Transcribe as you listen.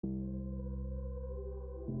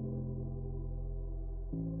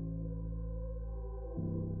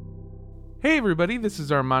Hey everybody, this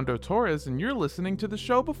is Armando Torres, and you're listening to the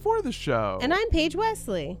show before the show. And I'm Paige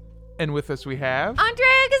Wesley. And with us we have... Andrea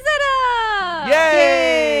Gazzetta!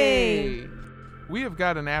 Yay! We have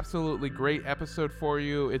got an absolutely great episode for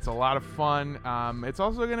you. It's a lot of fun. It's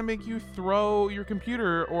also going to make you throw your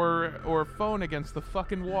computer or phone against the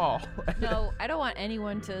fucking wall. No, I don't want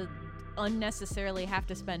anyone to unnecessarily have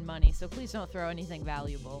to spend money, so please don't throw anything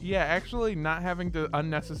valuable. Yeah, actually not having to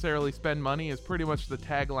unnecessarily spend money is pretty much the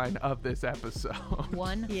tagline of this episode.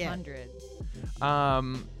 100.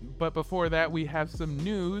 But before that, we have some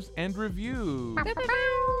news and reviews.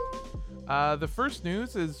 The first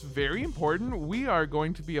news is very important. We are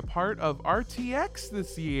going to be a part of RTX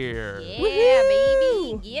this year. Yeah,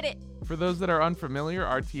 Woohoo! baby, get it. For those that are unfamiliar,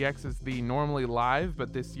 RTX is the normally live,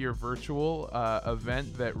 but this year virtual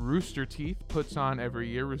event that Rooster Teeth puts on every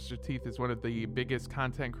year. Rooster Teeth is one of the biggest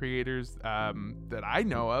content creators that I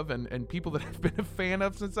know of, and people that I've been a fan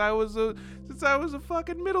of since I was a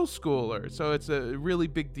fucking middle schooler. So it's a really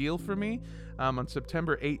big deal for me. On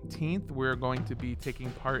September 18th, we're going to be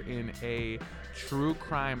taking part in a true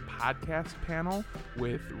crime podcast panel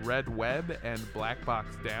with Red Web and Black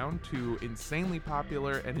Box Down, two insanely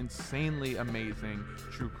popular and insanely amazing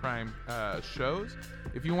true crime shows.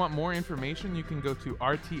 If you want more information, you can go to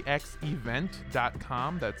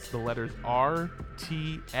rtxevent.com. That's the letters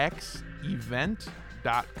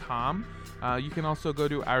rtxevent.com. You can also go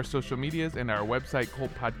to our social medias and our website,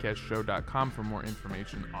 cultpodcastshow.com, for more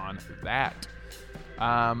information on that.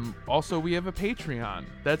 Also, we have a Patreon.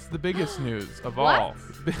 That's the biggest news of all.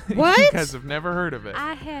 What? You guys have never heard of it.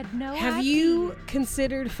 I had no idea. Have you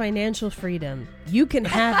considered financial freedom? You can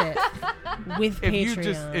have it with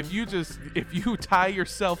Patreon. If you tie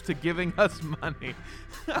yourself to giving us money.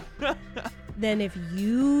 Then if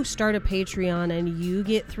you start a Patreon and you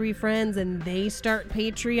get 3 friends and they start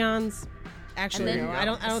Patreons, actually, And then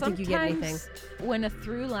no, I don't think you get anything. sometimes when a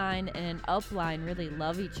through line and an up line really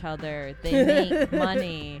love each other, they make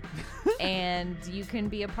money, and you can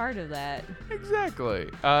be a part of that. Exactly.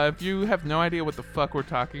 If you have no idea what the fuck we're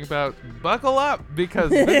talking about, buckle up,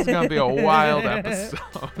 because this is going to be a wild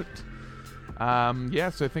episode.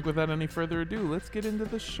 So I think without any further ado, let's get into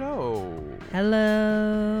the show.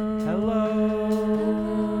 Hello.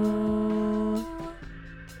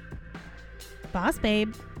 Boss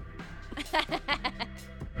babe.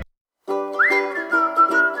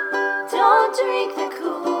 Don't drink the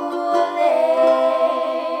Kool-Aid.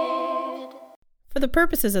 For the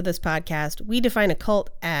purposes of this podcast, we define a cult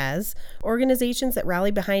as organizations that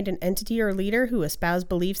rally behind an entity or leader who espouse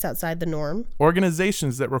beliefs outside the norm,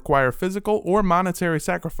 Organizations that require physical or monetary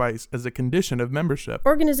sacrifice as a condition of membership.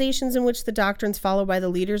 organizations in which the doctrines followed by the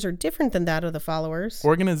leaders are different than that of the followers,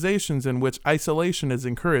 Organizations in which isolation is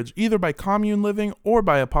encouraged either by commune living or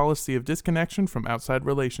by a policy of disconnection from outside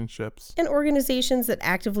relationships. and organizations that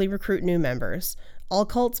actively recruit new members. All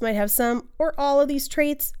cults might have some or all of these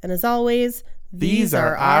traits, and as always, these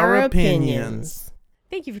are our opinions.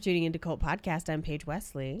 Thank you for tuning into Cult Podcast. I'm Paige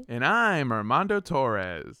Wesley. And I'm Armando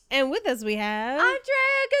Torres. And with us we have... Andrea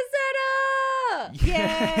Gazzetta!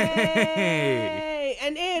 Yay!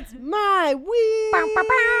 And it's my week! Bow, bow,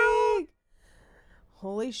 bow.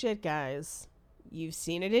 Holy shit, guys. You've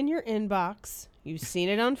seen it in your inbox. You've seen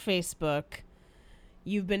it on Facebook.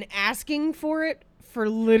 You've been asking for it for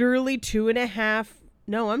literally 3.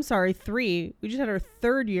 We just had our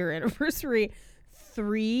 3rd year anniversary.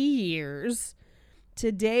 3 years.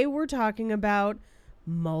 Today we're talking about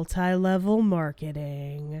multi-level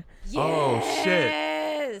marketing. Oh, shit.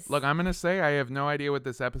 Yes! Look, I'm going to say I have no idea what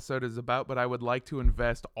this episode is about, but I would like to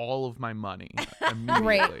invest all of my money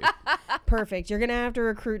immediately. Perfect. You're going to have to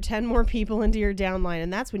recruit 10 more people into your downline,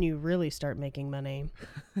 and that's when you really start making money.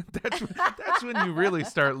 That's when you really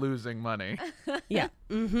start losing money. Yeah.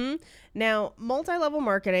 Mm-hmm. Now, multi-level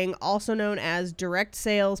marketing, also known as direct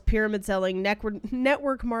sales, pyramid selling,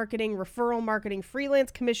 network marketing, referral marketing,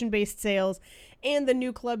 freelance commission-based sales, and the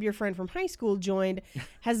new club your friend from high school joined,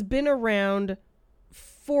 has been around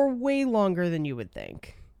for way longer than you would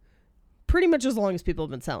think. Pretty much as long as people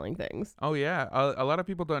have been selling things. Oh, yeah. A lot of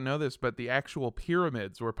people don't know this, but the actual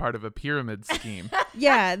pyramids were part of a pyramid scheme.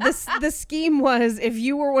 Yeah, the scheme was if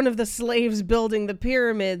you were one of the slaves building the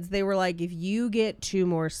pyramids, they were like, if you get 2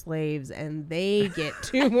 more slaves and they get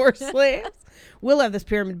 2 more slaves, we'll have this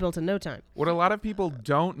pyramid built in no time. What a lot of people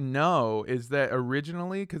don't know is that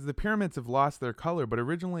originally, because the pyramids have lost their color, but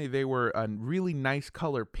originally they were a really nice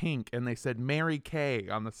color pink, and they said Mary Kay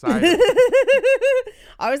on the side of it.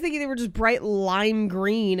 I was thinking they were just bright lime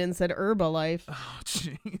green and said Herbalife. Oh,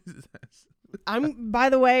 Jesus. By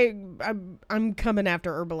the way, I'm coming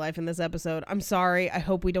after Herbalife in this episode. I'm sorry. I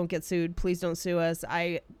hope we don't get sued. Please don't sue us.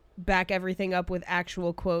 back everything up with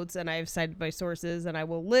actual quotes, and I have cited my sources, and I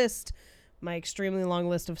will list my extremely long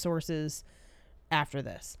list of sources after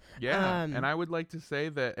this. Yeah, and I would like to say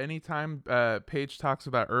that anytime Paige talks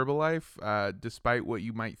about Herbalife, despite what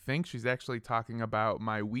you might think, she's actually talking about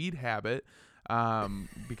my weed habit,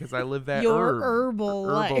 because I live that Your herbal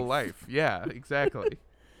life. Yeah, exactly.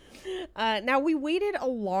 Now, we waited a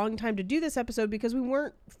long time to do this episode because we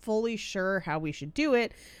weren't fully sure how we should do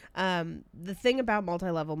it. The thing about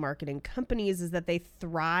multi-level marketing companies is that they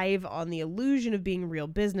thrive on the illusion of being real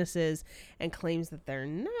businesses, and claims that they're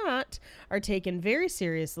not are taken very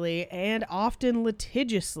seriously and often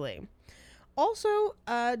litigiously. Also,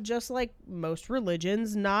 just like most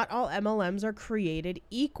religions, not all MLMs are created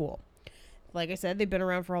equal. Like I said, they've been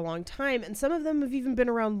around for a long time, and some of them have even been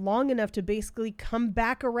around long enough to basically come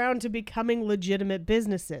back around to becoming legitimate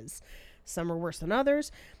businesses. Some are worse than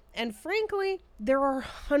others, and frankly, there are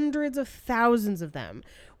hundreds of thousands of them.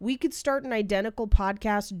 We could start an identical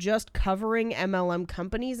podcast just covering MLM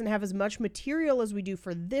companies and have as much material as we do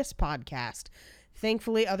for this podcast.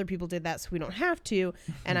 Thankfully, other people did that, so we don't have to,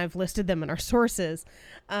 and I've listed them in our sources.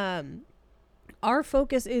 Our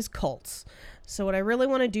focus is cults. So what I really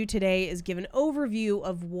want to do today is give an overview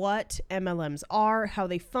of what MLMs are, how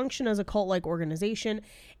they function as a cult-like organization,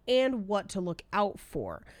 and what to look out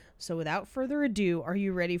for. So without further ado, are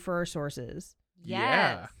you ready for our sources?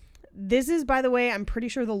 Yeah. This is, by the way, I'm pretty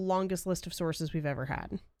sure the longest list of sources we've ever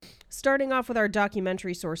had. Starting off with our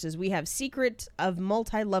documentary sources, we have Secret of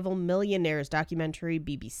Multi-Level Millionaires documentary,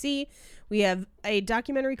 BBC. We have a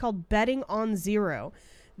documentary called Betting on Zero.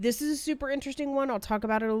 This is a super interesting one. I'll talk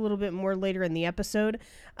about it a little bit more later in the episode.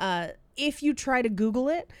 If you try to Google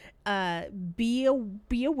it, be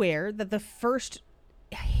aware that the first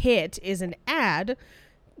hit is an ad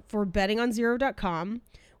for bettingonzero.com,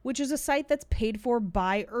 which is a site that's paid for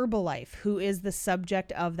by Herbalife, who is the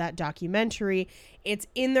subject of that documentary. It's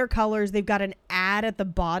in their colors. They've got an ad at the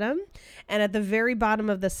bottom, and at the very bottom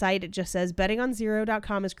of the site, it just says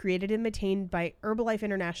bettingonzero.com is created and maintained by Herbalife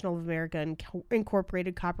International of America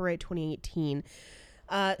Incorporated, copyright 2018.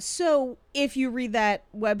 So if you read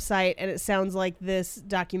that website and it sounds like this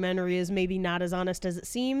documentary is maybe not as honest as it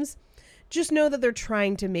seems, just know that they're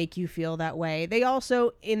trying to make you feel that way. They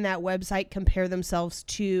also, in that website, compare themselves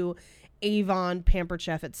to Avon, Pampered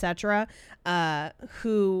Chef, etc.,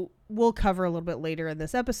 who we'll cover a little bit later in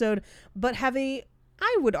this episode, but have a,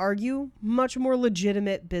 I would argue, much more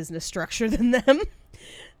legitimate business structure than them.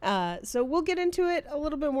 So we'll get into it a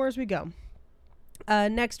little bit more as we go.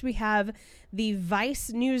 Next, we have the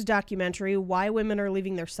Vice News documentary, Why Women Are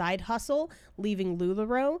Leaving Their Side Hustle, Leaving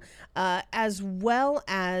LuLaRoe, as well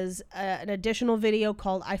as an additional video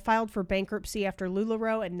called I Filed for Bankruptcy After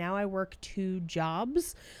LuLaRoe and Now I Work 2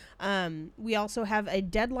 Jobs. We also have a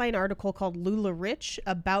Deadline article called LuLaRich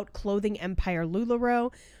about clothing empire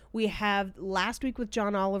LuLaRoe. We have Last Week with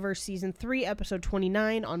John Oliver, Season 3, Episode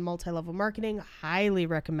 29 on multi-level marketing. Highly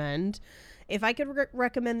recommend. If I could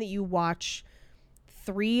recommend that you watch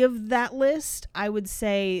 3 of that list, I would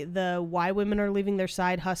say the Why Women Are Leaving Their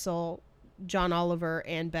Side Hustle, John Oliver,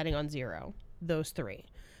 and Betting on Zero. Those 3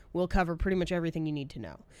 will cover pretty much everything you need to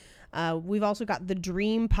know. We've also got the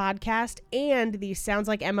Dream podcast and the Sounds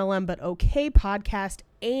Like MLM But Okay podcast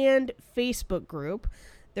and Facebook group.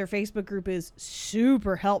 Their Facebook group is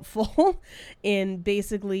super helpful in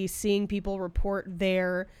basically seeing people report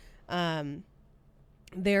their MLM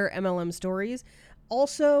stories.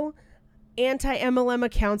 Also, anti-MLM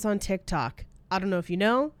accounts on TikTok. I don't know if you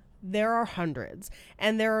know, there are hundreds.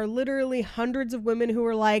 And there are literally hundreds of women who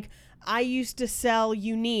are like, I used to sell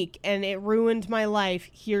Unique and it ruined my life.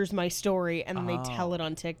 Here's my story. And then they tell it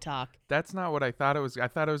on TikTok. That's not what I thought it was. I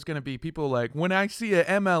thought it was going to be people like, when I see a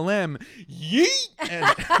MLM, yeet!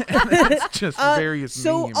 And it's just various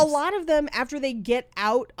memes. A lot of them, after they get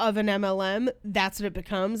out of an MLM, that's what it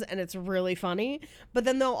becomes. And it's really funny. But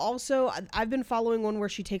then they'll also, I've been following one where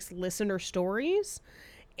she takes listener stories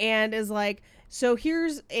and is like, so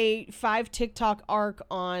here's a 5 TikTok arc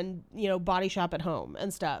on, Body Shop at Home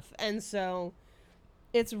and stuff. And so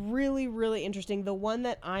it's really, really interesting. The one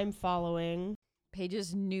that I'm following,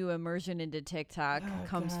 Paige's new immersion into TikTok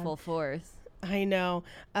comes full force. I know.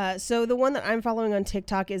 So the one that I'm following on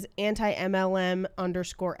TikTok is anti-MLM_Allie,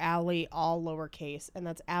 all lowercase. And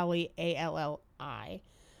that's Allie, ALLI.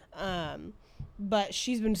 But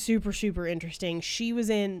she's been super, super interesting. She was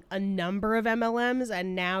in a number of MLMs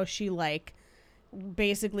and now she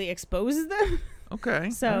basically exposes them. Okay.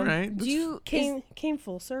 So all right. came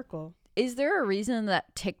full circle. Is there a reason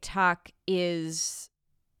that TikTok is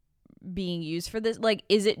being used for this? Like,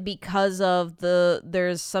 is it because of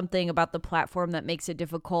there's something about the platform that makes it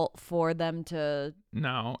difficult for them to?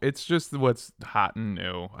 No, it's just what's hot and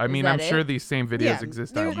new. I mean, that I'm sure it? these same videos Yeah,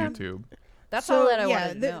 exist on they're- YouTube. That's So, all that I yeah,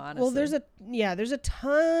 wanted to know, honestly. Well, there's a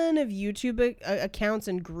ton of YouTube accounts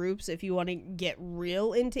and groups if you want to get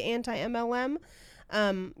real into anti-MLM.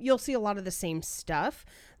 You'll see a lot of the same stuff.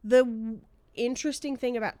 The interesting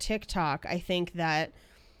thing about TikTok, I think that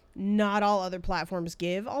not all other platforms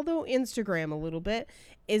give, although Instagram a little bit,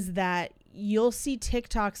 is that you'll see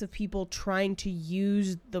TikToks of people trying to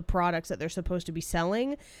use the products that they're supposed to be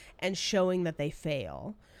selling and showing that they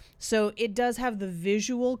fail. So it does have the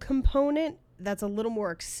visual component that's a little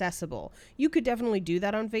more accessible. You could definitely do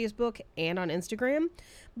that on Facebook and on Instagram,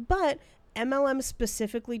 but MLM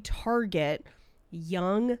specifically target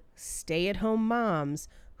young stay-at-home moms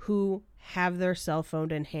who have their cell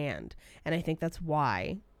phone in hand. And I think that's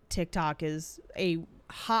why TikTok is a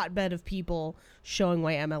hotbed of people showing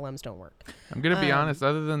why MLMs don't work. I'm going to be honest,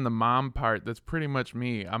 other than the mom part, that's pretty much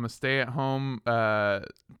me. I'm a stay-at-home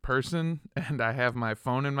person, and I have my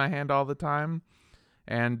phone in my hand all the time.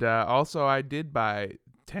 And also, I did buy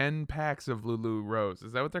 10 packs of Lulu Rose.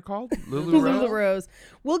 Is that what they're called? Lulu Rose? Lulu Rose.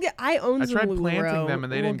 I own I some tried Lulu planting Rose. them,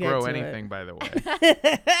 and they We'll didn't get grow to it. anything, by the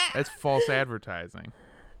way. That's false advertising.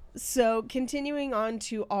 So continuing on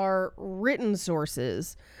to our written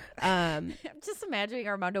sources. I'm just imagining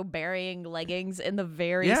Armando burying leggings in the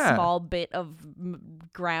very Yeah. small bit of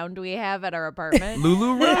ground we have at our apartment.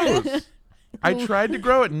 Lulu Rose. I tried to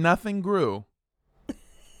grow it. Nothing grew.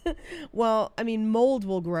 Well, I mean, mold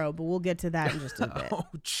will grow, but we'll get to that in just a bit. Oh,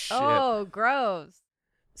 shit. Oh, gross.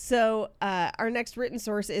 So our next written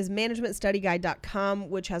source is managementstudyguide.com,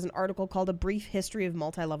 which has an article called A Brief History of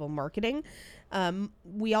Multi-Level Marketing.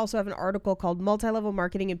 We also have an article called Multi-Level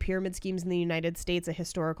Marketing and Pyramid Schemes in the United States, a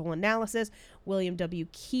Historical Analysis. William W.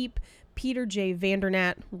 Keep, Peter J.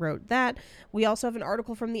 Vandernat wrote that. We also have an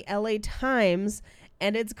article from the LA Times,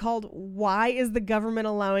 and it's called Why is the Government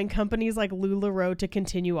Allowing Companies like LuLaRoe to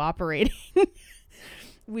Continue Operating?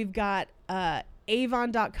 We've got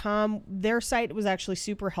Avon.com. Their site was actually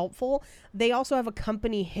super helpful. They also have a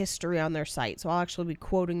company history on their site, so I'll actually be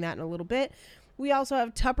quoting that in a little bit. We also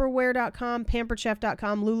have Tupperware.com,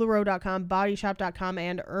 PamperedChef.com, LuLaRoe.com, BodyShop.com,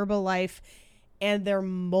 and Herbalife, and their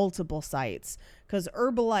multiple sites, because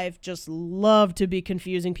Herbalife just love to be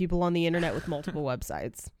confusing people on the internet with multiple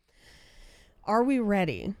websites. Are we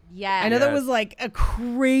ready? Yeah. I know that Yes. was like a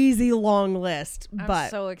crazy long list, I'm but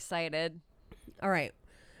so excited. all right.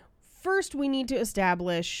 First, we need to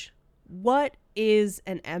establish what is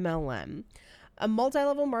an MLM. A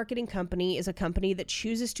multi-level marketing company is a company that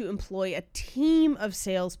chooses to employ a team of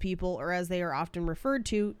salespeople, or as they are often referred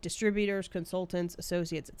to, distributors, consultants,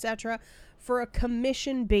 associates, etc., for a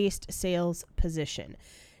commission-based sales position.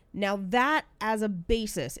 Now, that as a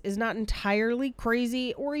basis is not entirely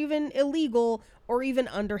crazy or even illegal or even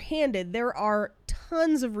underhanded. There are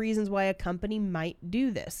tons of reasons why a company might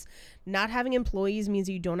do this. Not having employees means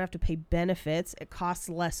you don't have to pay benefits. It costs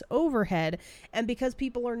less overhead. And because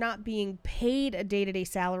people are not being paid a day-to-day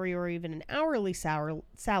salary or even an hourly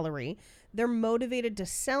salary, they're motivated to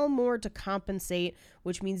sell more to compensate,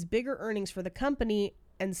 which means bigger earnings for the company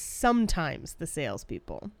and sometimes the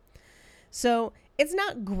salespeople. So it's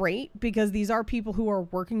not great because these are people who are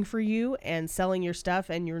working for you and selling your stuff,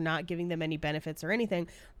 and you're not giving them any benefits or anything.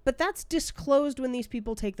 But that's disclosed when these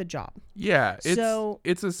people take the job. Yeah, So-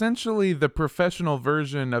 it's essentially the professional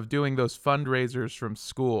version of doing those fundraisers from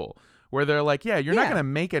school where they're like, yeah, you're not Yeah. going to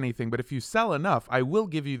make anything, but if you sell enough, I will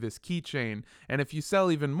give you this keychain. And if you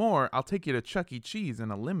sell even more, I'll take you to Chuck E. Cheese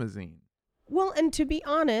in a limousine. Well, and to be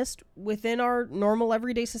honest, within our normal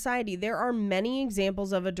everyday society, there are many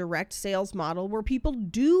examples of a direct sales model where people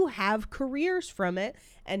do have careers from it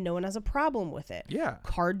and no one has a problem with it. Yeah.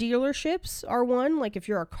 Car dealerships are one. Like if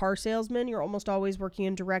you're a car salesman, you're almost always working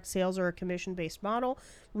in direct sales or a commission-based model.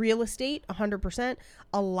 Real estate, 100%.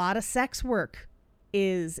 A lot of sex work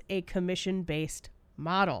is a commission-based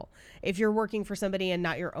model. If you're working for somebody and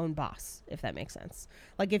not your own boss, if that makes sense.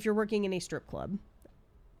 Like if you're working in a strip club,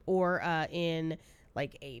 or in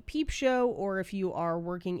like a peep show, or if you are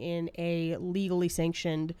working in a legally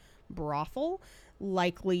sanctioned brothel,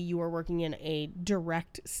 likely you are working in a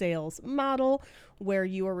direct sales model where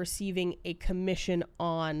you are receiving a commission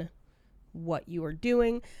on what you are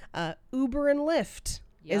doing. Uber and Lyft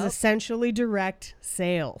is Yep. essentially direct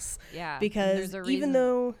sales. Yeah. Because there's a even reason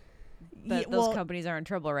though that those companies are in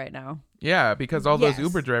trouble right now. Yeah, because all those Yes.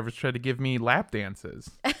 Uber drivers tried to give me lap dances.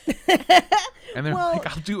 And they're Well- like,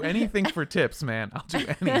 I'll do anything for tips, man. I'll do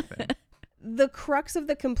anything. The crux of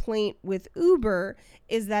the complaint with Uber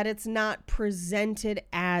is that it's not presented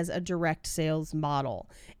as a direct sales model.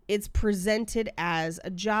 It's presented as a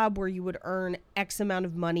job where you would earn X amount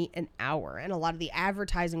of money an hour. And a lot of the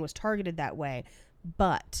advertising was targeted that way.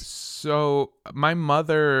 But so my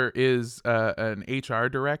mother is an HR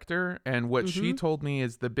director, and what she told me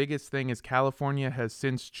is the biggest thing is California has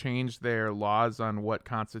since changed their laws on what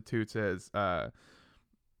constitutes as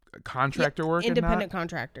contractor work, independent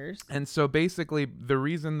contractors. And so basically the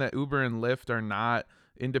reason that Uber and Lyft are not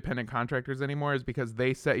independent contractors anymore is because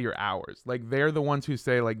they set your hours. Like, they're the ones who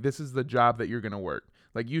say, like, this is the job that you're going to work.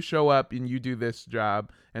 Like, you show up and you do this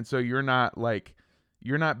job, and so you're not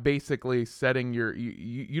basically setting your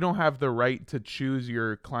you don't have the right to choose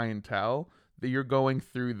your clientele. That you're going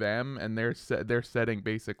through them, and they're setting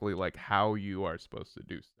basically like how you are supposed to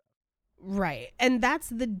do stuff. Right. And that's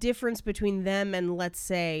the difference between them and, let's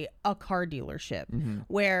say, a car dealership,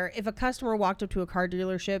 where if a customer walked up to a car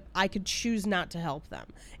dealership, I could choose not to help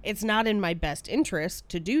them. It's not in my best interest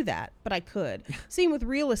to do that, but I could. Same with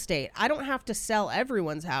real estate. I don't have to sell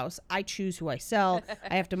everyone's house. I choose who I sell.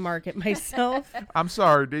 I have to market myself. I'm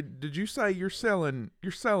sorry. Did you say you're selling a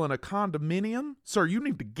condominium? Sir, you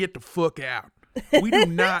need to get the fuck out. We do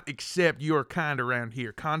not accept your kind around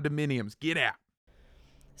here. Condominiums, get out.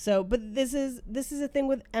 So, but this is a thing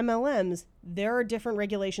with MLMs. There are different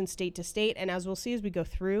regulations state to state, and as we'll see as we go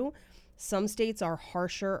through, some states are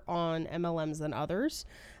harsher on MLMs than others.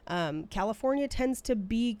 California tends to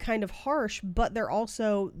be kind of harsh, but they're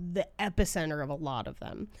also the epicenter of a lot of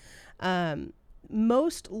them.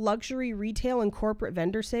 Most luxury retail and corporate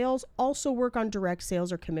vendor sales also work on direct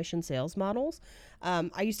sales or commission sales models.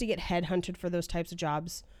 I used to get headhunted for those types of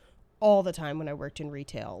jobs all the time when I worked in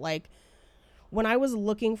retail. Like, when I was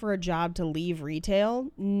looking for a job to leave retail,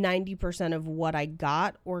 90% of what I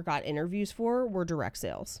got or got interviews for were direct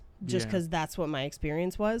sales, just because that's what my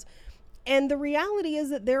experience was. And the reality is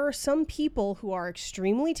that there are some people who are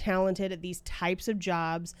extremely talented at these types of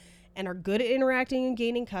jobs and are good at interacting and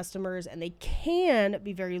gaining customers, and they can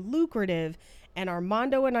be very lucrative. And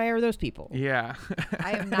Armando and I are those people. Yeah.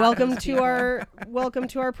 I am not Welcome those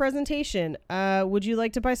to our presentation. Would you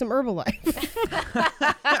like to buy some Herbalife?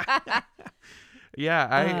 Yeah,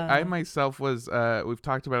 I myself was, we've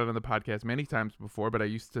talked about it on the podcast many times before, but I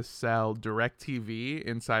used to sell DirecTV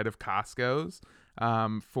inside of Costco's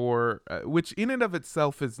which in and of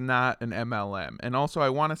itself is not an MLM. And also I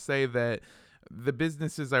want to say that the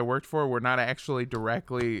businesses I worked for were not actually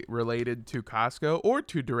directly related to Costco or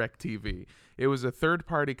to DirecTV. It was a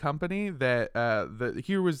third-party company that,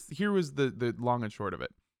 here was the long and short of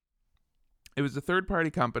it. It was a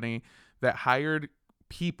third-party company that hired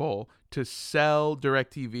people to sell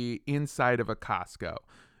DirecTV inside of a Costco.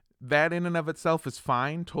 That in and of itself is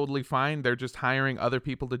fine, totally fine. They're just hiring other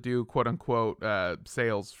people to do quote unquote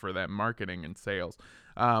sales for them, marketing and sales.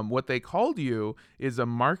 What they called you is a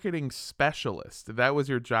marketing specialist. That was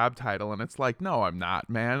your job title. And it's like, no, I'm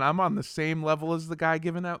not, man. I'm on the same level as the guy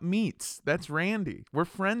giving out meats. That's Randy. We're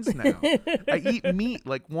friends now. I eat meat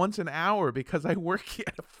like once an hour because I work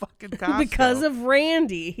at a fucking Costco. Because of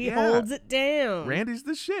Randy. He holds it down. Randy's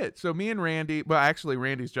the shit. So me and Randy, well, actually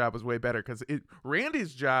Randy's job was way better because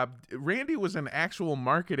Randy was an actual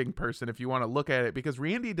marketing person if you want to look at it, because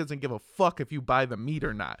Randy doesn't give a fuck if you buy the meat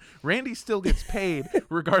or not. Randy still gets paid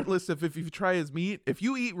regardless of if you try his meat. If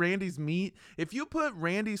you eat Randy's meat, if you put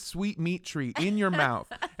Randy's sweet meat treat in your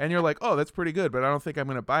mouth and you're like, oh, that's pretty good, but I don't think I'm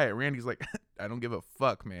going to buy it. Randy's like, I don't give a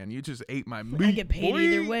fuck, man. You just ate my meat. I get paid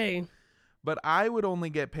either way. But I would only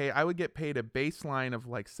get paid, I would get paid a baseline of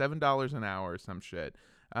like $7 an hour or some shit.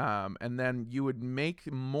 And then you would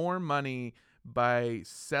make more money by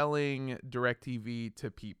selling DirecTV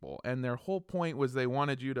to people. And their whole point was they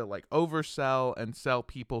wanted you to like oversell and sell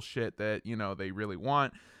people shit that, you know, they really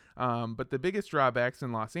want. But the biggest drawbacks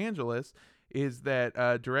in Los Angeles is that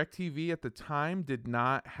DirecTV at the time did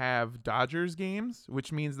not have Dodgers games,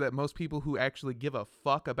 which means that most people who actually give a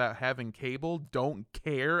fuck about having cable don't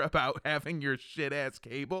care about having your shit ass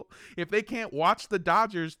cable. If they can't watch the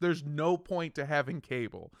Dodgers, there's no point to having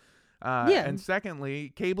cable. And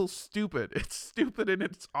secondly, cable's stupid. It's stupid and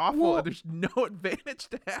it's awful, and there's no advantage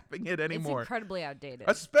to having it anymore. It's incredibly outdated.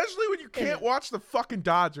 Especially when you can't watch the fucking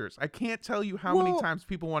Dodgers. I can't tell you how many times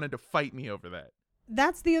people wanted to fight me over that.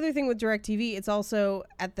 That's the other thing with DirecTV. It's also,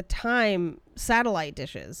 at the time, satellite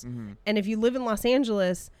dishes. Mm-hmm. And if you live in Los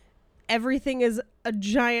Angeles, everything is a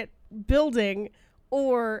giant building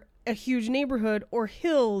or a huge neighborhood or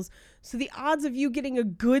hills. So the odds of you getting a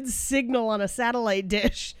good signal on a satellite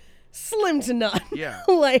dish, slim to none. Yeah.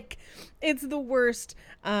 Like, It's the worst.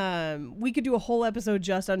 We could do a whole episode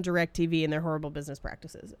just on DirecTV and their horrible business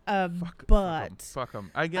practices. Fuck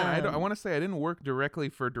them. Again, I want to say I didn't work directly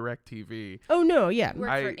for DirecTV. Oh no, yeah. You work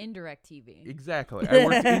for indirect TV. Exactly. I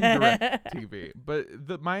worked in DirecTV.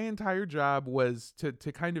 But my entire job was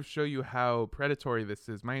to kind of show you how predatory this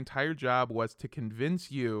is. My entire job was to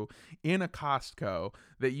convince you in a Costco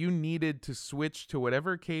that you needed to switch to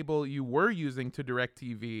whatever cable you were using to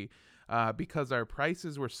DirecTV. Because our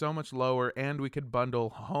prices were so much lower, and we could bundle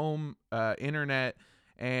home internet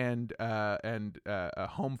and a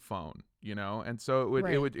home phone, and so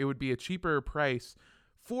it would be a cheaper price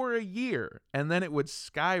for a year, and then it would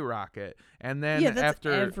skyrocket, and then that's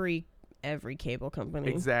after every cable company.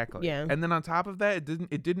 Exactly. Yeah. And then on top of that,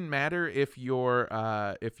 it didn't matter if your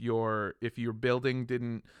building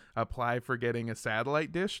didn't apply for getting a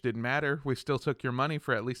satellite dish. Didn't matter. We still took your money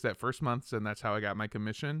for at least that first month, and that's how I got my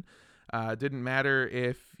commission. Didn't matter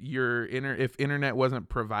if if internet wasn't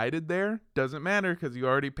provided there. Doesn't matter because you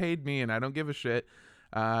already paid me and I don't give a shit.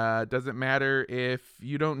 Doesn't matter if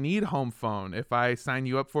you don't need home phone. If I sign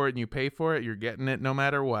you up for it and you pay for it, you're getting it no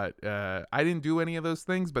matter what. I didn't do any of those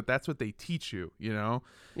things, but that's what they teach you, Yeah.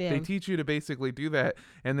 They teach you to basically do that.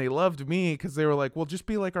 And they loved me because they were like, well, just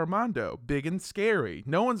be like Armando, big and scary.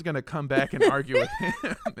 No one's going to come back and argue with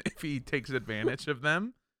him if he takes advantage of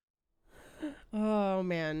them. Oh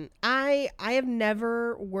man, I have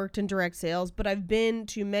never worked in direct sales, but I've been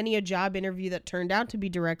to many a job interview that turned out to be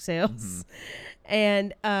direct sales,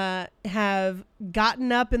 and have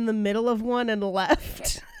gotten up in the middle of one and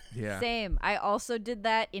left. Yeah. Same. I also did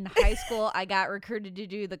that in high school. I got recruited to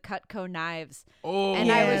do the Cutco knives. Oh.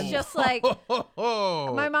 And I was just like,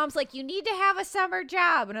 my mom's like, you need to have a summer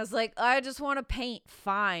job. And I was like, I just want to paint.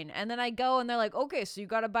 Fine. And then I go and they're like, okay, so you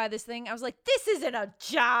got to buy this thing. I was like, this isn't a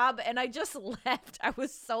job. And I just left. I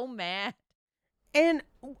was so mad. And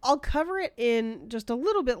I'll cover it in just a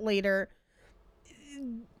little bit later.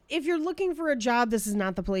 If you're looking for a job, this is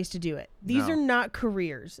not the place to do it. These are not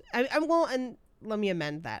careers. And let me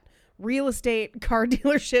amend that. Real estate, car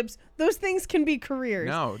dealerships, those things can be careers.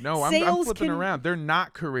 No, I'm flipping around. They're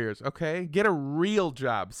not careers, okay? Get a real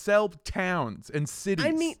job. Sell towns and cities.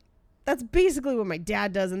 I mean, that's basically what my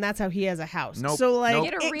dad does, and that's how he has a house. Nope, so, like,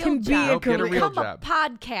 get a it real can be job. a career. Get a real Become job. a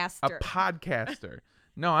podcaster. A podcaster.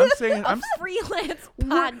 No, I'm saying a freelance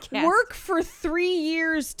podcast. Work for 3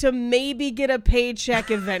 years to maybe get a paycheck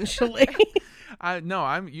eventually.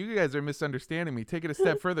 You guys are misunderstanding me. Take it a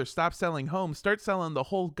step further. Stop selling homes. Start selling the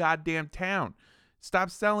whole goddamn town. Stop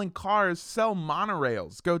selling cars. Sell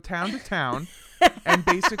monorails. Go town to town and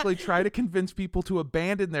basically try to convince people to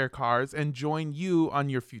abandon their cars and join you on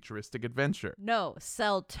your futuristic adventure. No,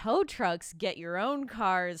 sell tow trucks, get your own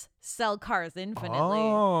cars, sell cars infinitely.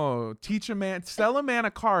 Oh, sell a man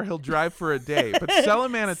a car he'll drive for a day, but sell a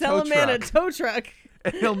man a tow truck. Sell a man a tow truck.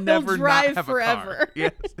 And he'll never drive not have forever. a car.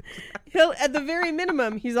 Yes. He'll, at the very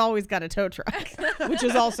minimum, he's always got a tow truck, which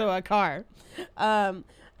is also a car.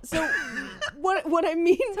 So what I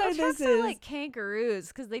mean by Tow this trucks is are like kangaroos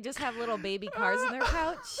because they just have little baby cars in their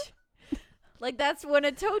pouch. Like that's when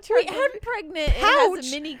a tow truck is pregnant, it has a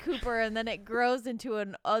Mini Cooper and then it grows into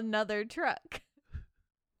another truck.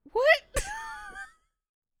 What?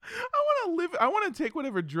 I want to take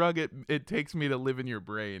whatever drug it takes me to live in your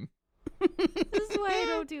brain. This is why I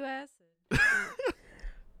don't do acid.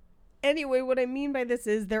 Anyway, what I mean by this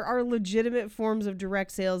is there are legitimate forms of direct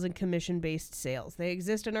sales and commission-based sales. They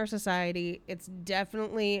exist in our society. It's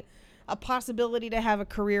definitely a possibility to have a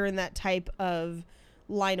career in that type of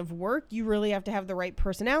line of work. You really have to have the right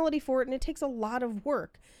personality for it, and it takes a lot of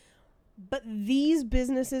work. But these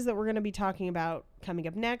businesses that we're going to be talking about coming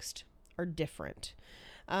up next are different.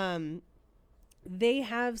 They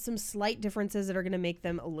have some slight differences that are going to make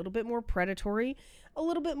them a little bit more predatory, a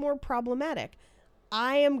little bit more problematic.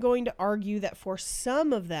 I am going to argue that for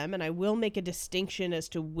some of them, and I will make a distinction as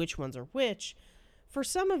to which ones are which, for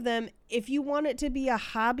some of them, if you want it to be a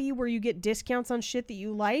hobby where you get discounts on shit that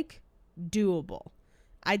you like, doable.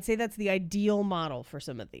 I'd say that's the ideal model for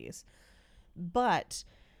some of these. But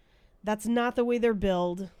that's not the way they're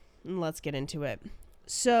billed, and let's get into it.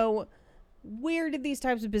 So, where did these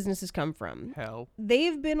types of businesses come from? Hell.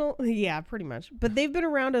 They've been, yeah, pretty much. But they've been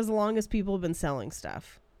around as long as people have been selling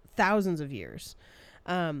stuff. Thousands of years.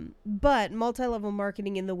 But multi-level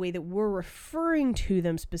marketing in the way that we're referring to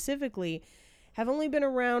them specifically have only been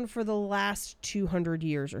around for the last 200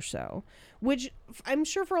 years or so, which I'm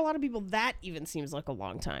sure for a lot of people that even seems like a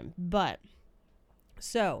long time. But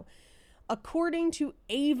so according to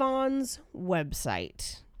Avon's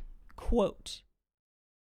website, quote,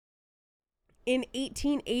 in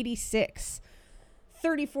 1886,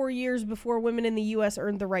 34 years before women in the U.S.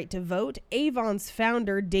 earned the right to vote, Avon's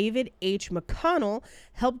founder, David H. McConnell,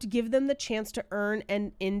 helped give them the chance to earn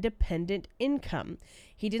an independent income.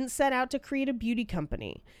 He didn't set out to create a beauty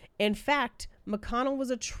company. In fact, McConnell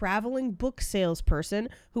was a traveling book salesperson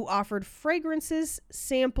who offered fragrances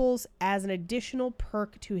samples as an additional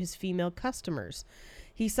perk to his female customers.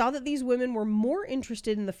 He saw that these women were more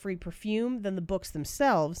interested in the free perfume than the books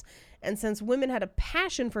themselves, and since women had a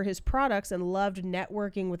passion for his products and loved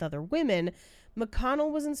networking with other women,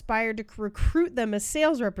 McConnell was inspired to recruit them as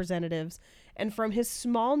sales representatives, and from his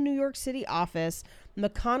small New York City office,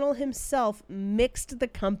 McConnell himself mixed the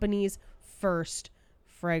company's first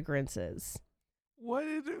fragrances.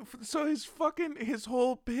 So his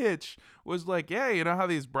whole pitch was like, yeah, you know how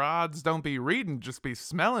these broads don't be reading, just be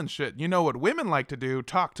smelling shit. You know what women like to do?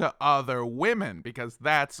 Talk to other women, because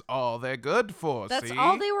that's all they're good for. That's see?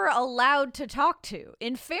 all they were allowed to talk to.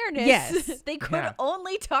 In fairness, Yes. they could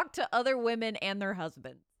only talk to other women and their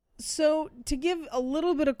husbands. So to give a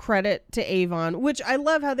little bit of credit to Avon, which I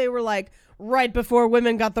love how they were like, right before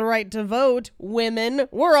women got the right to vote, women,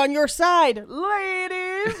 we're on your side.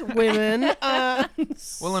 Ladies, women.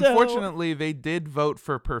 Well, unfortunately, they did vote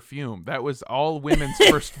for perfume. That was all women's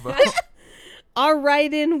first vote. Our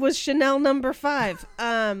write-in was Chanel number 5.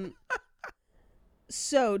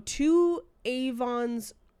 So to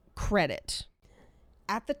Avon's credit,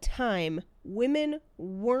 at the time, women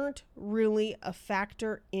weren't really a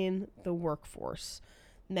factor in the workforce.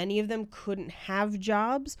 Many of them couldn't have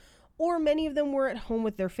jobs, or many of them were at home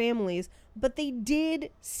with their families, but they did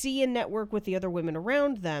see and network with the other women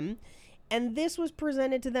around them, and this was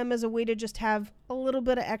presented to them as a way to just have a little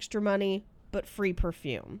bit of extra money, but free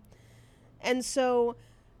perfume. And so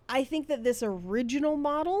I think that this original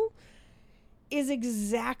model is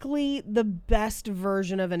exactly the best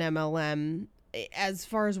version of an MLM as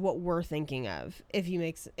far as what we're thinking of,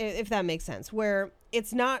 if that makes sense, where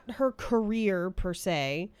it's not her career per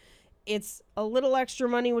se. It's a little extra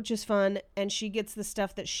money, which is fun, and she gets the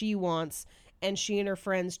stuff that she wants, and she and her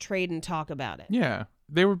friends trade and talk about it. Yeah.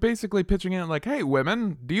 They were basically pitching it like, hey,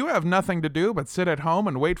 women, do you have nothing to do but sit at home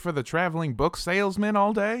and wait for the traveling book salesman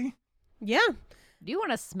all day? Yeah. Do you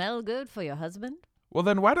want to smell good for your husband? Well,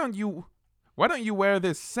 then why don't you wear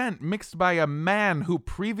this scent mixed by a man who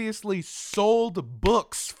previously sold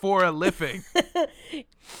books for a living?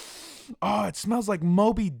 Oh, it smells like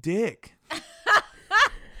Moby Dick.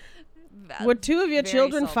 Were 2 of your Very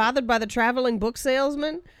children salty. fathered by the traveling book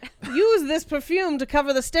salesman? Use this perfume to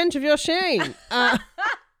cover the stench of your shame.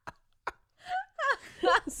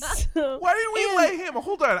 So, Why didn't we let him?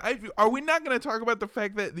 Hold on. Are we not going to talk about the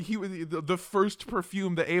fact that the first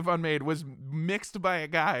perfume that Avon made was mixed by a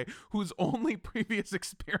guy whose only previous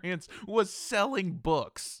experience was selling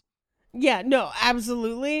books? yeah, no,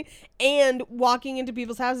 absolutely. And walking into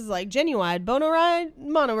people's houses like Genuine, Bonoride,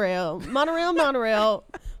 monorail,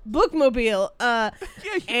 bookmobile. Yeah,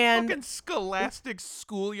 you And- fucking scholastic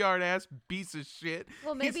schoolyard ass piece of shit.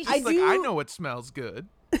 Well, maybe He's I just like, do- I know it smells good.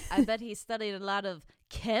 I bet he studied a lot of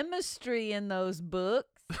chemistry in those books.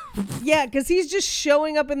 Yeah, because he's just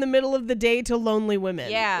showing up in the middle of the day to lonely women.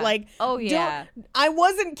 Yeah. Like, Oh, don't- yeah. I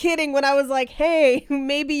wasn't kidding when I was like, hey,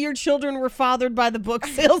 maybe your children were fathered by the book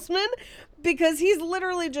salesman. Because he's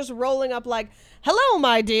literally just rolling up like, hello,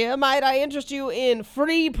 my dear, might I interest you in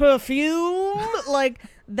free perfume? Like,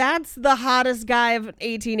 that's the hottest guy of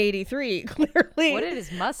 1883, clearly. What did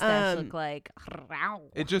his mustache Um, look like?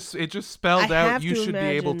 It just spelled I out have you to should be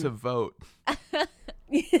able imagine- to vote.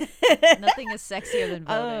 Nothing is sexier than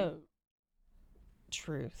voting.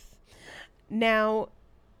 Truth. Now,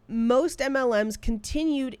 most MLMs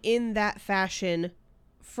continued in that fashion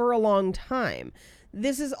for a long time.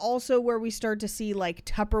 This is also where we start to see like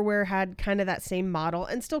Tupperware had kind of that same model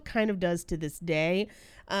and still kind of does to this day.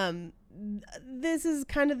 This is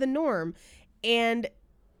kind of the norm. And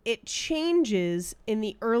it changes in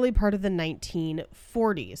the early part of the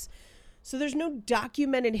 1940s. So there's no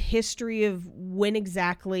documented history of when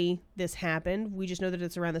exactly this happened. We just know that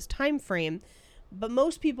it's around this time frame. But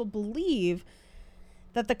most people believe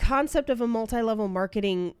that the concept of a multi-level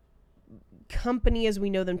marketing company as we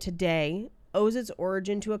know them today owes its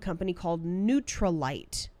origin to a company called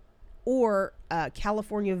Nutrilite, or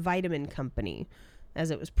California Vitamin Company,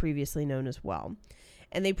 as it was previously known as well.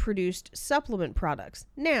 And they produced supplement products.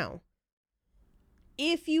 Now,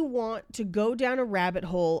 if you want to go down a rabbit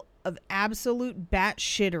hole of absolute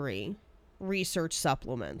batshittery, research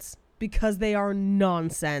supplements, because they are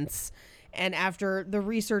nonsense. And after the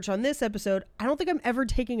research on this episode, I don't think I'm ever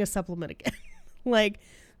taking a supplement again. Like,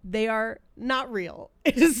 they are not real.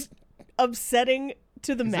 It is upsetting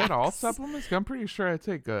to the Is max. that all supplements? I'm pretty sure I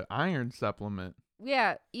take a iron supplement.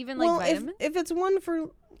 Yeah, even Well, like vitamins. if it's one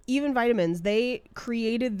for even vitamins, they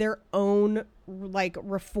created their own like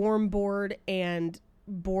reform board and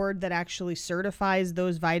board that actually certifies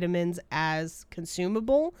those vitamins as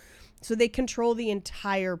consumable. So they control the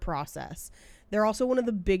entire process. They're also one of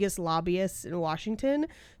the biggest lobbyists in Washington.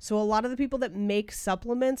 So a lot of the people that make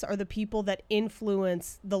supplements are the people that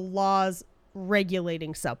influence the laws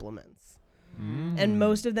regulating supplements. And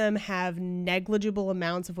most of them have negligible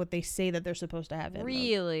amounts of what they say that they're supposed to have in them.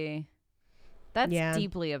 Really? That's Yeah.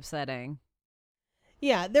 deeply upsetting.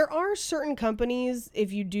 Yeah, there are certain companies,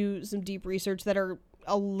 if you do some deep research, that are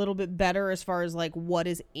a little bit better as far as like what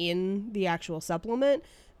is in the actual supplement,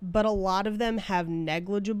 but a lot of them have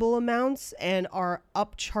negligible amounts and are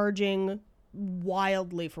upcharging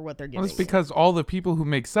wildly for what they're giving. Well, it's because all the people who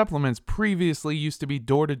make supplements previously used to be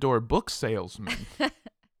door-to-door book salesmen.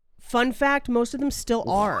 Fun fact, most of them still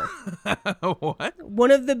are. What? One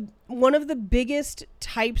of the biggest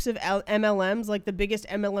types of MLMs, like the biggest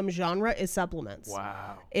MLM genre, is supplements.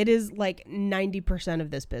 Wow. It is like 90% of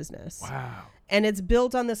this business. Wow. And it's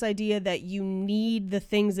built on this idea that you need the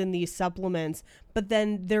things in these supplements, but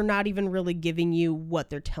then they're not even really giving you what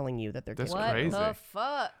they're telling you that they're That's giving. What crazy. the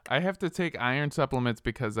fuck? I have to take iron supplements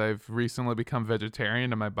because I've recently become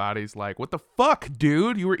vegetarian and my body's like, what the fuck,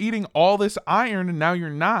 dude? You were eating all this iron and now you're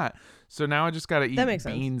not. So now I just got to eat makes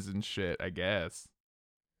sense. beans and shit, I guess.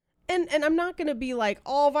 And I'm not going to be like,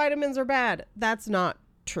 all vitamins are bad. That's not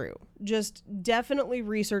true. Just definitely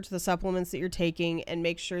research the supplements that you're taking and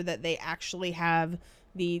make sure that they actually have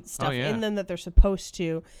the stuff yeah. in them that they're supposed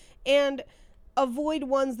to. And avoid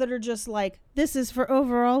ones that are just like, this is for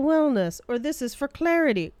overall wellness or this is for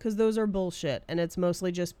clarity, because those are bullshit and it's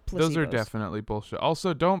mostly just placebos. Those are definitely bullshit.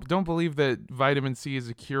 Also, don't believe that vitamin C is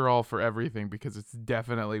a cure-all for everything because it's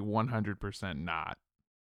definitely 100% not.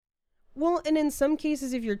 Well, and in some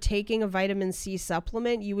cases, if you're taking a vitamin C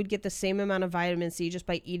supplement, you would get the same amount of vitamin C just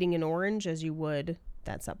by eating an orange as you would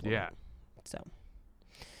that supplement. Yeah. So,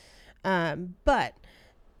 but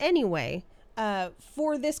anyway,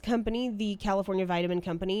 for this company, the California Vitamin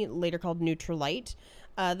Company, later called Nutrilite,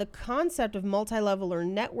 the concept of multi-level or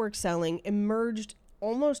network selling emerged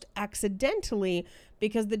almost accidentally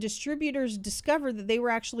because the distributors discovered that they were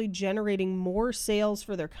actually generating more sales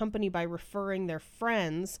for their company by referring their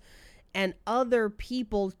friends and other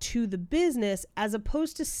people to the business as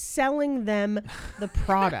opposed to selling them the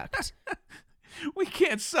product. We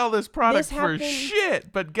can't sell this product This for happened-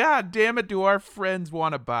 shit, but god damn it, do our friends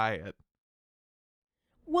want to buy it?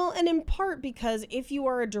 Well, and in part because if you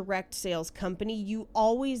are a direct sales company, you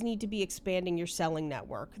always need to be expanding your selling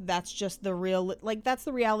network. That's just the real, like, that's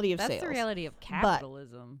the reality of That's sales. the reality of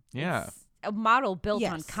capitalism. Yeah. It's a model built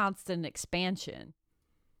on Yes. constant expansion.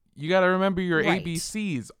 You got to remember your Right.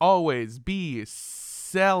 ABCs. Always be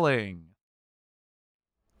selling.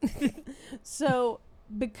 So,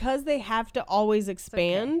 because they have to always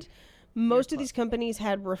expand, most of these companies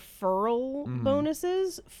had referral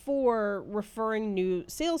bonuses for referring new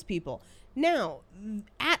salespeople. Now,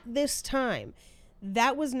 at this time,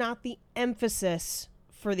 that was not the emphasis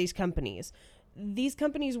for these companies. These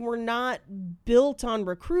companies were not built on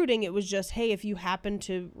recruiting. It was just, hey, if you happen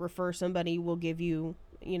to refer somebody, we'll give you,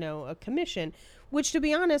 a commission. Which, to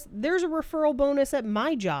be honest, there's a referral bonus at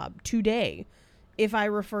my job today if I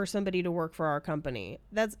refer somebody to work for our company.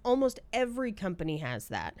 That's almost every company has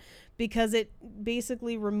that because it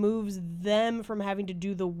basically removes them from having to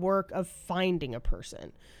do the work of finding a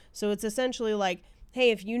person. So it's essentially like,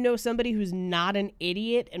 hey, if you know somebody who's not an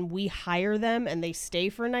idiot and we hire them and they stay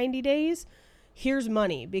for 90 days, here's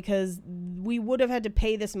money because we would have had to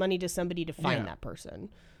pay this money to somebody to find that person.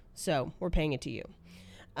 So we're paying it to you.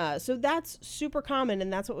 So that's super common,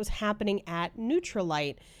 and that's what was happening at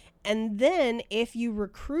Nutrilite. And then if you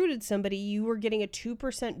recruited somebody, you were getting a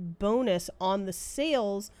 2% bonus on the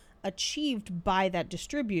sales achieved by that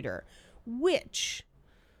distributor, which,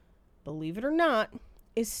 believe it or not,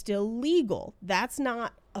 is still legal. That's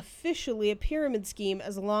not officially a pyramid scheme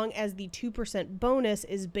as long as the 2% bonus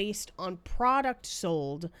is based on product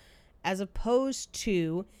sold as opposed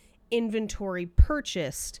to inventory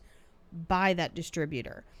purchased by that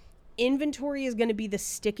distributor. Inventory is going to be the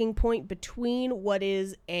sticking point between what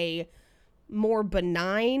is a more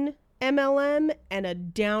benign MLM and a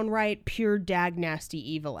downright pure dag nasty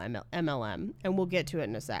evil MLM. And we'll get to it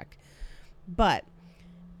in a sec. But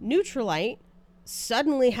Nutrilite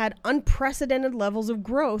suddenly had unprecedented levels of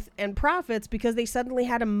growth and profits because they suddenly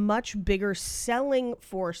had a much bigger selling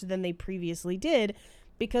force than they previously did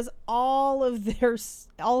because all of their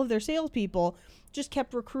salespeople just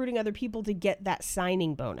kept recruiting other people to get that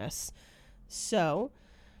signing bonus. So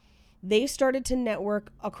They started to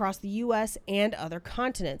network across the US and other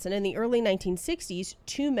continents. And in the early 1960s,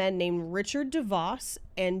 two men named Richard DeVos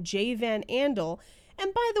and Jay Van Andel.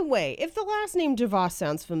 And by the way, if the last name DeVos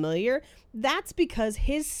sounds familiar, that's because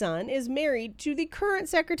his son is married to the current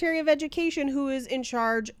Secretary of Education, who is in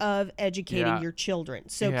charge of educating your children.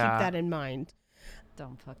 So keep that in mind.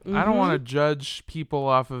 Don't fuck. I don't want to judge people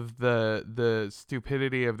off of the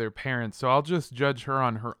stupidity of their parents, so I'll just judge her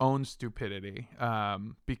on her own stupidity,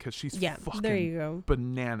 because she's fucking there you go.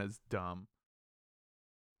 bananas dumb.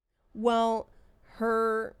 Well,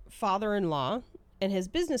 her father-in-law and his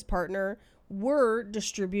business partner were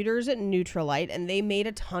distributors at Nutrilite, and they made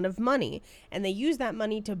a ton of money. And they used that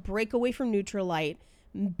money to break away from Nutrilite,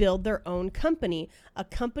 build their own company, a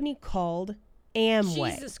company called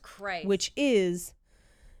Amway. Jesus Christ. Which is,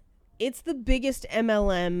 it's the biggest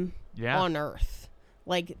MLM Yeah. on earth.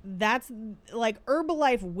 Like, that's, like,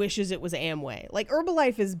 Herbalife wishes it was Amway. Like,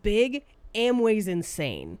 Herbalife is big, Amway's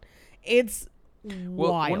insane. It's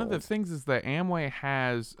Well, wild. one of the things is that Amway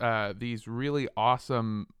has these really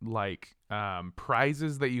awesome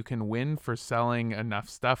prizes that you can win for selling enough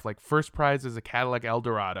stuff. Like first prize is a Cadillac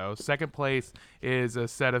Eldorado. Second place is a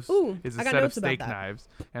set of I got set of notes about steak that. knives.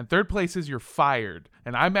 And third place is you're fired.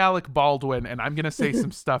 And I'm Alec Baldwin, and I'm gonna say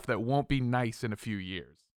some stuff that won't be nice in a few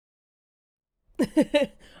years.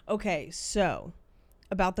 Okay, so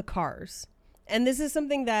about the cars. And this is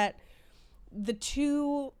something that the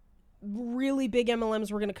two really big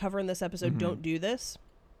MLMs we're going to cover in this episode don't do this,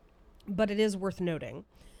 but it is worth noting.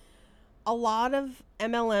 A lot of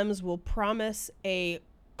MLMs will promise a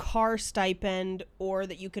car stipend, or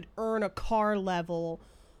that you could earn a car level,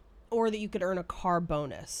 or that you could earn a car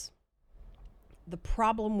bonus. The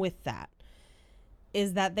problem with that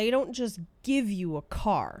is that they don't just give you a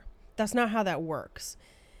car. That's not how that works.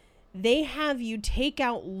 They have you take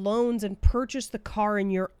out loans and purchase the car in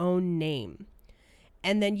your own name.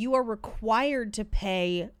 And then you are required to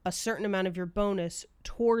pay a certain amount of your bonus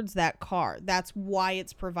towards that car. That's why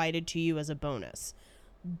it's provided to you as a bonus.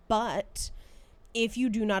 But if you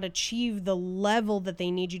do not achieve the level that they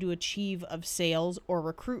need you to achieve of sales or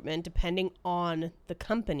recruitment, depending on the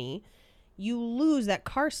company, you lose that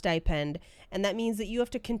car stipend. And that means that you have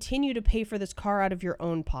to continue to pay for this car out of your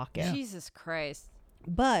own pocket. Jesus Christ.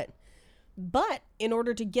 But in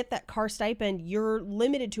order to get that car stipend, you're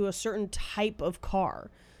limited to a certain type of car.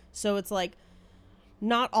 So it's like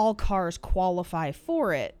not all cars qualify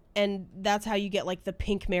for it. And that's how you get like the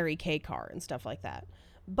pink Mary Kay car and stuff like that.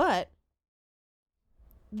 But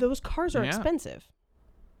those cars are expensive.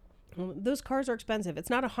 Those cars are expensive. It's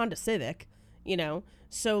not a Honda Civic, you know?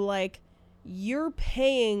 So like you're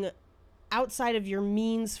paying outside of your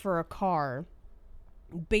means for a car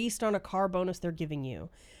based on a car bonus they're giving you.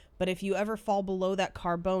 But if you ever fall below that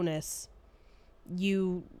car bonus,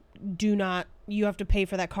 you have to pay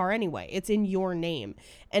for that car anyway. It's in your name.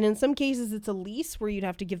 And in some cases, it's a lease where you'd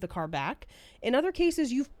have to give the car back. In other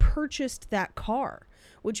cases, you've purchased that car,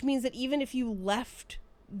 which means that even if you left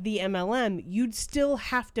the MLM, you'd still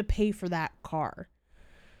have to pay for that car.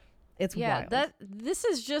 It's wild. This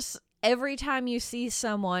is just every time you see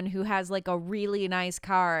someone who has like a really nice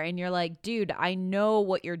car and you're like, dude, I know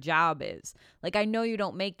what your job is. Like, I know you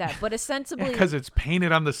don't make that, but ostensibly Because it's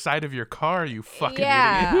painted on the side of your car, you fucking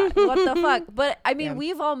idiot. What the fuck? But I mean,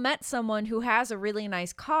 we've all met someone who has a really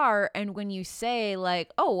nice car, and when you say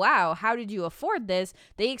like, oh wow, how did you afford this?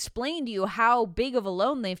 They explain to you how big of a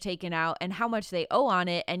loan they've taken out and how much they owe on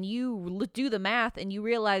it, and you do the math and you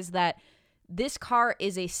realize that this car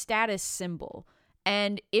is a status symbol.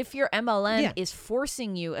 And if your MLM is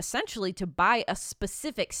forcing you essentially to buy a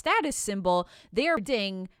specific status symbol, they're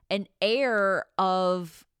getting an air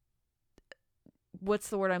of, what's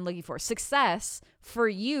the word I'm looking for? Success for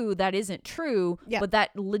you that isn't true, but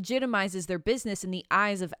that legitimizes their business in the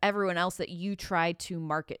eyes of everyone else that you try to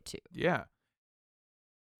market to. Yeah.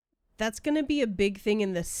 That's going to be a big thing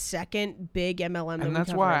in the second big MLM. And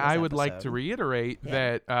that's why I would like to reiterate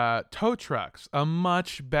that tow trucks, a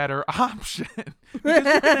much better option. Because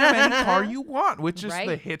you can have any car you want, which is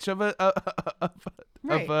the hitch of a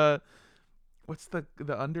what's the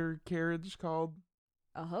undercarriage called?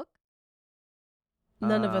 A hook?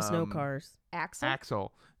 None of us know cars.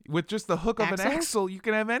 Axle? With just the hook of an axle, you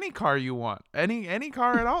can have any car you want. Any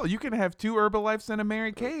car at all. You can have 2 Herbalifes and a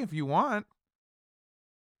Mary Kay if you want.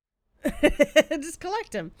 Just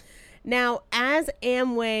collect them. Now, as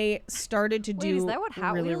Amway started to do is that what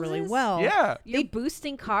Hot really, Wheels really is? well. Yeah. You're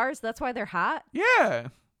boosting cars? That's why they're hot? Yeah.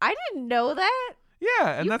 I didn't know that.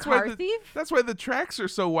 Yeah, and You that's car why thief? that's why the tracks are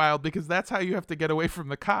so wild, because that's how you have to get away from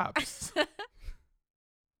the cops.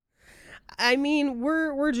 I mean,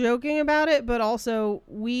 we're joking about it, but also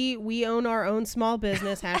we own our own small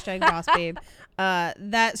business, hashtag Boss Babe.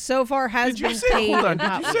 That so far has Did you been say, paid. hold on, in did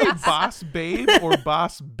Hot you say Wheels. Boss Babe or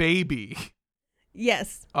Boss Baby?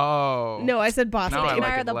 Yes. Oh. No, I said Boss Now Babe. I You and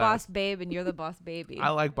like I are it the less. boss babe, and you're the boss baby. I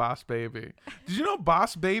like Boss Baby. Did you know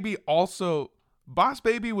Boss Baby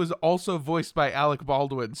was also voiced by Alec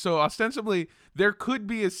Baldwin. So ostensibly there could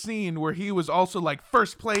be a scene where he was also like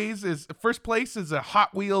first place is a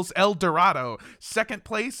Hot Wheels El Dorado. Second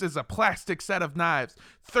place is a plastic set of knives.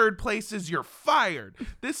 Third place is you're fired.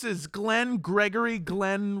 This is Glenn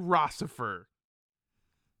Rossifer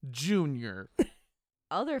Jr.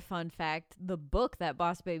 Other fun fact, the book that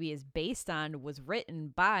Boss Baby is based on was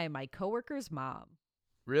written by my coworker's mom.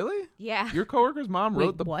 Really? Yeah. Your coworker's mom Wait,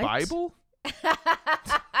 wrote the what? Bible?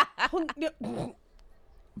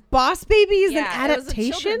 Boss Baby is an It was a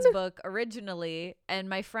adaptation? children's book originally, and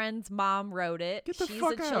my friend's mom wrote it. Get the She's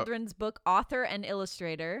fuck a out. children's book author and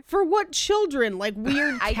illustrator. For what children? Like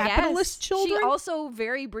weird I capitalist guess. children? She also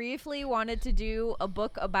very briefly wanted to do a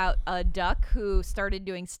book about a duck who started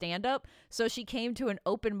doing stand-up. So she came to an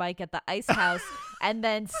open mic at the Ice House and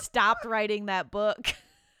then stopped writing that book.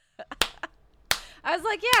 I was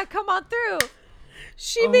like, yeah, come on through.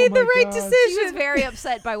 She Oh made the my right God. decision. She was very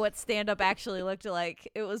upset by what stand-up actually looked like.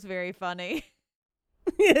 It was very funny.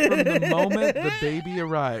 From the moment the baby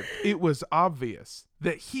arrived, it was obvious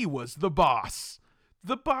that he was the boss.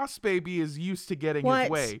 The Boss Baby is used to getting his What?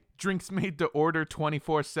 way. Drinks made to order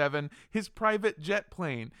 24/7, his private jet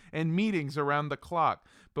plane, and meetings around the clock.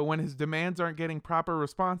 But when his demands aren't getting proper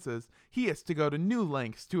responses, he has to go to new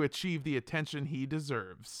lengths to achieve the attention he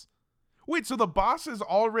deserves. So the boss has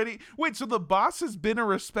been a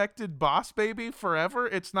respected Boss Baby forever?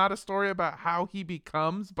 It's not a story about how he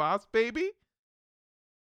becomes Boss Baby?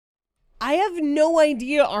 I have no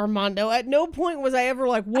idea, Armando. At no point was I ever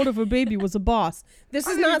like, what if a baby was a boss? This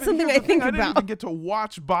is not something I think I didn't even about. get to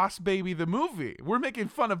watch Boss Baby the movie. We're making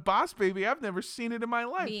fun of Boss Baby. I've never seen it in my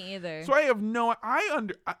life. Me either. So I have no.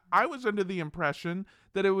 I was under the impression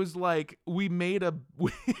that it was like we made a.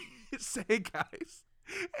 Say, guys,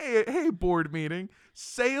 hey, board meeting.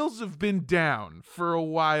 Sales have been down for a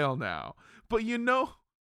while now, but you know.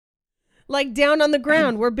 Like down on the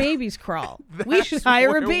ground where babies crawl. We That's should hire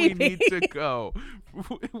a where baby. We need to go.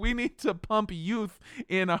 We need to pump youth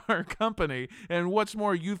in our company, and what's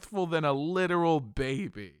more youthful than a literal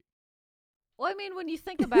baby? Well, I mean, when you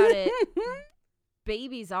think about it,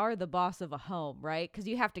 babies are the boss of a home, right? Because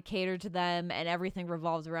you have to cater to them and everything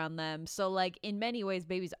revolves around them. So, like, in many ways,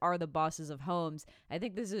 babies are the bosses of homes. I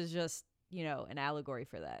think this is just, an allegory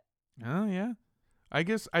for that. Oh, yeah. I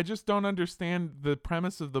guess I just don't understand the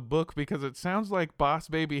premise of the book because it sounds like Boss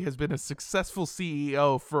Baby has been a successful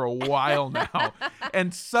CEO for a while now.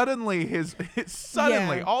 And suddenly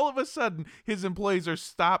Yeah. all of a sudden his employees are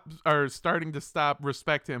starting to stop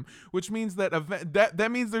respect him, which means that that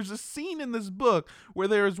means there's a scene in this book where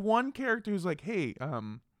there is one character who's like, "Hey,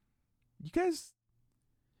 you guys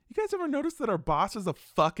ever notice that our boss is a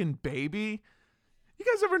fucking baby? You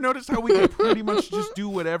guys ever notice how we can pretty much just do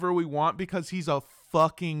whatever we want because he's a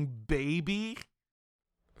fucking baby?"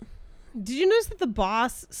 Did you notice that the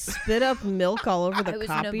boss spit up milk all over the I was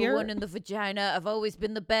copier? number one in the vagina. I've always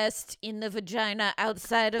been the best in the vagina,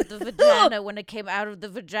 outside of the vagina. When it came out of the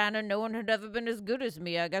vagina, no one had ever been as good as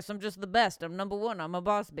me. I guess I'm just the best. I'm number one. I'm a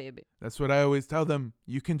boss baby. That's what I always tell them.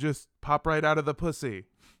 You can just pop right out of the pussy.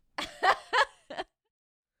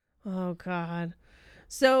 Oh, God.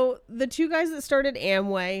 So the two guys that started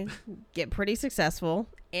Amway get pretty successful.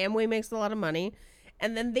 Amway makes a lot of money.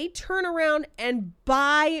 And then they turn around and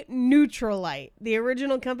buy Neutralite, the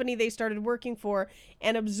original company they started working for,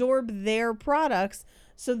 and absorb their products.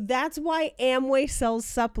 So that's why Amway sells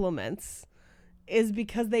supplements, is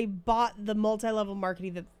because they bought the multi-level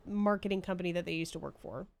marketing company that they used to work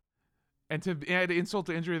for. And to add insult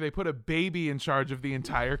to injury, they put a baby in charge of the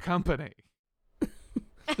entire company.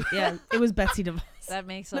 Yeah, it was Betsy DeVos. That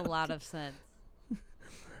makes a lot of sense.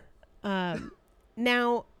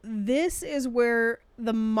 Now, this is where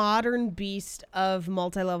the modern beast of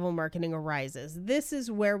multi-level marketing arises. This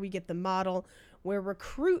is where we get the model where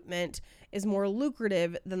recruitment is more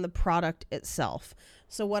lucrative than the product itself.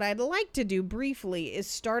 So what I'd like to do briefly is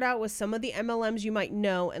start out with some of the MLMs you might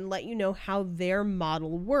know and let you know how their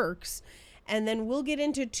model works. And then we'll get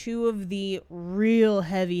into two of the real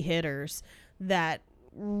heavy hitters that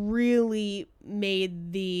really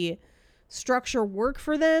made the structure work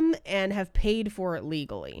for them and have paid for it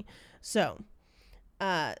legally. So,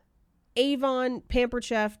 Avon, Pampered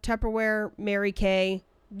Chef, Tupperware, Mary Kay,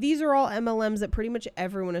 these are all MLMs that pretty much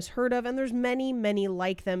everyone has heard of, and there's many, many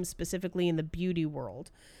like them specifically in the beauty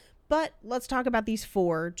world. But let's talk about these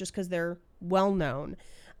 4 just because they're well known.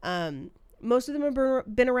 Most of them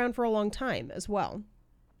have been around for a long time as well.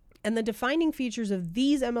 And the defining features of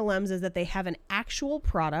these MLMs is that they have an actual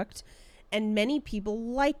product and many people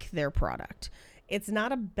like their product. It's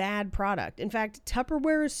not a bad product. In fact,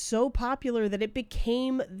 Tupperware is so popular that it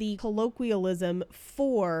became the colloquialism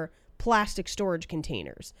for plastic storage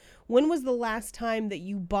containers. When was the last time that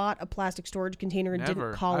you bought a plastic storage container and Never.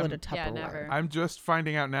 didn't call it a Yeah, Tupperware? never. I'm just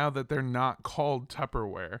finding out now that they're not called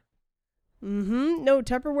Tupperware. No,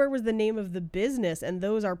 Tupperware was the name of the business, and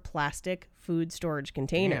those are plastic food storage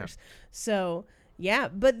containers. So yeah,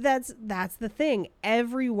 but that's the thing.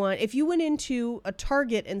 Everyone, if you went into a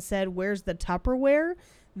Target and said, "Where's the Tupperware?"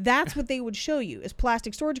 That's what they would show you is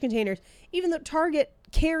plastic storage containers, even though Target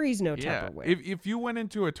carries no Yeah, Tupperware. if you went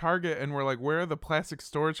into a Target and were like, "Where are the plastic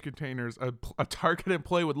storage containers?" A Target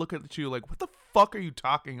employee would look at you like, "What the fuck are you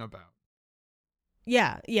talking about?"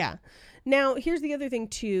 Yeah. Now, here's the other thing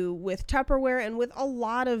too with Tupperware and with a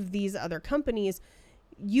lot of these other companies.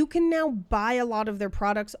 You can now buy a lot of their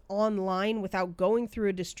products online without going through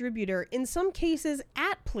a distributor, in some cases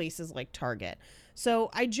at places like Target.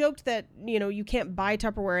 So I joked that, you can't buy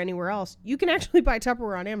Tupperware anywhere else. You can actually buy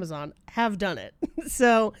Tupperware on Amazon. Have done it.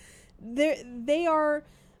 So they are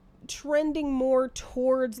trending more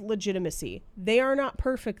towards legitimacy. They are not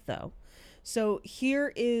perfect though. So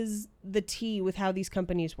here is the tea with how these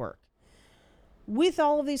companies work. With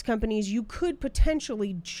all of these companies, you could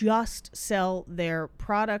potentially just sell their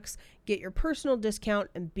products, get your personal discount,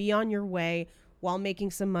 and be on your way while making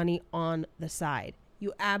some money on the side.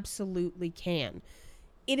 You absolutely can.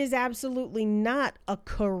 It is absolutely not a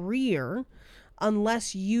career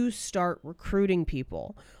unless you start recruiting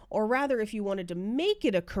people. Or rather, if you wanted to make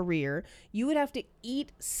it a career, you would have to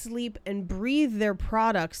eat, sleep, and breathe their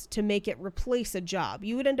products to make it replace a job.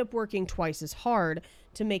 You would end up working twice as hard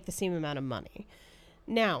to make the same amount of money.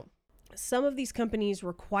 Now, some of these companies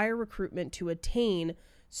require recruitment to attain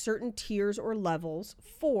certain tiers or levels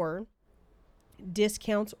for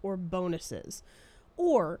discounts or bonuses.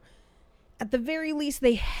 Or, at the very least,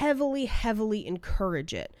 they heavily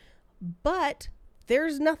encourage it. But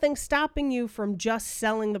there's nothing stopping you from just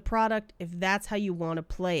selling the product if that's how you want to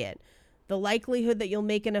play it. The likelihood that you'll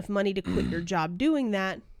make enough money to quit your job doing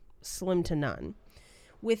that, slim to none.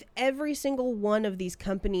 With every single one of these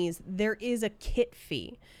companies, there is a kit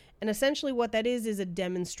fee. And essentially what that is a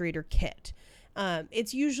demonstrator kit.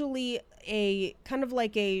 It's usually a kind of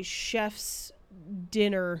like a chef's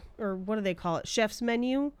dinner, or what do they call it? Chef's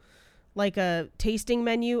menu, like a tasting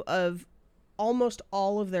menu of almost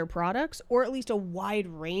all of their products, or at least a wide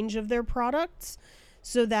range of their products,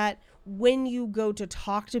 so that when you go to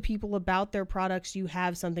talk to people about their products, you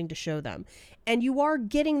have something to show them. And you are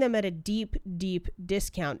getting them at a deep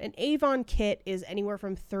discount. An Avon kit is anywhere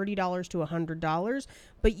from $30 to $100,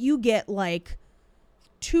 but you get like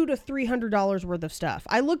 $200 to $300 worth of stuff.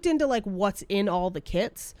 I looked into like what's in all the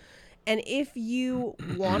kits, and if you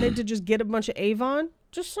wanted to just get a bunch of Avon,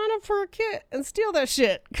 just sign up for a kit and steal that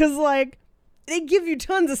shit, because like they give you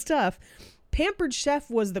tons of stuff. Pampered Chef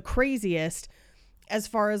was the craziest as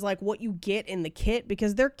far as like what you get in the kit,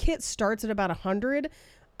 because their kit starts at about 100,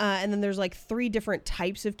 and then there's like 3 different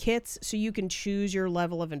types of kits, so you can choose your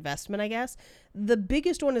level of investment, I guess. The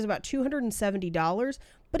biggest one is about $270,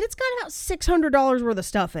 but it's got about $600 worth of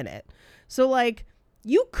stuff in it. So like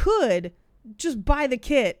you could just buy the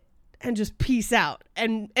kit and just peace out,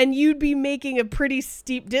 and you'd be making a pretty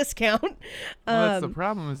steep discount. Well, that's the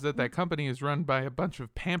problem, is that company is run by a bunch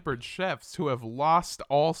of pampered chefs who have lost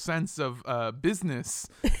all sense of business,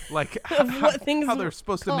 like how they're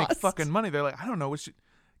supposed to make fucking money. They're like, I don't know,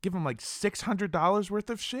 give them like $600 worth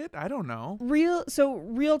of shit? I don't know. Real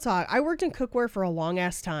talk. I worked in cookware for a long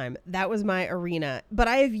ass time. That was my arena. But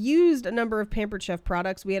I have used a number of Pampered Chef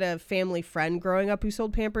products. We had a family friend growing up who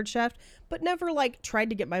sold Pampered Chef, but never like tried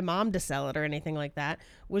to get my mom to sell it or anything like that.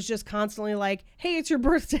 Was just constantly like, hey, it's your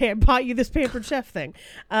birthday, I bought you this Pampered Chef thing.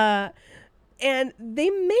 And they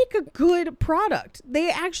make a good product. They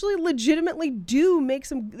actually legitimately do make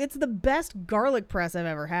it's the best garlic press I've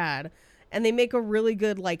ever had. And they make a really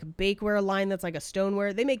good like bakeware line that's like a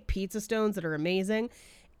stoneware. They make pizza stones that are amazing.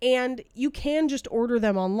 And you can just order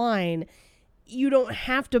them online. You don't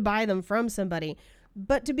have to buy them from somebody.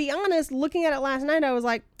 But to be honest, looking at it last night, I was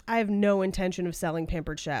like, I have no intention of selling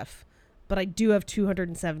Pampered Chef. But I do have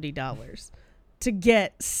 $270 to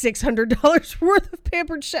get $600 worth of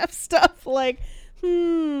Pampered Chef stuff. Like,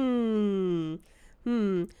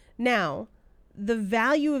 Now, the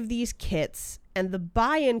value of these kits and the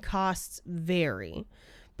buy-in costs vary.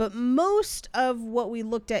 But most of what we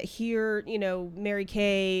looked at here, Mary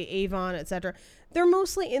Kay, Avon, etc., they're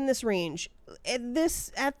mostly in this range. At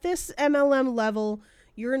this MLM level,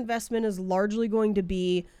 your investment is largely going to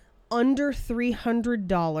be under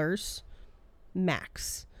 $300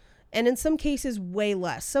 max. And in some cases, way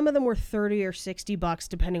less. Some of them were $30 or $60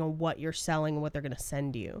 depending on what you're selling and what they're going to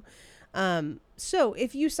send you. So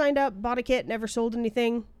if you signed up, bought a kit, never sold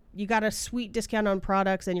anything, you got a sweet discount on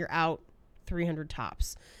products and you're out 300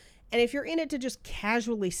 tops. And if you're in it to just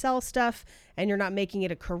casually sell stuff and you're not making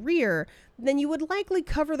it a career, then you would likely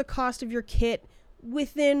cover the cost of your kit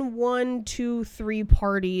within 1, 2, 3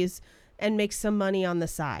 parties and make some money on the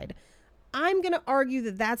side. I'm going to argue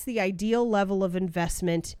that that's the ideal level of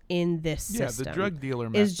investment in this system. Yeah, the drug dealer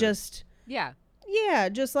method. Is just... Yeah,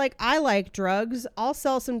 just like I like drugs, I'll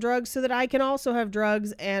sell some drugs so that I can also have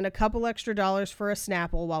drugs and a couple extra dollars for a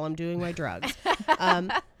Snapple while I'm doing my drugs.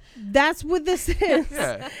 That's what this is.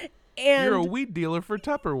 Yeah. And you're a weed dealer for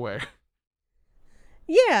Tupperware.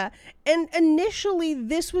 Yeah, and initially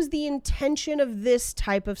this was the intention of this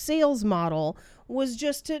type of sales model, was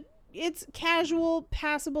just it's casual,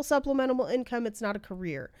 passable, supplemental income. It's not a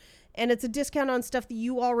career. And it's a discount on stuff that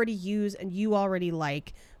you already use and you already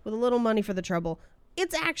like with a little money for the trouble.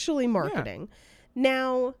 It's actually marketing. Yeah.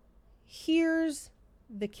 Now, here's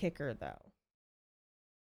the kicker, though.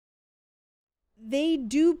 They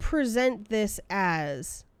do present this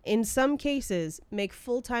as, in some cases, make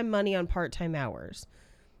full-time money on part-time hours.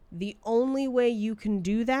 The only way you can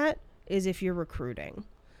do that is if you're recruiting.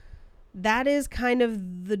 That is kind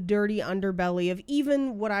of the dirty underbelly of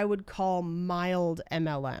even what I would call mild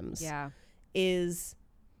MLMs. Yeah. It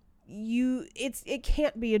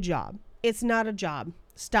can't be a job. It's not a job.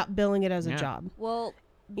 Stop billing it as a job. Well,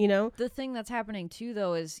 you know, the thing that's happening too,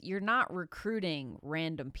 though, is you're not recruiting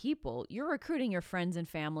random people. You're recruiting your friends and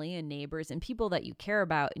family and neighbors and people that you care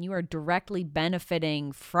about, and you are directly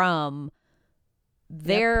benefiting from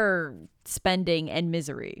their spending and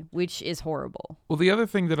misery, which is horrible. Well, the other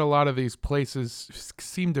thing that a lot of these places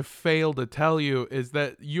seem to fail to tell you is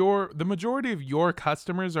that the majority of your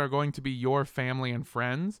customers are going to be your family and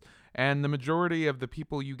friends, and the majority of the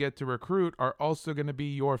people you get to recruit are also going to be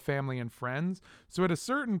your family and friends. So at a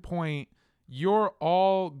certain point, there's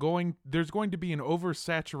going to be an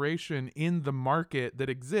oversaturation in the market that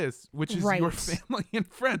exists, which is your family and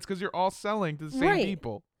friends, because you're all selling to the same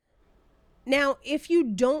people. Now, if you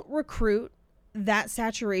don't recruit, that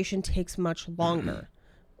saturation takes much longer,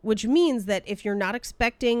 which means that if you're not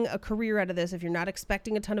expecting a career out of this, if you're not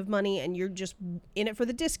expecting a ton of money and you're just in it for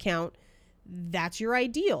the discount, that's your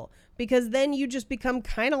ideal, because then you just become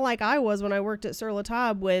kind of like I was when I worked at Sur La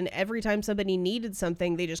Table, when every time somebody needed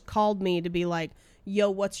something, they just called me to be like, yo,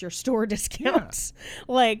 what's your store discounts? Yeah.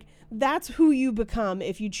 Like, that's who you become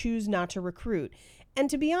if you choose not to recruit. And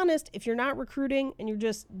to be honest, if you're not recruiting and you're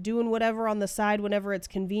just doing whatever on the side whenever it's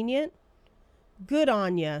convenient, good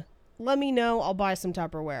on you. Let me know. I'll buy some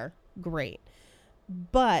Tupperware. Great.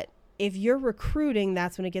 But if you're recruiting,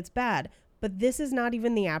 that's when it gets bad. But this is not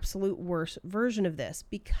even the absolute worst version of this,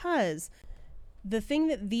 because the thing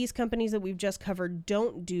that these companies that we've just covered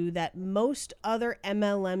don't do that most other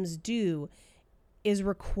MLMs do is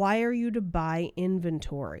require you to buy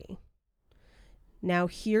inventory. Now,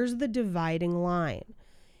 here's the dividing line.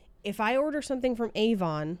 If I order something from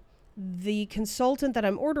Avon, the consultant that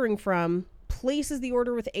I'm ordering from places the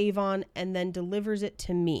order with Avon and then delivers it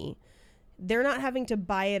to me. They're not having to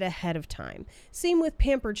buy it ahead of time. Same with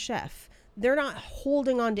Pampered Chef. They're not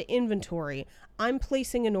holding on to inventory. I'm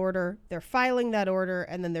placing an order, they're filing that order,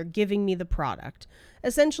 and then they're giving me the product.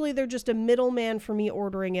 Essentially, they're just a middleman for me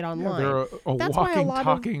ordering it online. Yeah, they're a walking,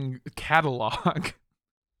 talking catalog.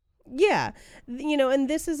 Yeah, you know, and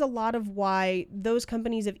this is a lot of why those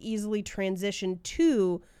companies have easily transitioned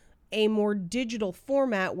to a more digital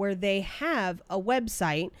format where they have a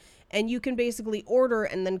website and you can basically order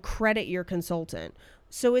and then credit your consultant.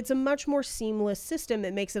 So it's a much more seamless system.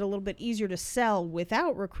 It makes it a little bit easier to sell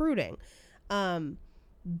without recruiting.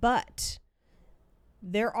 But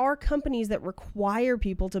there are companies that require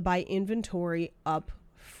people to buy inventory up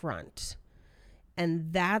front.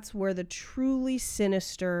 And that's where the truly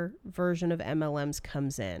sinister version of MLMs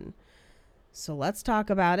comes in. So let's talk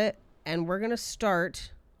about it. And we're going to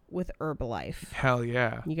start with Herbalife. Hell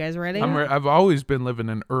yeah. You guys ready? I've always been living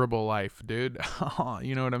an herbal life, dude.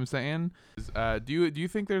 You know what I'm saying? Do you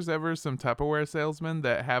think there's ever some Tupperware salesmen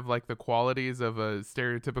that have like the qualities of a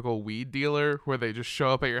stereotypical weed dealer, where they just show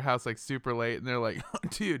up at your house like super late and they're like, oh,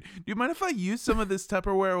 dude, do you mind if I use some of this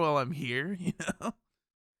Tupperware while I'm here? You know?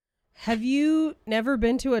 Have you never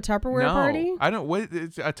been to a Tupperware party? I don't. What?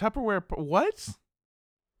 It's a Tupperware? What?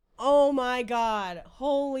 Oh my God.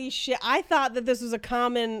 Holy shit. I thought that this was a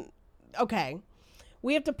common... Okay.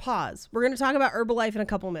 we have to pause. We're going to talk about Herbalife in a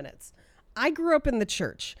couple minutes. I grew up in the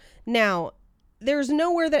church. Now, there's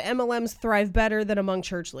nowhere that MLMs thrive better than among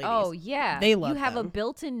church ladies. Oh, yeah. They love You have a them.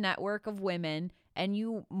 built-in network of women, and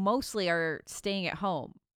you mostly are staying at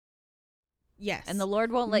home. Yes. And the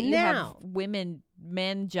Lord won't let you have Now-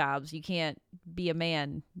 men jobs. You can't be a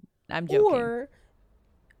man. I'm joking.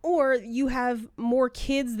 Or you have more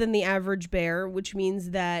kids than the average bear, which means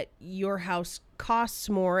that your house costs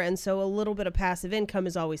more, and so a little bit of passive income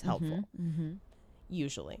is always helpful.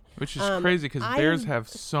 Usually. Which is crazy because bears I've- have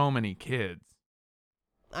so many kids.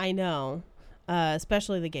 I know,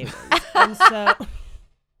 especially the gay ones. And so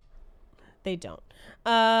they don't.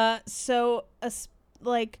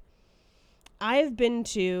 Like, I've been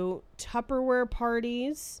to Tupperware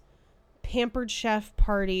parties, Pampered Chef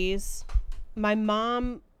parties. My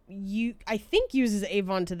mom, I think uses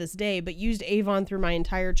Avon to this day, but used Avon through my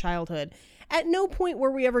entire childhood. At no point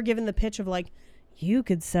were we ever given the pitch of like, you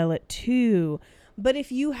could sell it too. But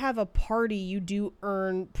if you have a party, you do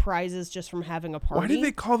earn prizes just from having a party. Why do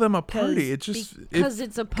they call them a party? It's just Because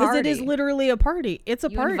it's a Because party. it is literally a party. It's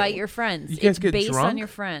a you party. invite your friends. You guys it's get based on drunk? your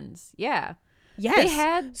friends. Yeah. Yes. They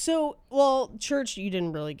had- church, you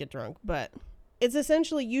didn't really get drunk, but it's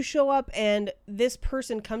essentially you show up and this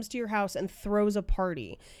person comes to your house and throws a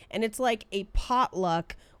party. And it's like a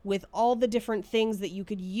potluck with all the different things that you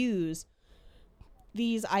could use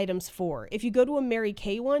these items for. If you go to a Mary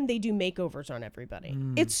Kay one, they do makeovers on everybody.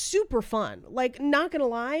 It's super fun. Like, not gonna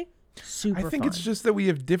lie, super I think fun. it's just that we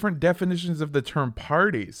have different definitions of the term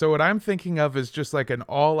party. So what I'm thinking of is just like an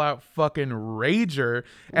all-out fucking rager,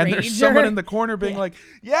 and there's Rager. someone in the corner being like,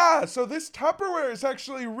 "Yeah, so this Tupperware is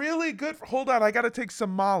actually really good. Hold on, I got to take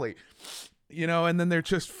some Molly." You know, and then they're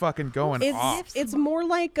just fucking going off. It's more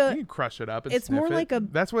like You a can crush it up and it's sniff more it. like a-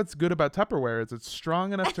 That's what's good about Tupperware is it's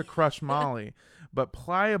strong enough to crush Molly, but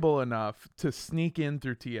pliable enough to sneak in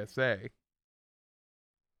through TSA.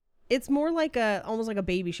 it's more like almost like a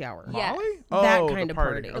baby shower. Yeah. Molly? That Oh, kind the of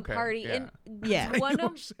party. party. The Okay, party. yeah. And Yeah. one I'm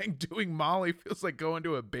of saying doing Molly feels like going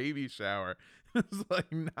to a baby shower. It's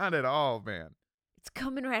like not at all, man. it's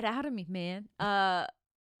coming right out of me, man. I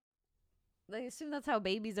assume that's how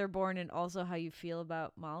babies are born and also how you feel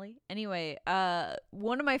about Molly. Anyway,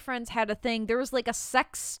 one of my friends had a thing. There was like a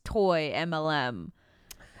sex toy MLM.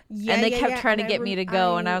 Yeah, and they yeah, kept yeah, trying to and get me to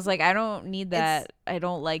go. And I was like, I don't need that. I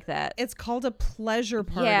don't like that. it's called a pleasure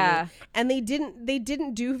party. Yeah. And they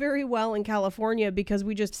didn't do very well in California because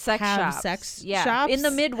we just Sex have shops. sex yeah. shops. In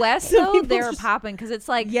the Midwest, So though, people they're just- popping because it's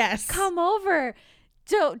like, Yes. come over.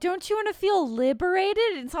 Don't you want to feel liberated?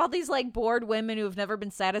 It's all these like bored women who have never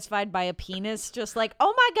been satisfied by a penis, just like,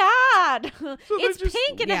 oh my god, they're it's just-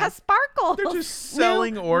 pink and it yeah. has sparkles. They're just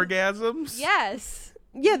selling orgasms. yes.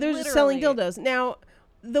 Yeah, they're just selling Literally. dildos. Now,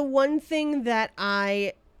 the one thing that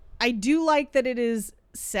I do like that it is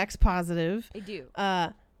sex positive. I do.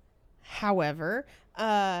 However,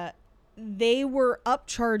 they were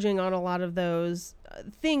upcharging on a lot of those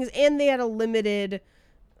things, and they had a limited,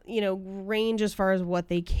 range as far as what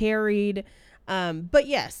they carried. But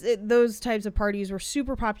yes, those types of parties were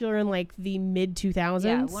super popular in like the mid 2000s.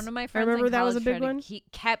 Yeah, one of my friends. I remember in that was a college big tried to one. He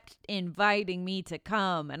kept inviting me to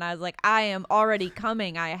come, and I was like, I am already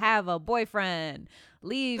coming. I have a boyfriend.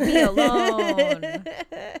 Leave me alone.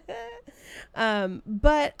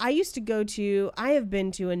 But I have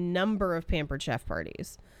been to a number of Pampered Chef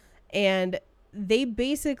parties, and they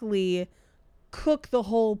basically cook the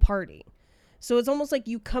whole party. So it's almost like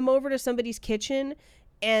you come over to somebody's kitchen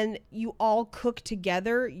and you all cook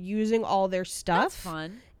together using all their stuff. That's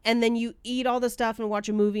fun. And then you eat all the stuff and watch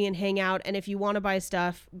a movie and hang out. And if you want to buy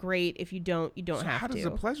stuff, great. If you don't, you don't So have how to. does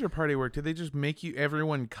a pleasure party work? Do they just make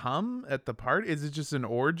everyone come at the party? Is it just an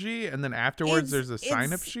orgy and then afterwards It's- there's a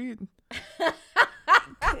sign-up it's- sheet?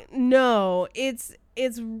 No, it's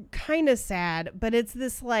kind of sad, but it's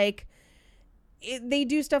this like they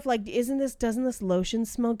do stuff like doesn't this lotion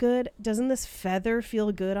smell good? Doesn't this feather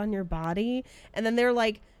feel good on your body? And then they're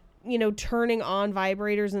like, turning on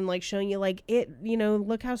vibrators and like showing you like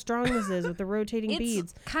look how strong this is with the rotating It's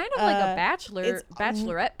beads. kind of like a it's-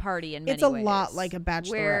 bachelorette party in many It's a ways. lot like a bachelorette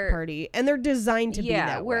where- party, and they're designed to be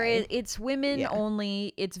that where way. it's women Yeah.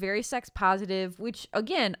 only. It's very sex positive, which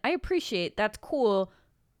again I appreciate. That's cool.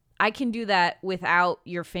 I can do that without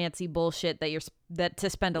your fancy bullshit that to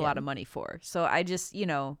spend a lot of money for. So I just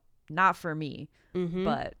not for me. Mhm.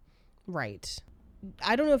 But Right.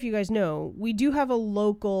 I don't know if you guys know, we do have a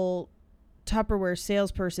local Tupperware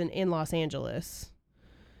salesperson in Los Angeles.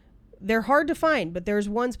 They're hard to find, but there's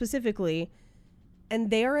one specifically,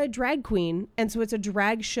 and they are a drag queen, and so it's a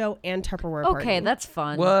drag show and Tupperware party. okay, that's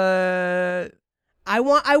fun. What?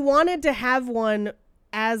 I wanted to have one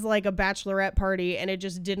as like a bachelorette party, and it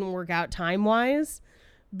just didn't work out time-wise.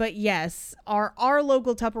 But yes, our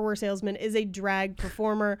local Tupperware salesman is a drag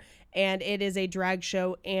performer, and it is a drag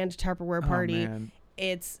show and Tupperware party. Oh, man.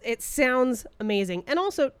 It sounds amazing. And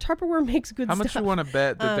also, Tupperware makes good How stuff. much you want to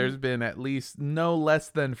bet that there's been at least no less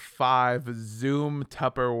than 5 Zoom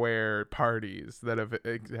Tupperware parties that have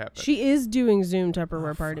happened? She is doing Zoom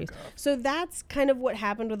Tupperware parties. So that's kind of what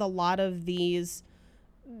happened with a lot of these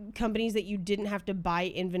companies that you didn't have to buy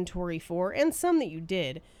inventory for, and some that you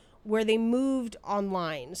did, where they moved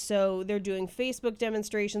online. So they're doing Facebook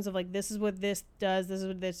demonstrations of like, this is what this does, this is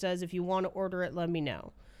what this does. If you want to order it, let me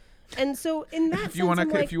know. And so in that if you want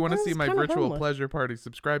to, if you want to see my virtual harmless. pleasure party,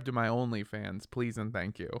 subscribe to my OnlyFans, please and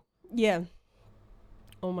thank you. Yeah.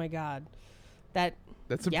 Oh my God. That's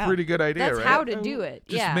a pretty good idea, That's right? how to do it.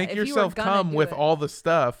 Just yeah, make if you were yourself gonna come do with it. all the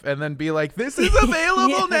stuff, and then be like, "This is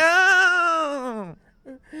available now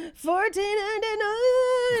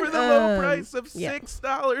 $14.99 for the low price of yeah.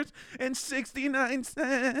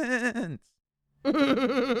 $6.69."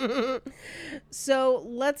 So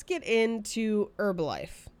let's get into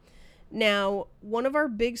Herbalife. Now, one of our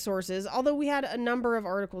big sources, although we had a number of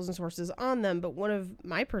articles and sources on them, but one of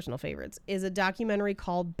my personal favorites is a documentary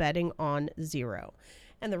called Betting on Zero.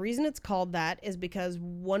 And the reason it's called that is because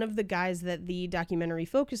one of the guys that the documentary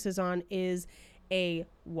focuses on is a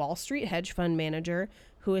Wall Street hedge fund manager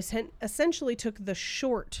who essentially took the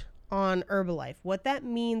short on Herbalife. What that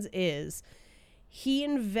means is he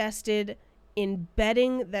invested in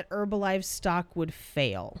betting that Herbalife stock would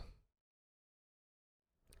fail.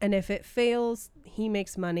 And if it fails, he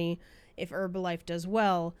makes money. If Herbalife does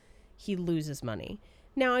well, he loses money.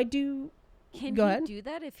 Now, Go ahead. Do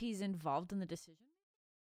that if he's involved in the decision?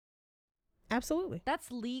 Absolutely. That's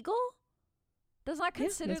legal? That's not Yeah,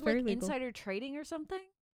 considered that's very like legal. insider trading or something?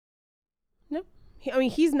 No.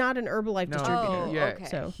 He's not an Herbalife No, distributor. Oh, yeah, okay.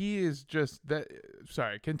 So he is just that.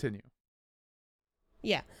 Sorry, continue.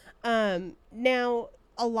 yeah. Now,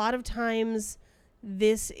 a lot of times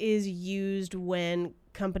this is used when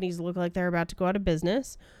companies look like they're about to go out of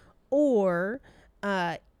business, or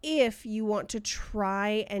if you want to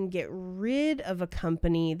try and get rid of a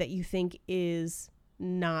company that you think is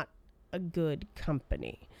not a good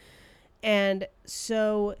company. And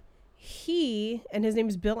so he, and his name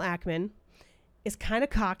is Bill Ackman, is kind of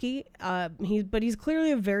cocky. But he's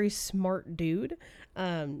clearly a very smart dude.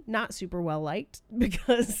 Not super well liked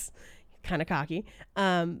because kind of cocky.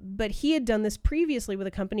 But he had done this previously with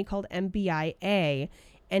a company called MBIA,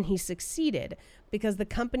 and he succeeded because the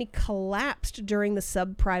company collapsed during the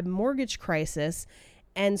subprime mortgage crisis.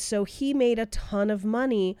 And so he made a ton of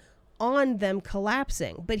money on them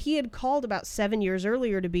collapsing. But he had called about 7 years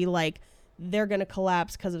earlier to be like, they're going to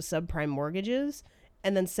collapse because of subprime mortgages.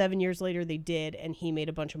 And then 7 years later they did, and he made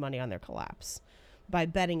a bunch of money on their collapse by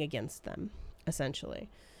betting against them, essentially.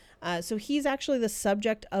 So he's actually the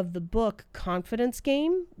subject of the book Confidence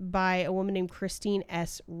Game by a woman named Christine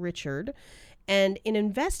S. Richard. And in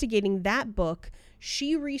investigating that book,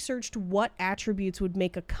 she researched what attributes would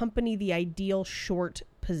make a company the ideal short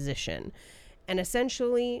position. And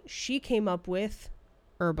essentially, she came up with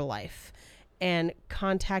Herbalife and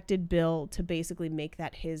contacted Bill to basically make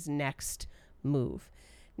that his next move.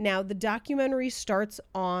 Now, the documentary starts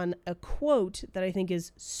on a quote that I think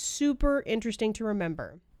is super interesting to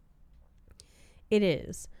remember. It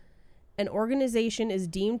is, "An organization is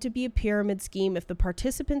deemed to be a pyramid scheme if the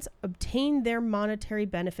participants obtain their monetary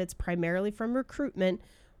benefits primarily from recruitment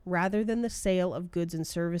rather than the sale of goods and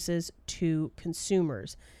services to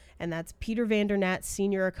consumers." And that's Peter Vandernat,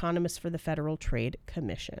 senior economist for the Federal Trade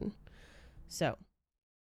Commission. So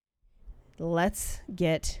let's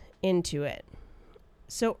get into it.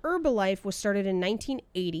 So Herbalife was started in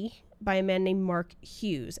 1980 by a man named Mark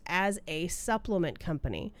Hughes as a supplement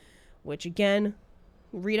company, which again,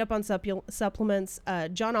 read up on supplements.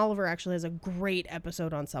 John Oliver actually has a great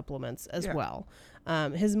episode on supplements as well.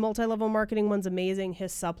 His multi-level marketing one's amazing.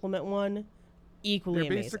 His supplement one, equally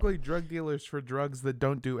They're amazing. basically drug dealers for drugs that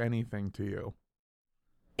don't do anything to you.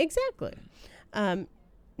 Exactly.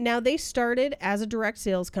 Now, they started as a direct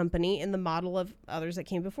sales company in the model of others that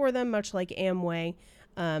came before them, much like Amway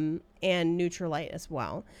and Nutrilite as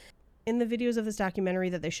well. In the videos of this documentary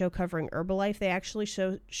that they show covering Herbalife, they actually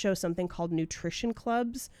show something called nutrition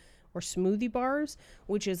clubs or smoothie bars,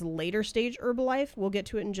 which is later stage Herbalife. We'll get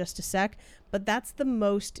to it in just a sec, but that's the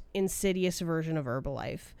most insidious version of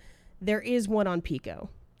Herbalife. There is one on Pico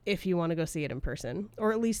if you want to go see it in person,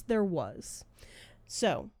 or at least there was.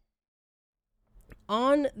 So,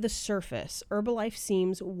 on the surface, Herbalife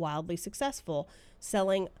seems wildly successful,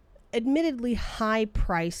 selling admittedly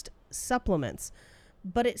high-priced supplements.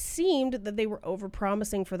 but it seemed that they were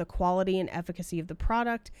overpromising for the quality and efficacy of the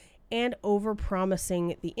product and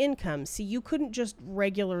overpromising the income. See, you couldn't just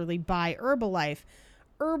regularly buy Herbalife.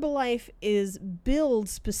 Herbalife is billed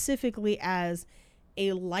specifically as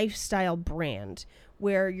a lifestyle brand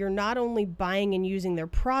where you're not only buying and using their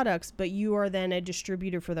products, but you are then a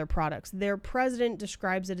distributor for their products. Their president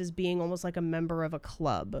describes it as being almost like a member of a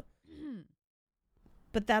club.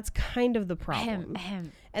 But that's kind of the problem.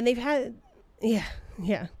 And they've had,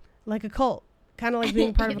 yeah, like a cult. Kind of like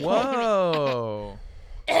being part of a cult. Whoa.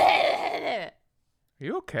 Are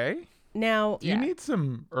you okay? Now, Do you need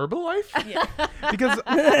some Herbalife? Yeah. Because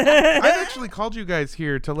I've actually called you guys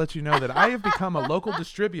here to let you know that I have become a local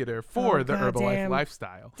distributor for the Herbalife goddamn.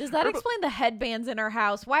 lifestyle. Does that explain the headbands in our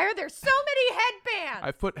house? Why are there so many headbands?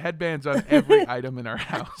 I've put headbands on every item in our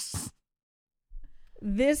house.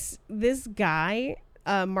 this guy,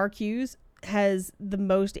 Mark Hughes, has the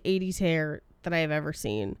most 80s hair that I have ever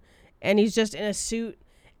seen. And he's just in a suit,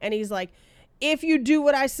 and he's like, if you do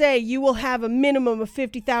what I say, you will have a minimum of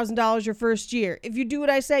 $50,000 your first year. If you do what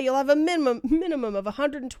I say, you'll have a minimum of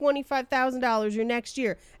 $125,000 your next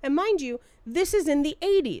year. And mind you, this is in the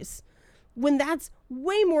 80s, when that's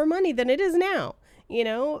way more money than it is now, you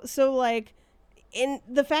know? So, like, in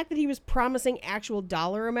the fact that he was promising actual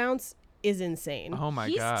dollar amounts is insane. Oh my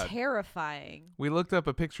He's God. terrifying. We looked up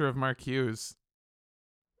a picture of Mark Hughes.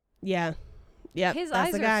 Yeah. Yep, His that's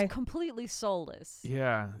eyes the are guy. completely soulless.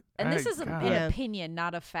 Yeah. And this is God. an Yeah. opinion,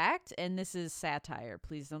 not a fact. And this is satire.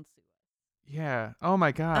 Please don't sue us. Yeah. Oh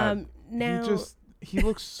my God. Now, he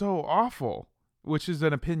looks so awful, which is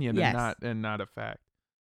an opinion Yes. and not a fact.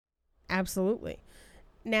 absolutely.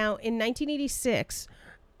 Now, in 1986,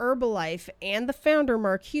 Herbalife and the founder,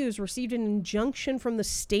 Mark Hughes, received an injunction from the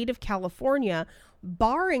state of California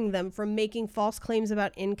barring them from making false claims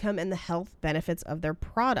about income and the health benefits of their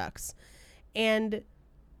products. And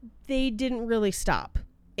they didn't really stop.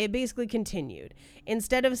 It basically continued.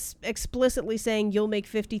 Instead of explicitly saying you'll make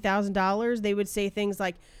 $50,000, they would say things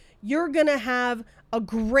like, you're going to have a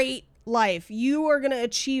great life. You are going to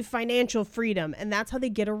achieve financial freedom. And that's how they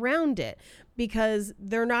get around it, because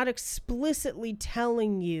they're not explicitly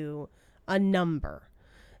telling you a number.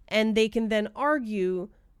 And they can then argue,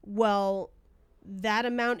 well, that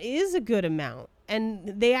amount is a good amount.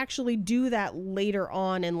 And they actually do that later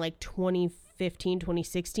on in like 2015,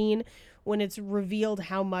 2016, when it's revealed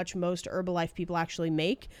how much most Herbalife people actually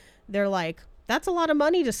make. They're like, that's a lot of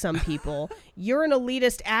money to some people. You're an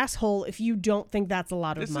elitist asshole if you don't think that's a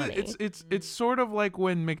lot of money. It's sort of like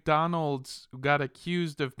when McDonald's got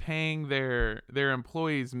accused of paying their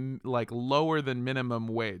employees like lower than minimum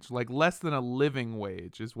wage, like less than a living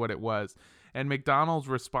wage is what it was. And McDonald's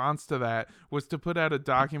response to that was to put out a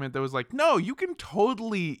document that was like, no, you can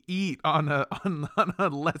totally eat on a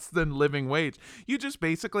less than living wage. You just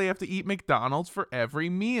basically have to eat McDonald's for every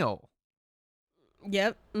meal.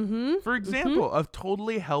 Yep. Mm-hmm. For example, a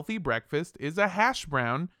totally healthy breakfast is a hash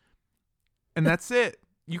brown, and that's it.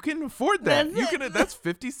 You can afford that. That's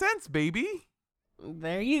 50 cents, baby.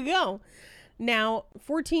 There you go. Now,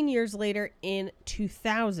 14 years later, in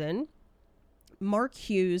 2000, Mark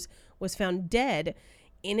Hughes was found dead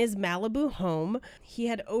in his Malibu home. He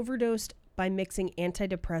had overdosed by mixing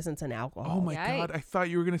antidepressants and alcohol. Oh my Yikes. God. I thought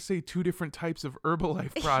you were going to say 2 different types of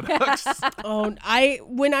Herbalife products. Oh,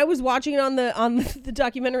 when I was watching it on the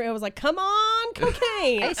documentary, I was like, come on,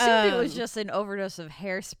 cocaine. I assumed it was just an overdose of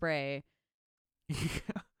hairspray.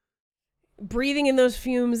 Breathing in those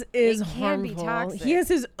fumes is It can be harmful. toxic. He has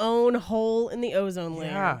his own hole in the ozone layer.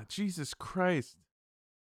 Yeah, Jesus Christ.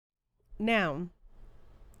 Now,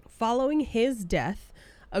 following his death,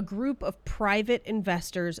 a group of private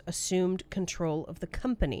investors assumed control of the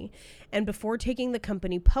company. And before taking the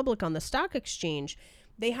company public on the stock exchange,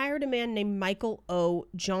 they hired a man named Michael O.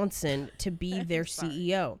 Johnson to be their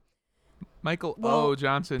CEO. Michael Well, O.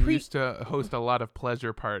 Johnson used to host a lot of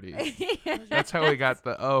pleasure parties. That's how he got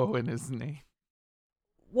the O in his name.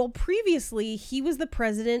 Well, previously, he was the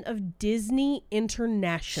president of Disney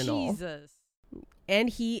International. Jesus. And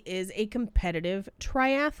he is a competitive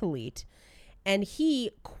triathlete. And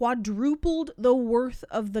he quadrupled the worth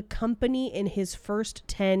of the company in his first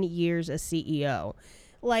 10 years as CEO.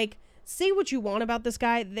 Like, say what you want about this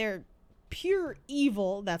guy. They're pure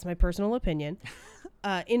evil. That's my personal opinion.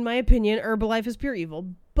 In my opinion, Herbalife is pure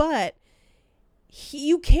evil. But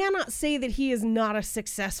you cannot say that he is not a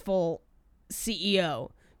successful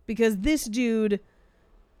CEO, because this dude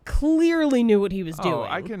clearly knew what he was doing.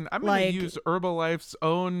 I'm going to use Herbalife's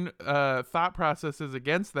own thought processes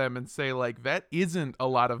against them and say, like, that isn't a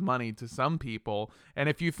lot of money to some people. And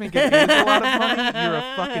if you think it is a lot of money, you're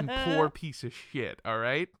a fucking poor piece of shit, all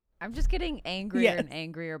right? I'm just getting angrier Yes. and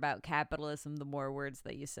angrier about capitalism the more words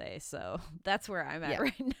that you say. So that's where I'm at Yeah.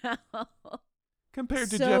 right now. Compared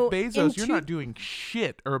to So, Jeff in Bezos, you're two- not doing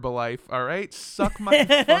shit, Herbalife, all right? Suck my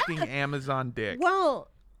fucking Amazon dick.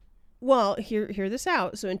 Well, hear this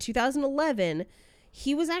out. So in 2011,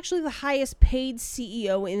 he was actually the highest paid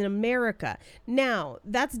CEO in America. Now,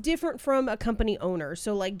 that's different from a company owner.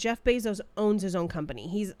 So like Jeff Bezos owns his own company.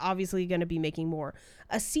 He's obviously going to be making more.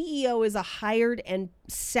 A CEO is a hired and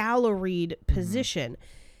salaried position.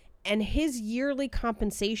 And his yearly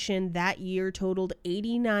compensation that year totaled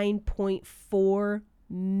 $89.4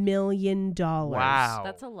 million. Wow.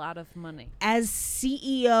 That's a lot of money. As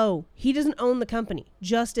CEO. He doesn't own the company,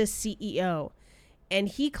 just as CEO. And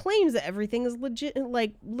he claims that everything is legit,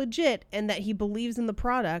 and that he believes in the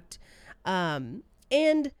product. And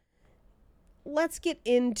let's get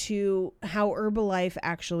into how Herbalife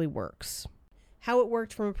actually works. How it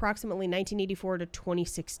worked from approximately 1984 to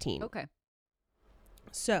 2016. Okay.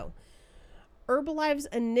 So, Herbalife's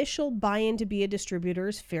initial buy-in to be a distributor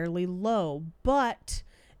is fairly low, but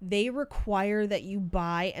they require that you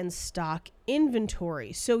buy and stock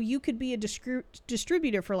inventory. So you could be a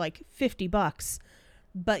distributor for like $50,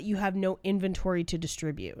 but you have no inventory to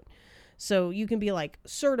distribute. So you can be like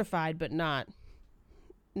certified, but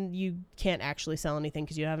you can't actually sell anything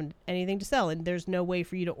because you haven't anything to sell, and there's no way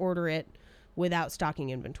for you to order it without stocking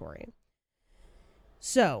inventory.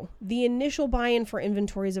 So the initial buy-in for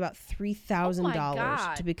inventory is about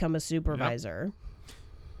 $3,000 to become a supervisor.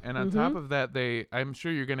 And on top of that, I'm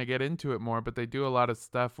sure you're going to get into it more, but they do a lot of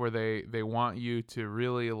stuff where they want you to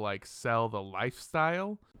really like sell the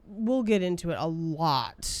lifestyle. We'll get into it a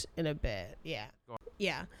lot in a bit. Yeah.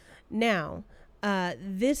 Yeah. Now,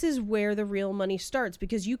 this is where the real money starts,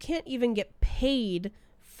 because you can't even get paid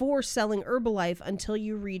for selling Herbalife until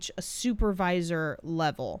you reach a supervisor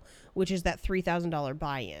level, which is that $3,000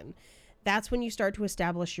 buy-in. That's when you start to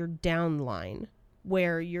establish your downline,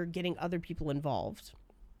 where you're getting other people involved.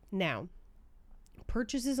 Now,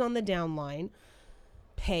 purchases on the downline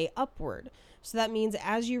pay upward. So that means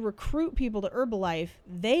as you recruit people to Herbalife,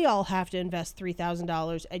 they all have to invest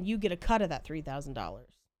 $3,000 and you get a cut of that $3,000.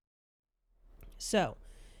 So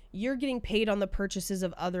you're getting paid on the purchases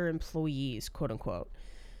of other employees, quote unquote.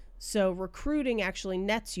 So recruiting actually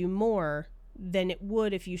nets you more than it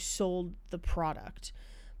would if you sold the product.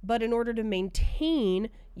 But in order to maintain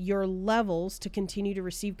your levels to continue to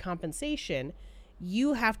receive compensation,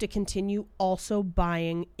 you have to continue also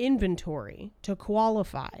buying inventory to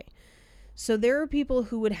qualify. So there are people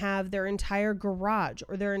who would have their entire garage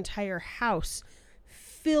or their entire house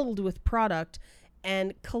filled with product,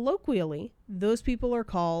 and colloquially, those people are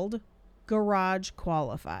called garage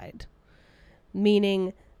qualified,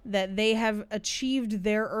 meaning that they have achieved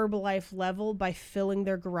their Herbalife level by filling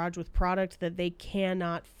their garage with product that they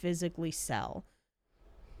cannot physically sell.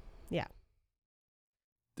 Yeah.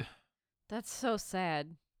 That's so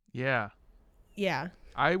sad. Yeah. Yeah.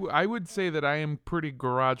 I would say that I am pretty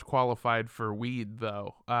garage qualified for weed,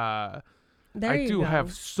 though. There I you do go.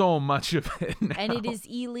 have so much of it now. And it is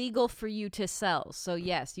illegal for you to sell. So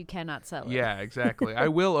yes, you cannot sell it. Yeah, exactly. I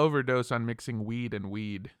will overdose on mixing weed and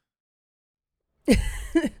weed.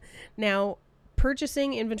 Now,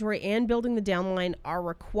 purchasing inventory and building the downline are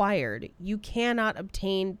required. You cannot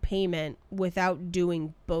obtain payment without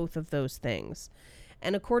doing both of those things.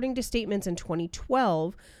 And according to statements in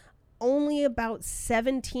 2012, only about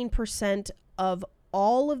 17% of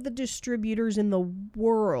all of the distributors in the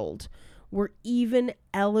world were even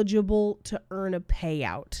eligible to earn a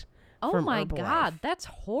payout. Oh from my Herbalife. God, that's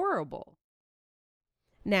horrible.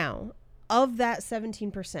 Now, of that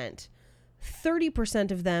 17%,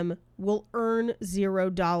 30% of them will earn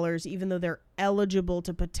 $0, even though they're eligible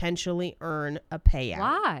to potentially earn a payout.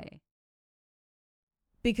 Why?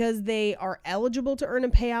 Because they are eligible to earn a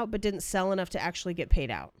payout but didn't sell enough to actually get paid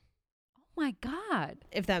out. Oh my God.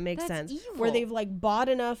 If that makes That's sense. evil. Where they've like bought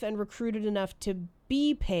enough and recruited enough to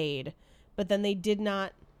be paid, but then they did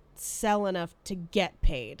not sell enough to get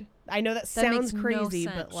paid. I know that sounds makes crazy,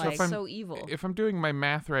 no but sense. like, So so evil. If I'm doing my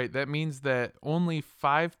math right, that means that only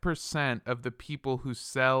 5% of the people who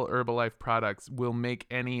sell Herbalife products will make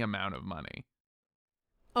any amount of money.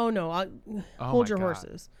 oh no, Oh hold my your God.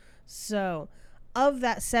 horses. So, of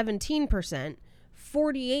that 17%,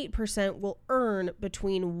 48% will earn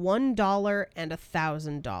between $1 and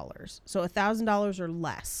 $1,000. So $1,000 or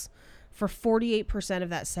less for 48% of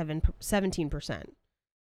that 17%.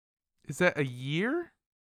 Is that a year?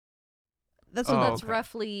 That's So what that's okay.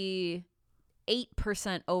 roughly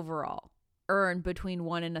 8% overall earned between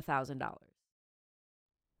 $1,000 and $1,000.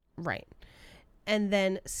 right. And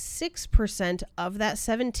then 6% of that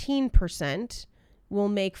 17% will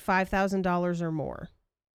make $5,000 or more.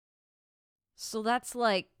 So that's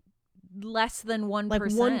like less than 1%. Like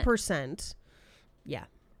 1%. Yeah.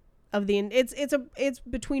 Of the it's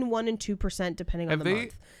between 1 and 2% depending on the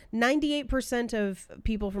month. 98% of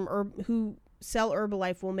people from who sell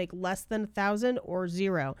Herbalife will make less than 1,000 or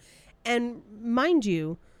 0. And mind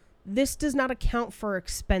you, this does not account for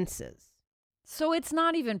expenses. So it's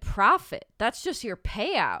not even profit. That's just your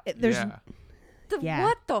payout.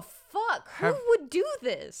 What the fuck? Who would do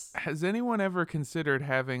this? Has anyone ever considered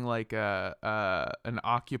having like an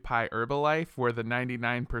Occupy Herbalife where the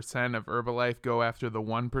 99% of Herbalife go after the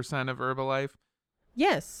 1% of Herbalife?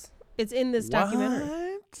 Yes, it's in this documentary.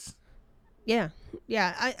 What? Yeah.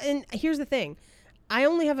 And here's the thing. I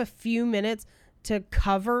only have a few minutes to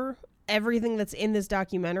cover everything that's in this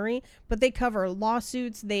documentary, but they cover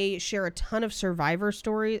lawsuits. They share a ton of survivor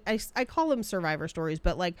stories. I call them survivor stories,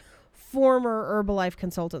 but like former Herbalife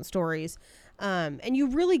consultant stories. And you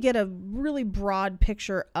really get a really broad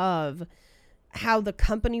picture of how the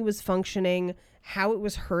company was functioning, how it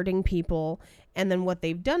was hurting people, and then what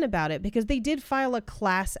they've done about it, because they did file a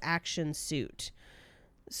class action suit.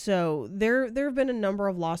 So there have been a number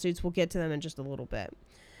of lawsuits. We'll get to them in just a little bit.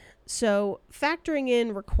 So factoring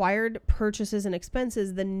in required purchases and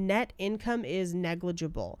expenses, the net income is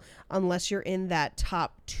negligible unless you're in that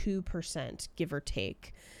top 2%, give or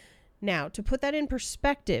take. Now, to put that in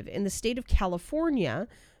perspective, in the state of California,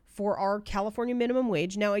 for our California minimum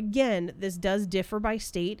wage, now again, this does differ by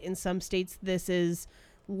state. In some states, this is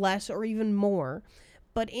less or even more.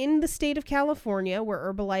 But in the state of California, where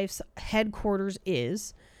Herbalife's headquarters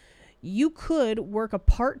is, you could work a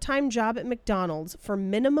part-time job at McDonald's for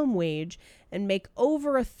minimum wage and make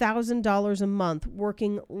over $1,000 a month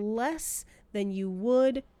working less than you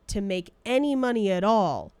would to make any money at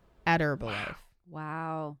all at Herbalife.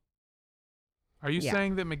 Wow. Are you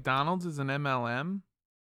saying that McDonald's is an MLM?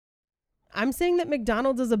 I'm saying that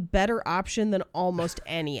McDonald's is a better option than almost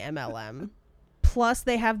any MLM. Plus,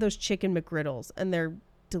 they have those chicken McGriddles, and they're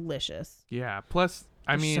delicious. Yeah. Plus,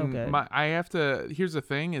 I mean, so good. here's the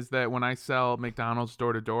thing is that when I sell McDonald's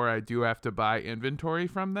door to door, I do have to buy inventory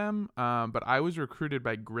from them. But I was recruited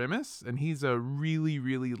by Grimace, and he's a really,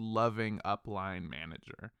 really loving upline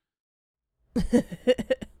manager.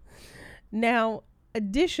 Now,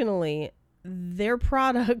 additionally, their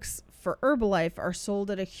products for Herbalife are sold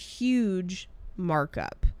at a huge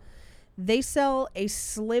markup. They sell a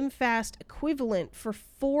Slim Fast equivalent for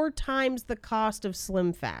 4 times the cost of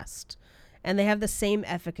Slim Fast, and they have the same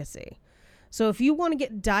efficacy. So if you want to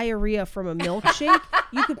get diarrhea from a milkshake,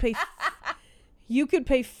 you could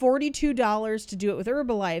pay $42 to do it with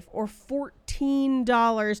Herbalife, or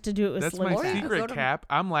 $14 to do it with That's Slim my Fast. secret, Cap.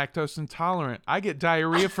 I'm lactose intolerant. I get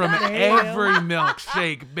diarrhea from every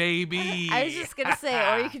milkshake, baby. I was just going to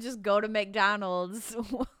say, or you could just go to McDonald's.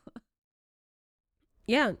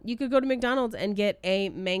 Yeah, you could go to McDonald's and get a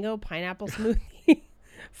mango pineapple smoothie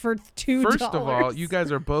for $2. First of all, you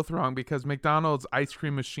guys are both wrong because McDonald's ice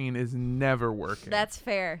cream machine is never working. That's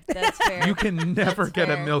fair. That's fair. You can never That's get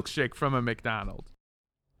fair. a milkshake from a McDonald's.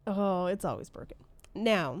 Oh, it's always broken.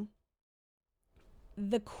 Now,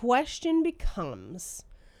 the question becomes,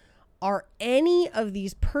 are any of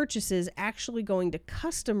these purchases actually going to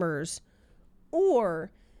customers,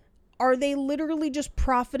 or are they literally just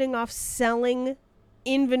profiting off selling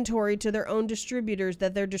inventory to their own distributors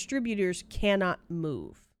that their distributors cannot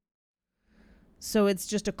move? So it's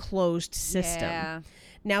just a closed system. Yeah.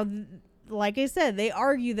 Now, like I said, they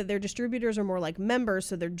argue that their distributors are more like members,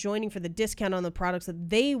 so they're joining for the discount on the products that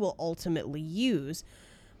they will ultimately use.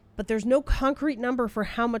 But there's no concrete number for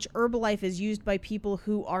how much Herbalife is used by people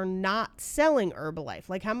who are not selling Herbalife.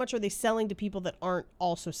 Like, how much are they selling to people that aren't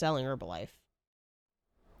also selling Herbalife?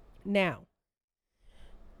 Now,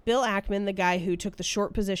 Bill Ackman, the guy who took the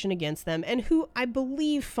short position against them and who I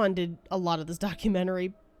believe funded a lot of this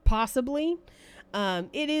documentary, possibly,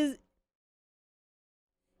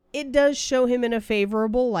 it does show him in a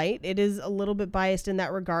favorable light. It is a little bit biased in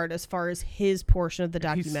that regard as far as his portion of the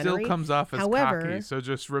documentary. He still comes off as However, cocky, so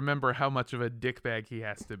just remember how much of a dickbag he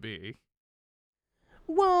has to be.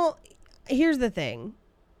 Well, here's the thing.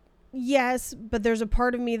 Yes, but there's a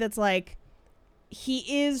part of me that's like,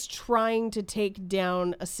 he is trying to take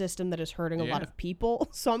down a system that is hurting a lot of people.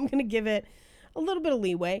 So I'm going to give it a little bit of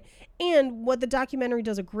leeway. And what the documentary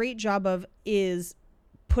does a great job of is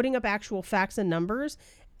putting up actual facts and numbers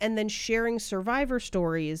and then sharing survivor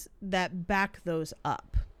stories that back those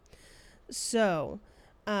up. So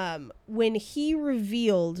when he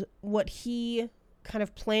revealed what he kind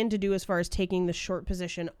of planned to do as far as taking the short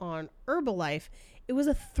position on Herbalife, it was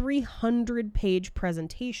a 300-page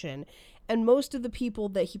presentation. And most of the people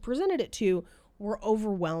that he presented it to were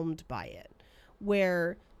overwhelmed by it,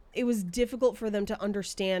 where it was difficult for them to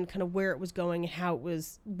understand kind of where it was going and how it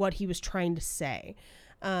was, what he was trying to say.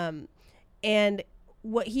 And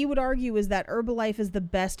what he would argue is that Herbalife is the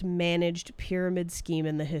best managed pyramid scheme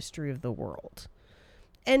in the history of the world.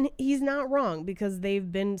 And he's not wrong, because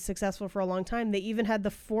they've been successful for a long time. They even had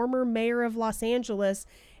the former mayor of Los Angeles,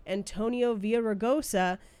 Antonio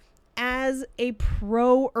Villaraigosa, as a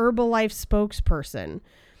pro Herbalife spokesperson.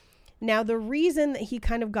 Now, the reason that he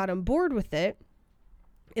kind of got on board with it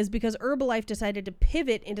is because Herbalife decided to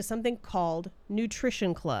pivot into something called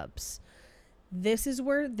nutrition clubs. This is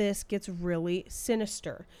where this gets really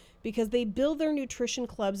sinister, because they build their nutrition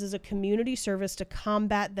clubs as a community service to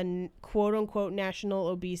combat the quote-unquote national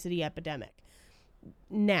obesity epidemic.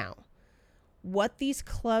 Now, what these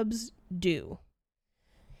clubs do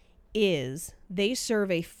is they serve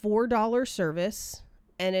a $4 service,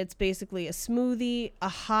 and it's basically a smoothie, a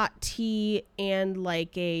hot tea, and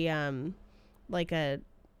like a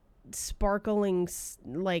sparkling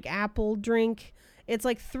like apple drink. It's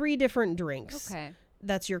like 3 different drinks. Okay.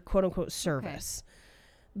 That's your quote-unquote service. Okay.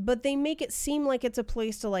 But they make it seem like it's a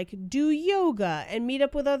place to like do yoga and meet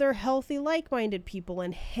up with other healthy, like-minded people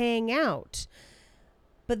and hang out.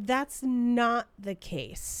 But that's not the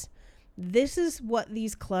case. This is what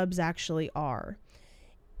these clubs actually are.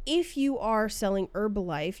 If you are selling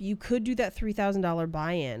Herbalife, you could do that $3,000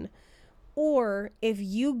 buy-in. Or if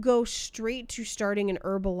you go straight to starting an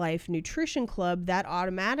Herbalife nutrition club, that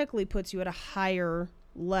automatically puts you at a higher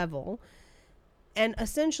level. And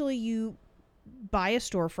essentially you buy a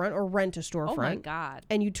storefront or rent a storefront. Oh my God.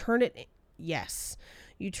 And you turn it, yes,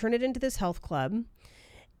 you turn it into this health club.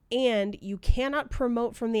 And you cannot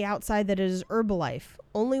promote from the outside that it is Herbalife.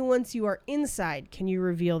 Only once you are inside can you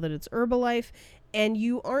reveal that it's Herbalife. And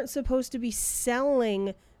you aren't supposed to be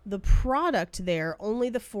selling the product there, only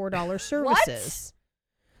the $4 services.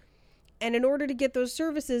 And in order to get those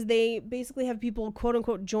services, they basically have people, quote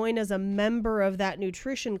unquote, join as a member of that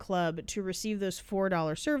nutrition club to receive those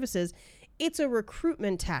 $4 services. It's a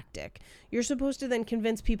recruitment tactic. You're supposed to then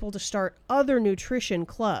convince people to start other nutrition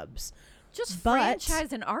clubs. Just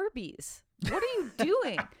franchise an Arby's. What are you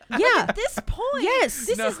doing? Yeah. Like, at this point, yes.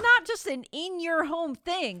 This is not just an in-your-home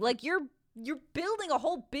thing. Like, you're building a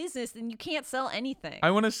whole business and you can't sell anything.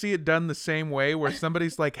 I want to see it done the same way, where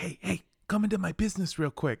somebody's like, hey, come into my business real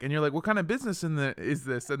quick. And you're like, what kind of business is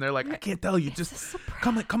this? And they're like, I can't tell you. Just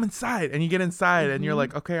come inside. And you get inside and you're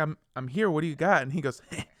like, okay, I'm here. What do you got? And he goes,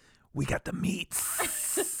 hey, we got the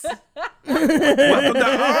meats. Welcome to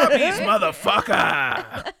Arby's,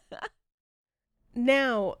 motherfucker.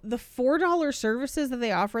 Now, the $4 services that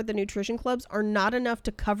they offer at the nutrition clubs are not enough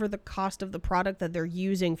to cover the cost of the product that they're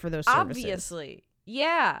using for those services. Obviously.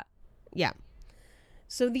 Yeah. Yeah.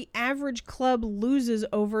 So the average club loses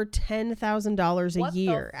over $10,000 a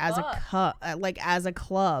year as a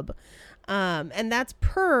club. And that's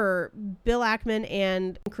per Bill Ackman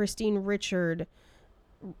and Christine Richard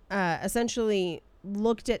essentially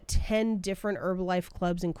looked at 10 different Herbalife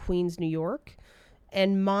clubs in Queens, New York,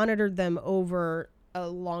 and monitored them over a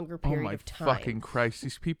longer period of time. Oh my fucking Christ.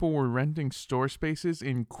 These people were renting store spaces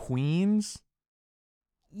in Queens?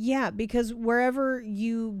 Yeah, because wherever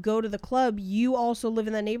you go to the club, you also live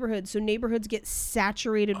in that neighborhood. So neighborhoods get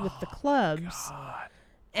saturated with the clubs. God.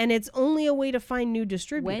 And it's only a way to find new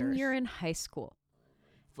distributors. When you're in high school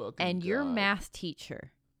and your math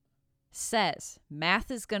teacher says math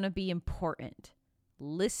is going to be important,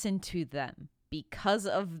 listen to them because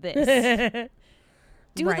of this.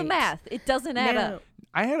 Do the math. It doesn't add up.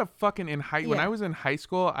 I had a fucking when I was in high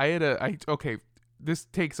school, okay, this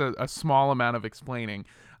takes a small amount of explaining.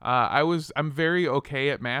 I'm very okay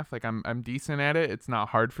at math. Like I'm decent at it. It's not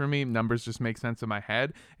hard for me. Numbers just make sense in my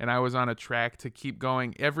head. And I was on a track to keep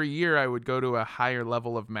going. Every year I would go to a higher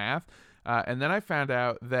level of math. And then I found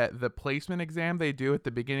out that the placement exam they do at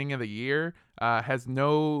the beginning of the year has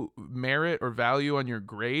no merit or value on your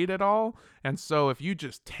grade at all. And so if you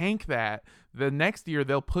just tank that, the next year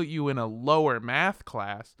they'll put you in a lower math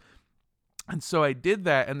class. And so I did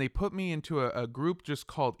that, and they put me into a group just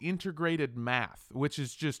called Integrated Math, which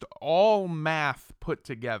is just all math put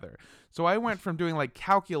together. So I went from doing like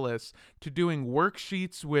calculus to doing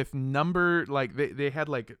worksheets with number, like they had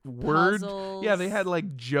like words. Puzzles. Yeah, they had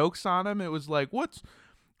like jokes on them. It was like, what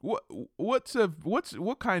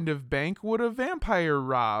kind of bank would a vampire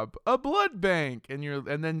rob? A blood bank. And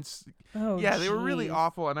they were really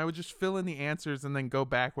awful. And I would just fill in the answers and then go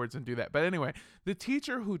backwards and do that. But anyway, the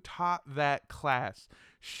teacher who taught that class,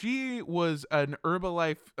 she was an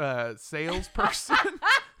Herbalife salesperson.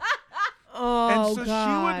 Oh, and so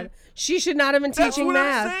God. She should not have been teaching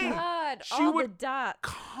math. God. connected She all the would dots.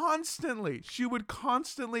 she would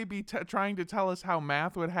constantly be trying to tell us how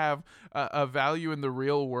math would have a value in the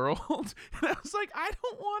real world. And I was like, I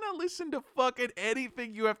don't want to listen to fucking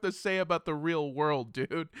anything you have to say about the real world,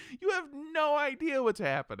 dude. You have no idea what's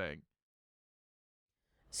happening.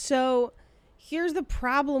 So here's the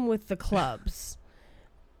problem with the clubs.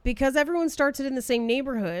 Because everyone starts it in the same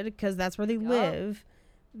neighborhood, because that's where they live,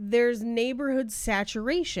 there's neighborhood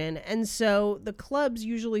saturation. And so the clubs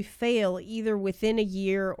usually fail either within a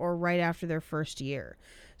year or right after their first year.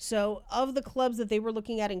 So of the clubs that they were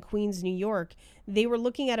looking at in Queens, New York, they were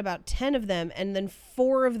looking at about 10 of them, and then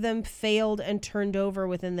 4 of them failed and turned over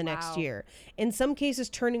within the next year. In some cases,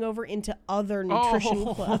 turning over into other nutrition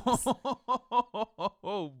clubs.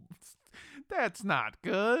 Oh, that's not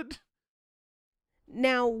good.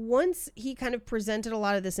 Now, once he kind of presented a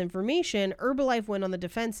lot of this information, Herbalife went on the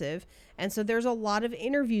defensive. And so there's a lot of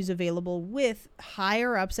interviews available with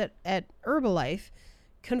higher ups at Herbalife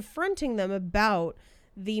confronting them about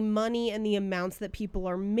the money and the amounts that people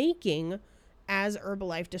are making as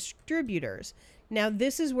Herbalife distributors. Now,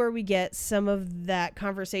 this is where we get some of that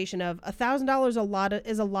conversation of $1,000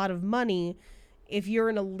 is a lot of money. If you're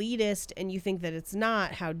an elitist and you think that it's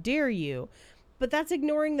not, how dare you? But that's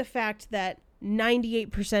ignoring the fact that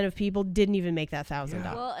 98% of people didn't even make that $1,000.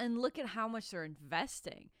 Well, and look at how much they're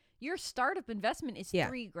investing. Your startup investment is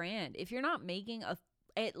 $3,000. If you're not making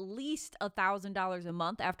at least $1,000 a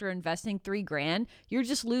month after investing $3,000, you're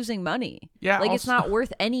just losing money. Yeah, like also, it's not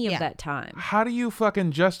worth any of that time. How do you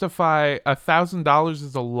fucking justify $1,000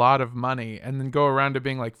 is a lot of money and then go around to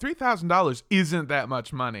being like $3,000 isn't that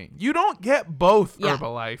much money? You don't get both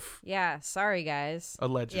Herbalife. Yeah, sorry guys.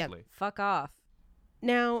 Allegedly. Fuck off.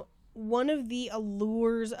 Now, one of the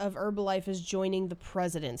allures of Herbalife is joining the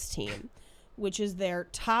president's team, which is their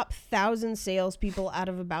top 1,000 salespeople out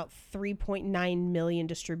of about 3.9 million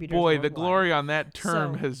distributors. Boy, worldwide. the glory on that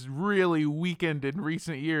term has really weakened in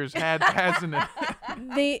recent years, hasn't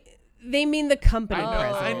it? They mean the company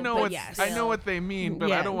president. I know what they mean,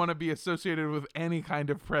 but I don't want to be associated with any kind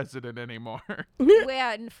of president anymore.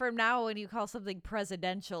 Yeah, and from now when you call something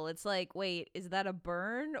presidential, it's like, wait, is that a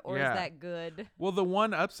burn or is that good? Well, the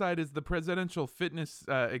one upside is the presidential fitness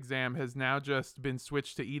exam has now just been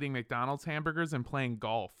switched to eating McDonald's hamburgers and playing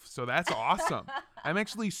golf. So that's awesome. I'm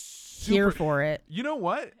actually here for it. You know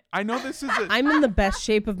what? I know this is I'm in the best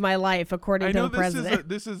shape of my life, according to the president.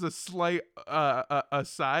 This is a slight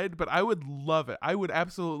aside, but I would love it. I would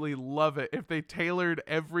absolutely love it if they tailored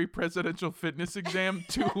every presidential fitness exam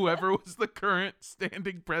to whoever was the current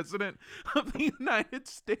standing president of the United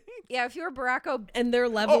States. Yeah, if you were Barack Obama. And their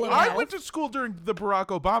level of health. I went to school during the Barack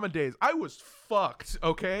Obama days. I was fucked,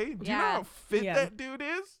 okay? Do you know how fit that dude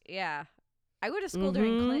is? Yeah. I went to school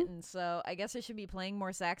during Clinton, so I guess I should be playing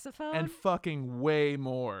more saxophone. And fucking way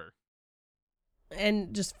more.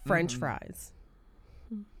 And just French fries.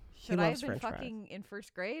 Should I have been fucking in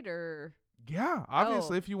first grade or? Yeah,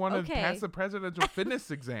 obviously, if you want to pass the presidential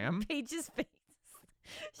fitness exam. Paige's face.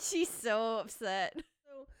 She's so upset.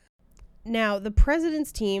 Now, the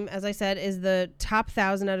president's team, as I said, is the top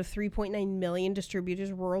 1,000 out of 3.9 million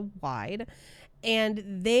distributors worldwide. And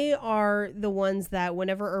they are the ones that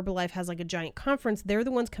whenever Herbalife has like a giant conference, they're the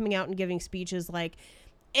ones coming out and giving speeches like,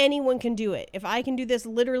 anyone can do it. If I can do this,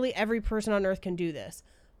 literally every person on earth can do this.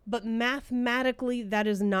 But mathematically, that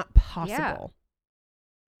is not possible.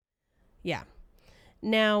 Yeah.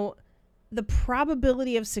 Now, the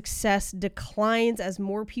probability of success declines as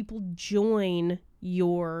more people join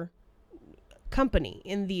your company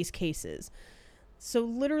in these cases. So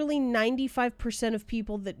literally 95% of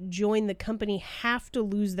people that join the company have to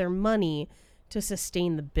lose their money to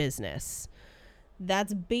sustain the business.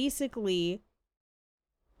 That's basically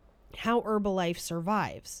how Herbalife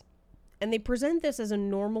survives. And they present this as a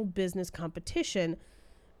normal business competition.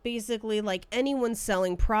 Basically, like anyone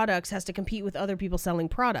selling products has to compete with other people selling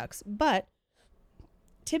products. But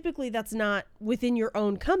typically that's not within your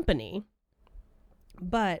own company.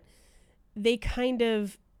 But they kind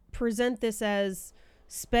of present this as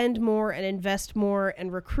spend more and invest more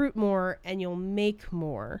and recruit more and you'll make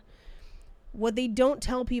more. What they don't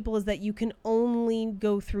tell people is that you can only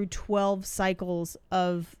go through 12 cycles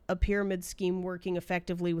of a pyramid scheme working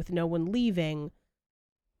effectively with no one leaving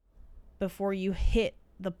before you hit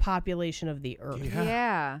the population of the earth.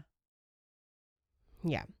 Yeah.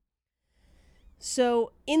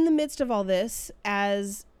 So in the midst of all this,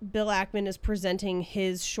 as Bill Ackman is presenting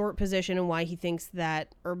his short position and why he thinks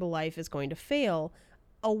that Herbalife is going to fail,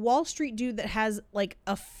 a Wall Street dude that has like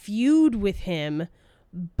a feud with him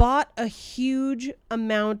bought a huge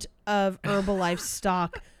amount of Herbalife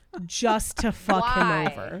stock just to fuck him Why?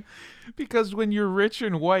 over. Because when you're rich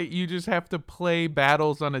and white, you just have to play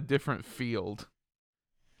battles on a different field.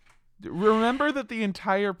 Remember that the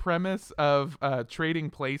entire premise of Trading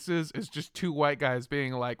Places is just two white guys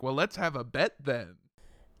being like, well, let's have a bet then.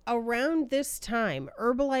 Around this time,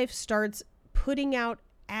 Herbalife starts putting out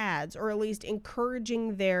ads, or at least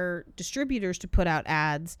encouraging their distributors to put out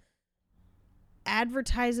ads,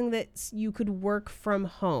 advertising that you could work from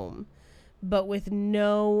home, but with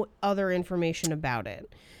no other information about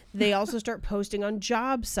it. They also start posting on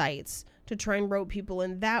job sites to try and rope people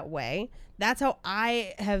in that way. That's how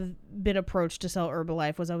I have been approached to sell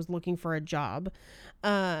Herbalife, was I was looking for a job.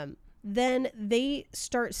 Then they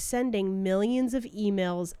start sending millions of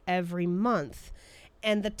emails every month.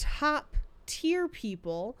 And the top tier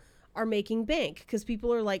people are making bank because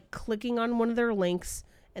people are like clicking on one of their links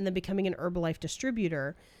and then becoming an Herbalife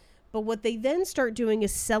distributor. But what they then start doing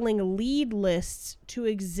is selling lead lists to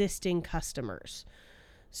existing customers.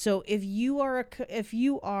 So if you are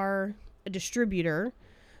a distributor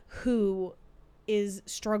who is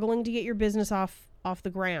struggling to get your business off the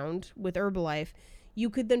ground with Herbalife, you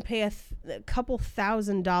could then pay a couple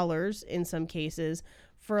 $1,000s in some cases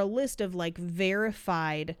for a list of like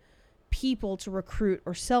verified people to recruit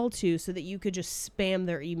or sell to, so that you could just spam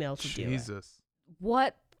their email to do it. Jesus.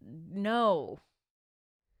 What? No.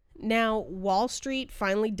 Now, Wall Street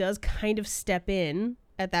finally does kind of step in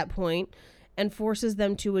at that point and forces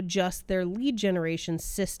them to adjust their lead generation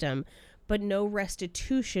system, but no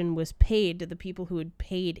restitution was paid to the people who had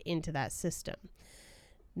paid into that system.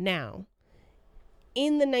 Now,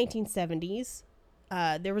 in the 1970s,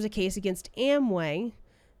 there was a case against Amway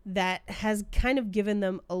that has kind of given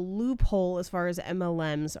them a loophole as far as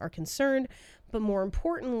MLMs are concerned. But more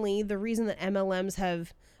importantly, the reason that MLMs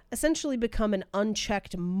have essentially become an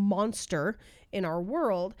unchecked monster in our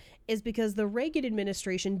world is because the Reagan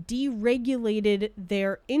administration deregulated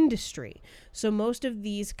their industry. So most of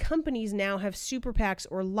these companies now have super PACs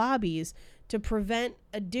or lobbies to prevent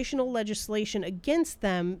additional legislation against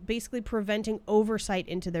them, basically preventing oversight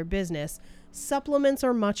into their business. Supplements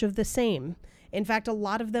are much of the same. In fact, a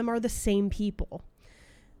lot of them are the same people.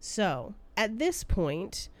 So at this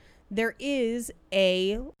point, there is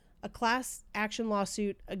a class action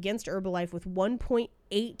lawsuit against Herbalife with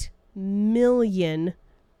 1.8 million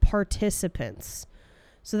participants.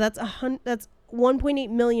 So that's 1.8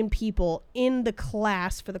 million people in the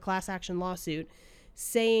class for the class action lawsuit,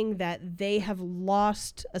 saying that they have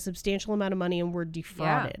lost a substantial amount of money and were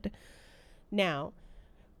defrauded. Yeah. Now,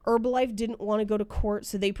 Herbalife didn't want to go to court,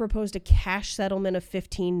 so they proposed a cash settlement of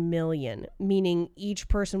 $15 million, meaning each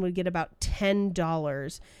person would get about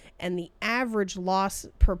 $10, and the average loss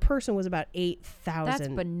per person was about $8,000. That's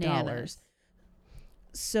bananas.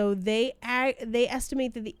 So they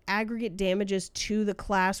estimate that the aggregate damages to the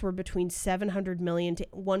class were between $700 million to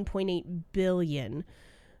 $1.8 billion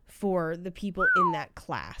for the people in that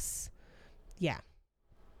class. Yeah.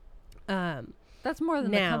 That's more than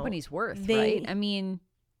the company's worth, right? I mean,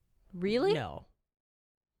 really? No.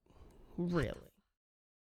 Really.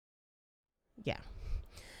 Yeah.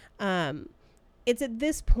 It's at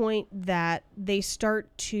this point that they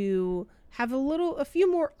start to have a few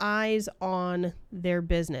more eyes on their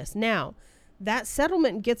business. Now, that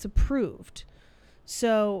settlement gets approved.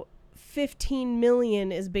 So $15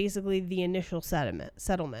 million is basically the initial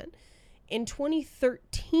settlement. In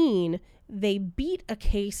 2013, they beat a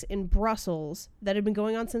case in Brussels that had been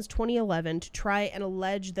going on since 2011 to try and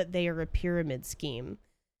allege that they are a pyramid scheme.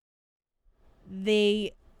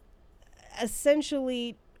 They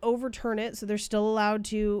essentially overturn it, so they're still allowed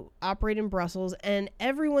to operate in Brussels, and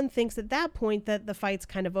everyone thinks at that point that the fight's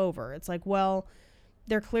kind of over. It's like, well,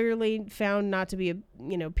 they're clearly found not to be a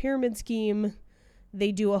pyramid scheme.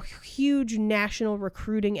 They do a huge national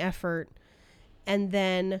recruiting effort, and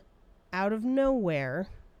then out of nowhere,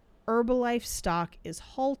 Herbalife stock is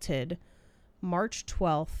halted March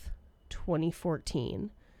 12th, 2014,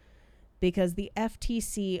 because the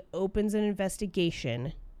FTC opens an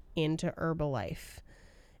investigation into Herbalife.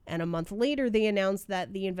 And a month later, they announced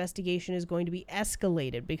that the investigation is going to be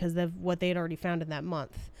escalated because of what they had already found in that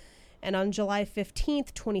month. And on July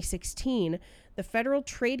 15th, 2016, the Federal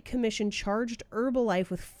Trade Commission charged Herbalife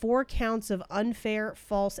with 4 counts of unfair,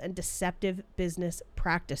 false, and deceptive business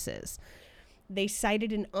practices. They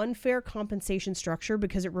cited an unfair compensation structure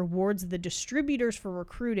because it rewards the distributors for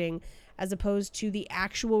recruiting as opposed to the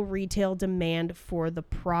actual retail demand for the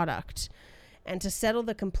product. And to settle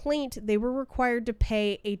the complaint, they were required to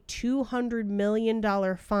pay a $200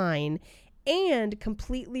 million fine and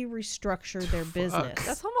completely restructure their business.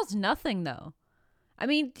 That's almost nothing, though. I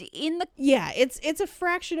mean, in the Yeah, it's a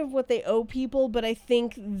fraction of what they owe people, but I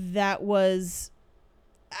think that was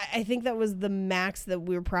the max that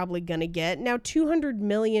we were probably going to get. Now, $200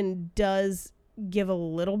 million does give a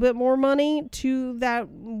little bit more money to that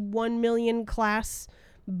 1 million class,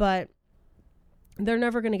 but they're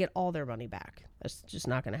never going to get all their money back. That's just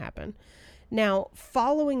not going to happen. Now,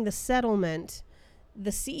 following the settlement, the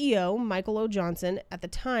CEO, Michael O. Johnson, at the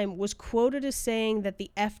time was quoted as saying that the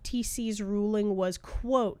FTC's ruling was,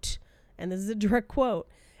 quote, and this is a direct quote,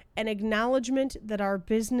 an acknowledgement that our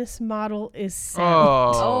business model is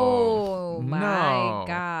sound. Oh my no.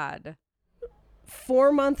 God.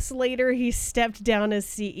 4 months later, he stepped down as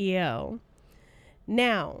CEO.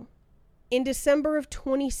 Now, in December of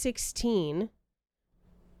 2016,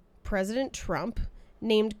 President Trump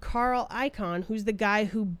named Carl Icahn, who's the guy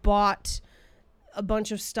who bought a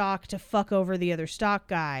bunch of stock to fuck over the other stock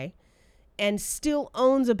guy and still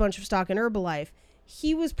owns a bunch of stock in Herbalife.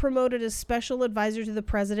 He was promoted as special advisor to the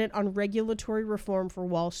president on regulatory reform for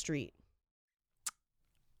Wall Street.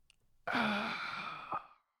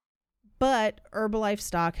 But Herbalife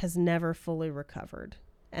stock has never fully recovered.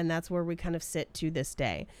 And that's where we kind of sit to this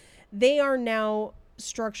day. They are now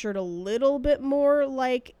structured a little bit more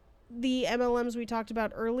like the MLMs we talked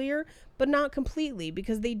about earlier, but not completely,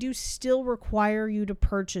 because they do still require you to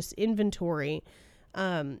purchase inventory.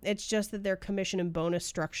 It's just that their commission and bonus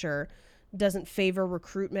structure doesn't favor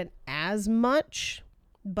recruitment as much,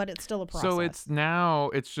 but it's still a process. So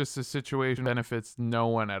it's just a situation that benefits no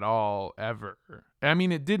one at all ever. I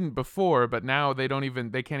mean, it didn't before, but now they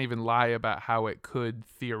can't even lie about how it could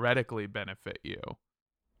theoretically benefit you.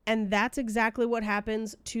 And that's exactly what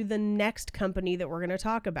happens to the next company that we're going to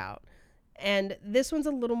talk about. And this one's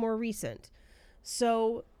a little more recent.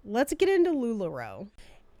 So let's get into LuLaRoe.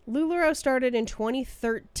 LuLaRoe started in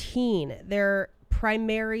 2013. Their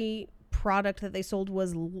primary product that they sold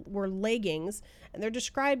were leggings, and they're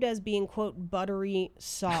described as being, quote, buttery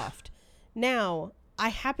soft. Now, I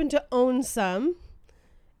happen to own some,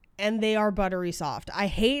 and they are buttery soft. I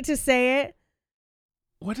hate to say it.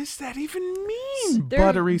 What does that even mean? They're-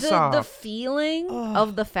 Buttery the, soft. The feeling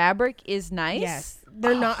of the fabric is nice. Yes,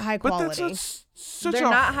 they're not high quality. But that's such They're a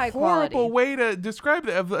not high horrible quality. way to describe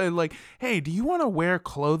it. Like, hey, do you want to wear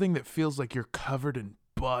clothing that feels like you're covered in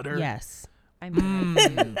butter? Yes. I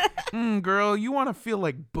mean, Girl, you want to feel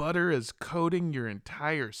like butter is coating your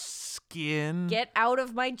entire skin? get out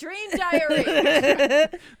of my dream diary.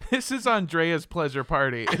 This is Andrea's pleasure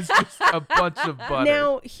party. It's just a bunch of butter.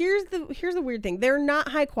 Now, here's the weird thing. They're not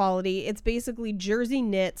high quality. It's basically jersey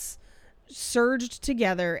knits surged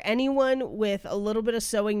together. Anyone with a little bit of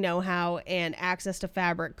sewing know-how and access to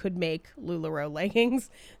fabric could make LuLaRoe leggings.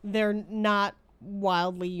 They're not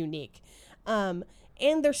wildly unique. And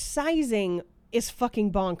their sizing is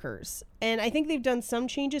fucking bonkers. And I think they've done some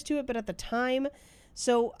changes to it, but at the time,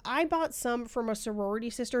 so I bought some from a sorority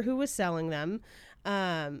sister who was selling them.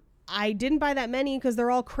 I didn't buy that many because they're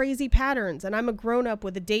all crazy patterns, and I'm a grown-up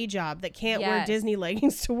with a day job that can't wear Yes. Disney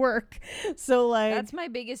leggings to work. So, like, That's my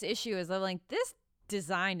biggest issue is I'm like, this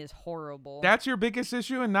design is horrible. That's your biggest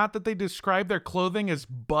issue, and not that they describe their clothing as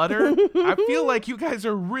butter. I feel like you guys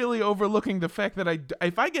are really overlooking the fact that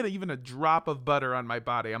if I get even a drop of butter on my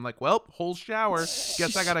body, I'm like, well, whole shower.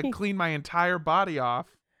 Guess I gotta clean my entire body off.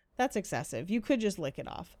 that's excessive. You could just lick it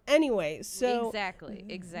off. Anyway, so exactly.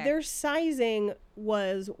 their sizing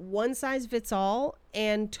was one size fits all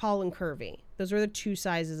and tall and curvy. Those were the two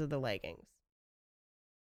sizes of the leggings.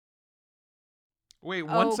 Wait,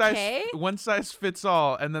 Okay. one size fits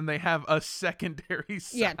all, and then they have a secondary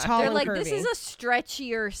size. Yeah, tall They're and like, curvy. this is a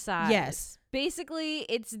stretchier size. Yes. Basically,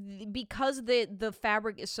 it's because the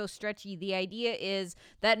fabric is so stretchy. The idea is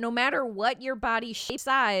that no matter what your body shape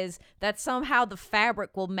size, that somehow the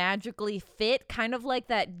fabric will magically fit. Kind of like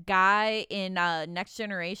that guy in Next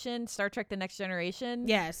Generation, Star Trek: The Next Generation.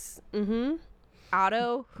 Yes. Mm-hmm.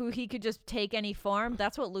 Otto, who he could just take any form.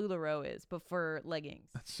 That's what LuLaRoe is, but for leggings.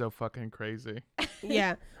 That's so fucking crazy.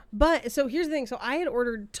 Yeah. But so here's the thing. So I had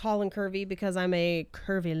ordered tall and curvy because I'm a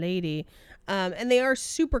curvy lady. And they are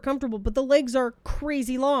super comfortable, but the legs are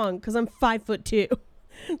crazy long because I'm 5'2".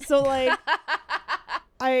 So like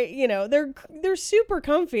they're super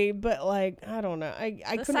comfy, but like I don't know. I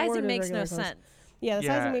The couldn't sizing order makes no regular clothes. sense. Yeah, the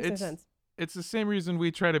sizing makes no sense. It's the same reason we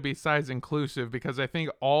try to be size inclusive, because I think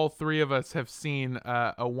all three of us have seen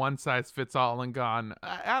a one size fits all and gone,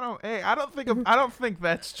 I don't think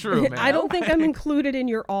that's true, man. I don't think I'm included in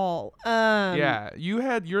your all. Yeah, you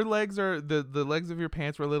had your legs are the legs of your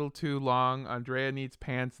pants were a little too long. Andrea needs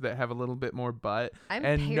pants that have a little bit more butt, I'm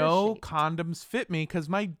and no pear-shaped. condoms fit me because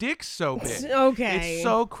my dick's so big. Okay. It's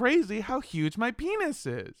so crazy how huge my penis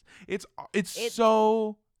is. It's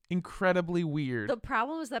so incredibly weird. The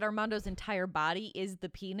problem is that Armando's entire body is the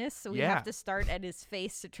penis, so we Yeah. have to start at his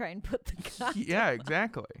face to try and put the condom. Yeah,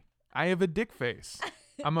 exactly. I have a dick face.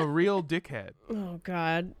 I'm a real dickhead. Oh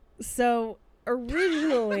God. So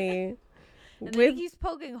originally, And then with he's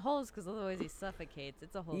poking holes because otherwise he suffocates.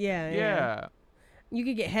 It's a whole Yeah. you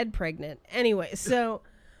could get head pregnant. Anyway, so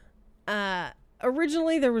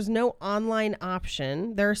originally there was no online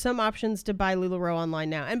option. There are some options to buy LuLaRoe online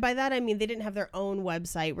now. And by that I mean they didn't have their own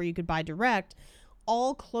website where you could buy direct.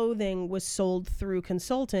 All clothing was sold through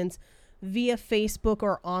consultants via Facebook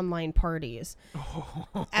or online parties.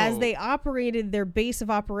 As they operated their base of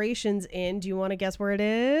operations in, do you want to guess where it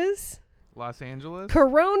is? Los Angeles?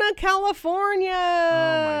 Corona, California.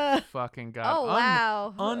 Oh my fucking god. Oh,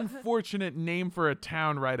 wow. Unfortunate name for a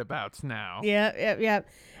town right abouts now. Yeah.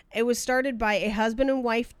 It was started by a husband and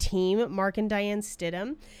wife team, Mark and Diane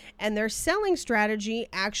Stidham, and their selling strategy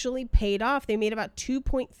actually paid off. They made about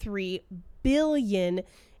 $2.3 billion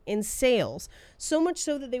in sales, so much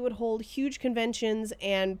so that they would hold huge conventions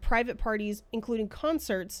and private parties, including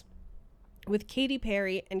concerts with Katy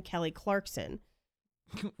Perry and Kelly Clarkson.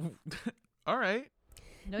 All right.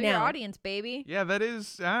 Know your Now- audience, baby. Yeah, that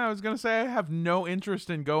is. I was gonna say I have no interest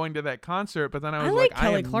in going to that concert, but then I I was like like,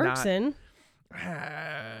 Kelly I am Clarkson.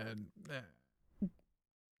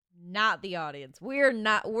 Not the audience. We're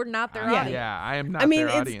not their Yeah, audience. I am not. I mean,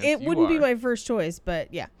 their audience. it You wouldn't be are. my first choice,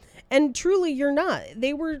 but yeah. And truly, you're not.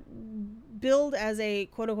 They were billed as a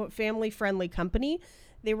quote-unquote family-friendly company.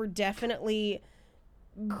 They were definitely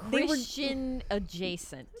they were Christian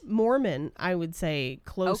adjacent. Mormon, I would say,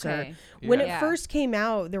 closer. Okay. When Yeah. it first came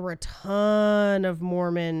out, there were a ton of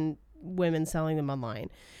Mormon women selling them online.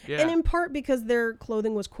 Yeah. And in part because their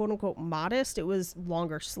clothing was quote unquote modest. It was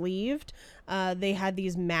longer sleeved. They had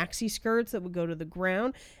these maxi skirts that would go to the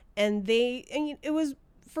ground. And it was,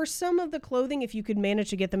 for some of the clothing, if you could manage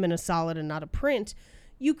to get them in a solid and not a print,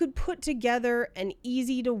 you could put together an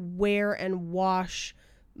easy to wear and wash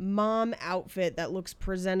mom outfit that looks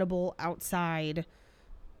presentable outside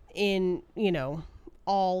in,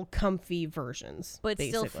 all comfy versions. But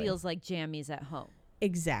still basically. feels like jammies at home.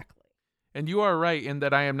 Exactly. And you are right in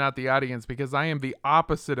that I am not the audience, because I am the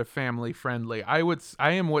opposite of family friendly. I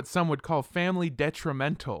am what some would call family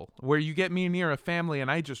detrimental, where you get me near a family and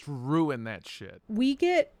I just ruin that shit. We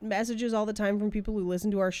get messages all the time from people who listen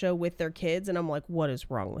to our show with their kids, and I'm like, what is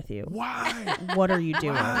wrong with you? Why? What are you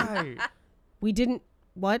doing? Why? We didn't,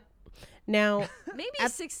 what? Now, Maybe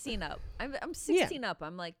At- 16 up. I'm 16 up.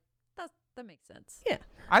 I'm like, that makes sense. yeah.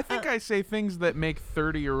 I think I say things that make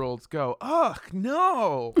 30-year-olds go, ugh,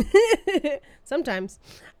 no. Sometimes.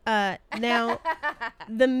 Now,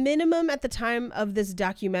 the minimum at the time of this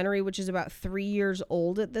documentary, which is about 3 years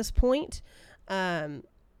old at this point,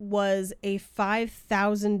 was a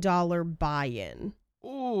 $5,000 buy-in.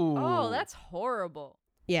 Ooh. Oh, that's horrible.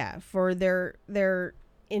 Yeah, for their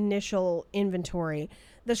initial inventory.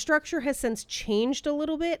 The structure has since changed a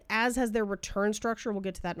little bit, as has their return structure. We'll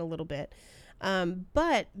get to that in a little bit.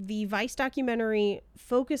 But the Vice documentary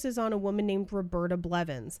focuses on a woman named Roberta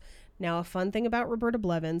Blevins. Now, a fun thing about Roberta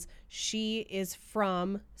Blevins, she is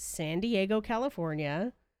from San Diego,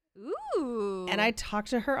 California. Ooh. And I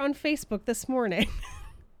talked to her on Facebook this morning.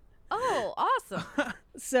 Oh, awesome.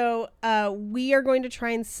 So we are going to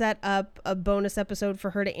try and set up a bonus episode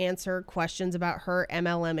for her to answer questions about her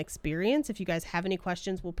MLM experience. If you guys have any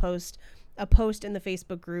questions, we'll post a post in the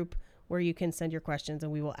Facebook group where you can send your questions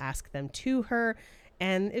and we will ask them to her.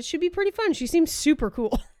 And it should be pretty fun. She seems super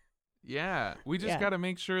cool. Yeah, we just Yeah. got to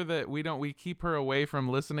make sure that we keep her away from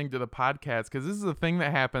listening to the podcast, because this is the thing that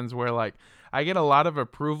happens where, like, I get a lot of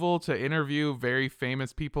approval to interview very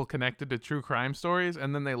famous people connected to true crime stories,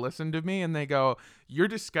 and then they listen to me and they go, "You're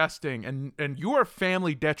disgusting and you are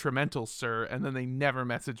family detrimental, sir," and then they never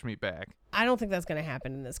message me back. I don't think that's going to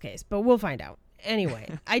happen in this case, but we'll find out.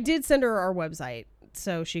 Anyway, I did send her our website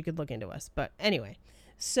so she could look into us. But anyway,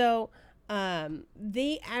 so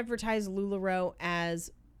they advertise LuLaRoe as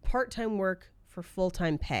part-time work for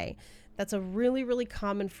full-time pay. That's a really, really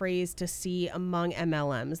common phrase to see among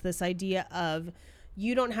MLMs. This idea of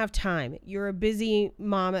you don't have time. You're a busy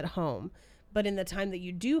mom at home. But in the time that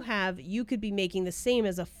you do have, you could be making the same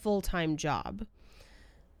as a full-time job.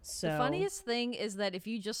 So The funniest thing is that if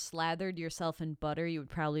you just slathered yourself in butter, you would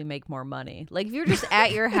probably make more money. Like if you're just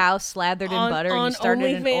at your house slathered in butter and on you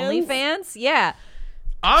started an OnlyFans? OnlyFans, yeah.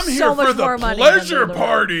 I'm So here much for the more money pleasure than the-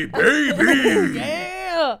 party, baby.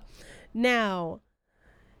 Yeah. Now,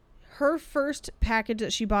 her first package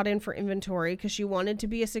that she bought in for inventory because she wanted to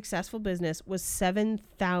be a successful business was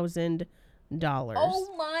 $7,000.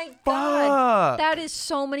 Oh my God. Fuck. That is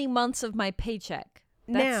so many months of my paycheck.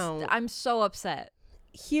 Now- I'm so upset.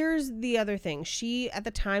 Here's the other thing. She, at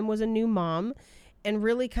the time, was a new mom and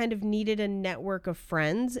really kind of needed a network of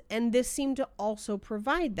friends. And this seemed to also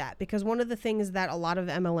provide that because one of the things that a lot of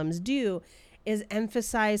MLMs do is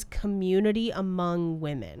emphasize community among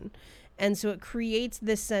women. And so it creates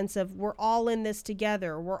this sense of we're all in this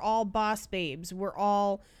together. We're all boss babes. We're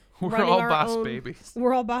all running all our boss own- babies.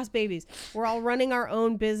 We're all boss babies. We're all running our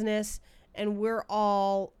own business and we're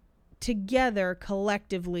all together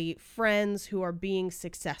collectively friends who are being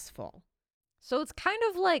successful. So it's kind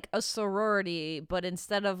of like a sorority, but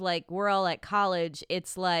instead of like we're all at college,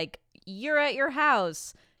 it's like you're at your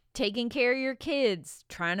house taking care of your kids,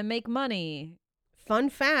 trying to make money. Fun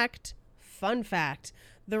fact.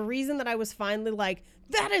 The reason that I was finally like,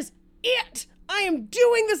 that is it. I am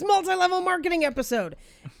doing this multi-level marketing episode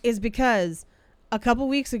is because a couple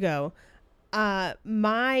weeks ago,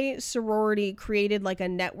 my sorority created like a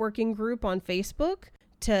networking group on Facebook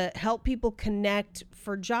to help people connect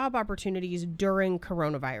for job opportunities during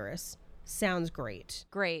coronavirus. Sounds great.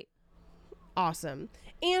 Great. Awesome.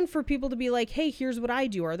 And for people to be like, hey, here's what I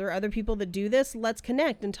do. Are there other people that do this? Let's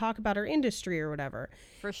connect and talk about our industry or whatever.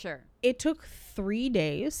 For sure. It took 3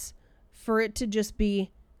 days for it to just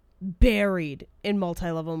be buried in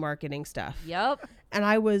multi-level marketing stuff. Yep. And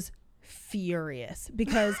I was furious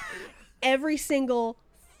because every single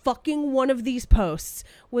fucking one of these posts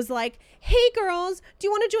was like, hey girls, do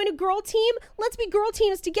you want to join a girl team? Let's be girl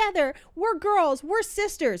teams together. We're girls, we're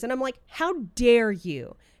sisters. And I'm like, how dare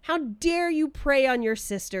you? How dare you prey on your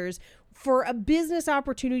sisters for a business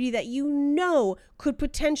opportunity that you know could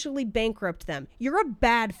potentially bankrupt them? You're a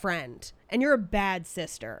bad friend and you're a bad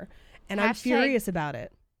sister. And I'm Hashtag- furious about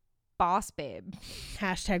it. Boss babe.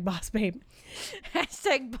 Hashtag boss babe.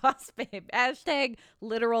 Hashtag boss babe. Hashtag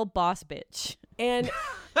literal boss bitch. And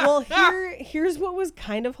well, here's what was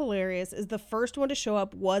kind of hilarious is the first one to show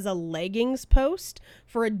up was a leggings post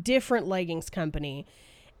for a different leggings company.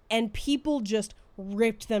 And people just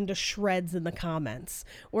ripped them to shreds in the comments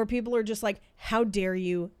where people are just like, how dare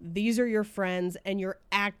you? These are your friends and you're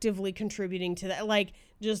actively contributing to that. Like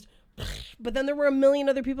just, but then there were a million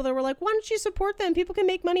other people that were like, why don't you support them? People can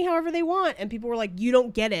make money however they want. And people were like, you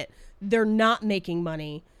don't get it. They're not making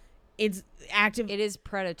money. It's active. It is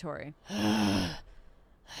predatory.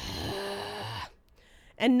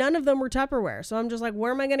 And none of them were Tupperware. So I'm just like,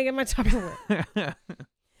 where am I going to get my Tupperware?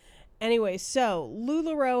 Anyway, so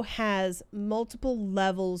LuLaRoe has multiple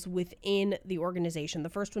levels within the organization. The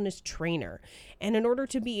first one is trainer. And in order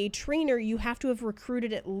to be a trainer, you have to have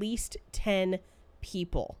recruited at least 10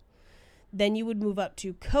 people. Then you would move up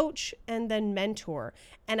to coach and then mentor.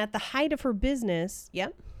 And at the height of her business,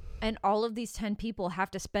 yep. And all of these 10 people have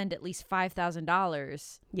to spend at least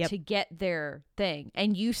 $5,000 Yep. to get their thing.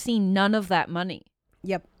 And you see none of that money.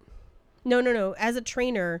 Yep. No. As a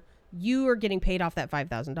trainer, you are getting paid off that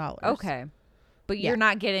 $5,000. Okay. But Yeah. you're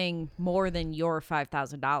not getting more than your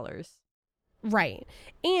 $5,000. Right.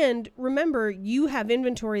 And remember, you have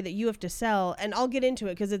inventory that you have to sell, and I'll get into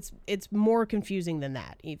it because it's more confusing than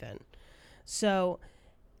that even. So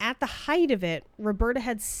at the height of it, Roberta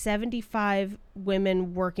had 75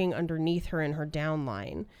 women working underneath her in her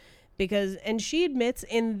downline and she admits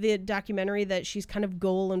in the documentary that she's kind of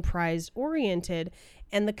goal and prize oriented,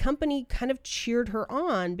 and the company kind of cheered her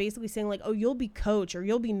on, basically saying like, oh, you'll be coach or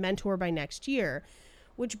you'll be mentor by next year,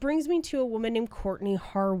 which brings me to a woman named Courtney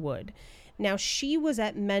Harwood. Now, she was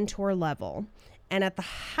at mentor level, and at the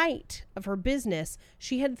height of her business,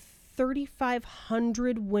 she had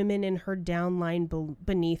 3,500 women in her downline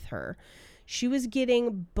beneath her. She was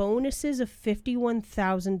getting bonuses of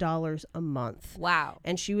 $51,000 a month. Wow.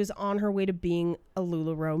 And she was on her way to being a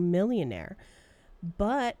LuLaRoe millionaire.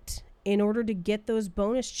 But in order to get those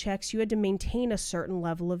bonus checks, you had to maintain a certain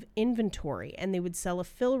level of inventory, and they would sell a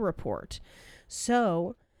fill report.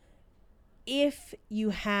 So if you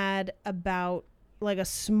had about like a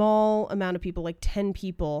small amount of people, like 10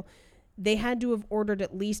 people, they had to have ordered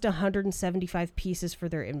at least 175 pieces for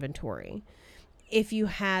their inventory. If you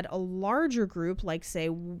had a larger group, like say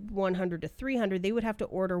 100 to 300, they would have to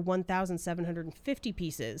order 1,750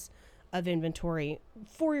 pieces of inventory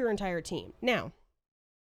for your entire team. Now,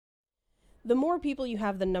 the more people you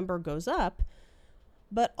have, the number goes up,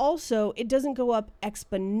 But also, it doesn't go up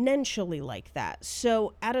exponentially like that.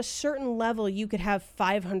 So at a certain level, you could have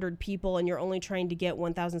 500 people and you're only trying to get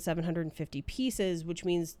 1,750 pieces, which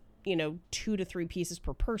means, 2 to 3 pieces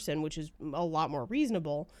per person, which is a lot more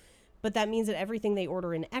reasonable. But that means that everything they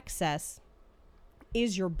order in excess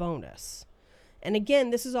is your bonus. And again,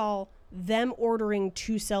 this is all them ordering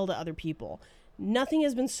to sell to other people. Nothing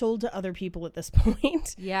has been sold to other people at this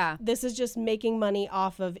point. Yeah. This is just making money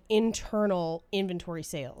off of internal inventory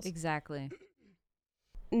sales. Exactly.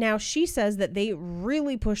 Now, she says that they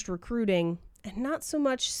really pushed recruiting and not so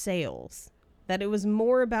much sales, that it was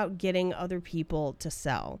more about getting other people to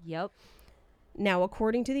sell. Yep. Now,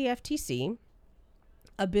 according to the FTC,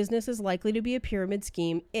 a business is likely to be a pyramid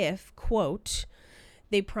scheme if, quote,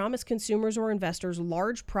 they promise consumers or investors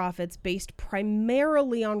large profits based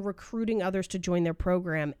primarily on recruiting others to join their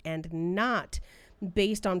program and not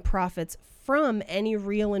based on profits from any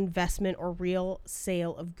real investment or real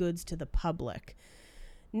sale of goods to the public.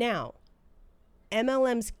 Now,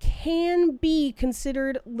 MLMs can be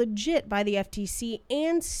considered legit by the FTC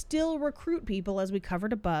and still recruit people, as we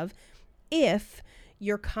covered above, if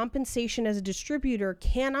your compensation as a distributor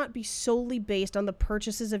cannot be solely based on the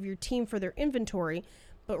purchases of your team for their inventory,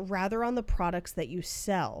 but rather on the products that you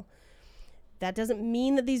sell. That doesn't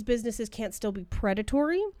mean that these businesses can't still be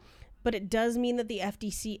predatory, but it does mean that the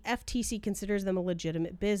FTC considers them a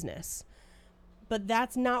legitimate business. But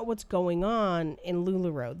that's not what's going on in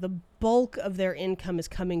LuLaRoe. The bulk of their income is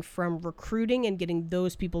coming from recruiting and getting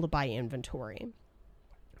those people to buy inventory.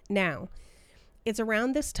 Now, it's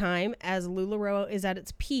around this time, as LuLaRoe is at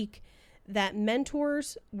its peak, that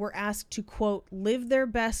mentors were asked to, quote, live their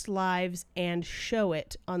best lives and show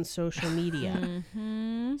it on social media.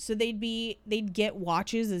 So they'd get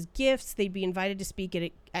watches as gifts. They'd be invited to speak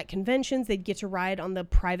at conventions. They'd get to ride on the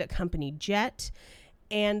private company jet.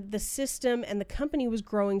 And the system and the company was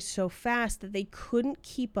growing so fast that they couldn't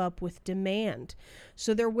keep up with demand.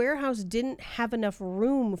 So their warehouse didn't have enough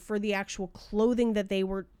room for the actual clothing that they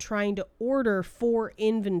were trying to order for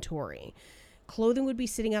inventory. Clothing would be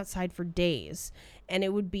sitting outside for days, and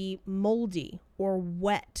it would be moldy or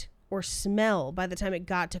wet or smell by the time it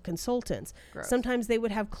got to consultants. Gross. Sometimes they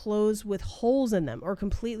would have clothes with holes in them or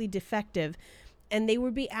completely defective, and they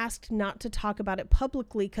would be asked not to talk about it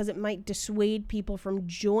publicly because it might dissuade people from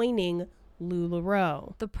joining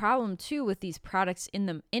LuLaRoe. The problem too with these products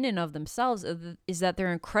in and of themselves is that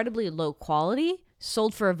they're incredibly low quality,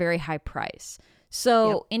 sold for a very high price.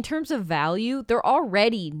 So in terms of value, they're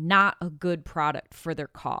already not a good product for their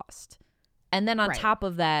cost. And then on top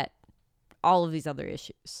of that, all of these other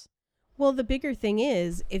issues. Well, the bigger thing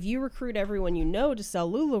is, if you recruit everyone you know to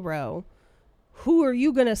sell LuLaRoe, who are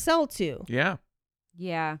you going to sell to? Yeah.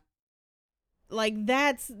 Yeah. Like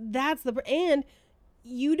that's and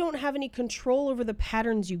you don't have any control over the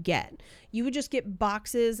patterns you get. You would just get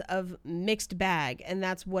boxes of mixed bag, and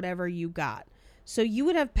that's whatever you got. So you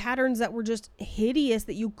would have patterns that were just hideous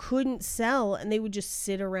that you couldn't sell, and they would just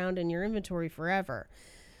sit around in your inventory forever.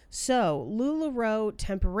 So LuLaRoe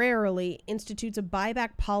temporarily institutes a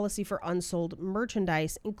buyback policy for unsold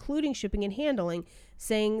merchandise, including shipping and handling,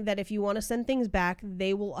 saying that if you want to send things back,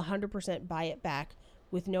 they will 100% buy it back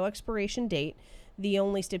with no expiration date. The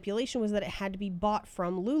only stipulation was that it had to be bought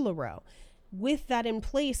from LuLaRoe. With that in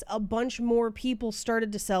place, a bunch more people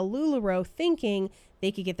started to sell LuLaRoe, thinking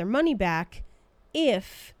they could get their money back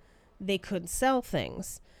if they could sell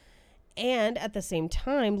things. And at the same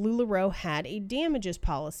time, LuLaRoe had a damages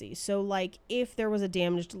policy. So like if there was a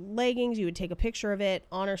damaged leggings, you would take a picture of it.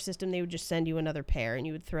 On our system, they would just send you another pair and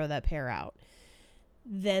you would throw that pair out.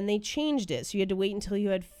 Then they changed it. So you had to wait until you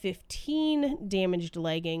had 15 damaged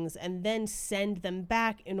leggings and then send them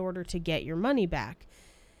back in order to get your money back.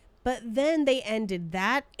 But then they ended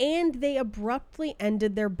that, and they abruptly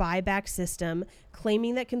ended their buyback system,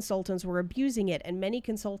 claiming that consultants were abusing it. And many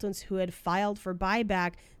consultants who had filed for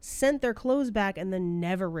buyback sent their clothes back and then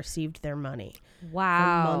never received their money.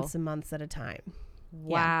 Wow. For months and months at a time.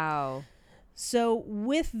 Wow. Yeah. So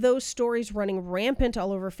with those stories running rampant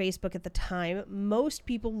all over Facebook at the time, most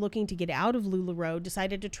people looking to get out of LuLaRoe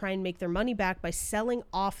decided to try and make their money back by selling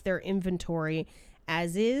off their inventory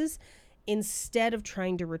as is, instead of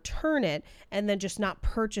trying to return it and then just not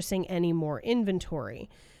purchasing any more inventory.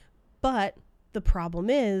 But the problem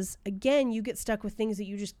is, again, you get stuck with things that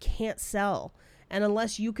you just can't sell. And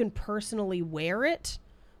unless you can personally wear it,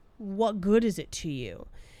 what good is it to you?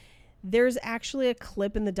 There's actually a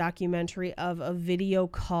clip in the documentary of a video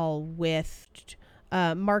call with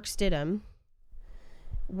Mark Stidham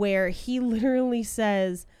where he literally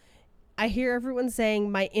says, I hear everyone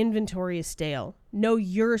saying my inventory is stale. No,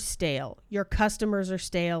 you're stale. Your customers are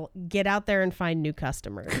stale. Get out there and find new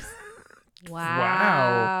customers.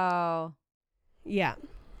 Wow. Yeah.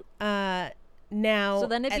 Now, So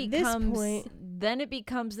then at this point, it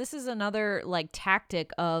becomes this is another like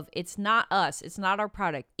tactic of it's not us, it's not our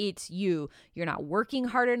product, it's you. You're not working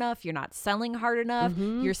hard enough, you're not selling hard enough,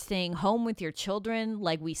 you're staying home with your children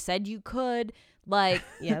like we said you could. Like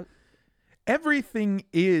yep. Everything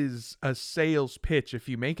is a sales pitch if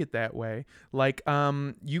you make it that way. Like,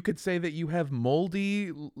 you could say that you have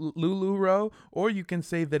moldy LuLaRoe, or you can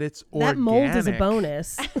say that it's organic. That mold is a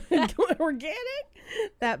bonus. Organic?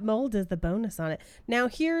 That mold is the bonus on it. Now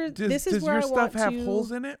this is does where your I stuff want have to...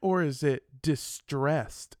 holes in it, or is it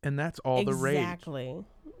distressed? And that's all the rage. Exactly.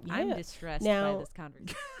 I'm Yeah. distressed Now- by this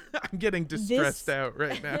conversation. I'm getting distressed out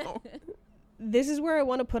right now. This is where I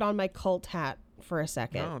want to put on my cult hat for a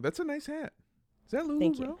second. Oh, that's a nice hat. Is that LuLaRoe?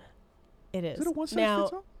 Thank you. It is. Is it a one size now,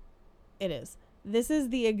 fits all? It is. This is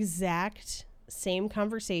the exact same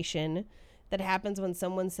conversation that happens when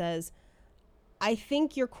someone says, I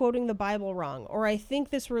think you're quoting the Bible wrong, or I think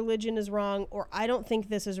this religion is wrong, or I don't think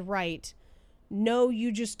this is right. No,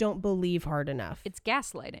 you just don't believe hard enough. It's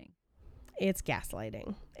gaslighting. It's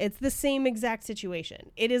gaslighting. It's the same exact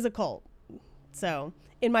situation. It is a cult. So,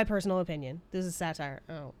 in my personal opinion, this is satire.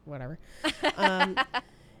 Oh, whatever.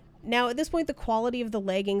 Now, at this point, the quality of the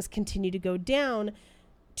leggings continue to go down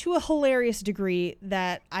to a hilarious degree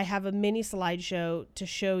that I have a mini slideshow to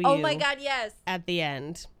show you. Oh my God, yes. At the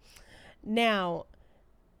end. Now,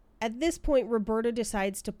 at this point, Roberta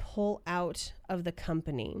decides to pull out of the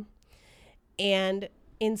company. And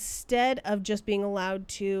instead of just being allowed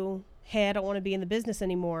to, hey, I don't want to be in the business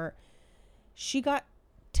anymore, she got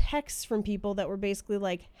texts from people that were basically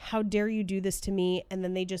like, how dare you do this to me? And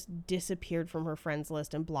then they just disappeared from her friends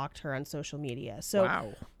list and blocked her on social media. So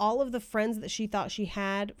Wow. all of the friends that she thought she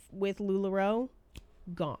had with LuLaRoe,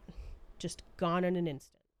 gone. Just gone in an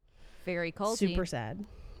instant. Very culty. Super sad.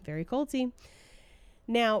 Very culty.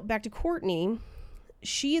 Now, back to Courtney.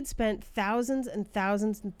 She had spent thousands and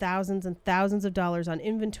thousands and thousands and thousands of dollars on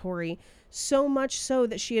inventory, so much so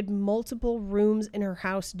that she had multiple rooms in her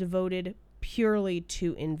house devoted purely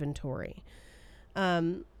to inventory.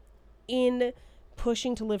 In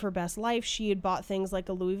pushing to live her best life, she had bought things like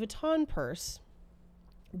a Louis Vuitton purse,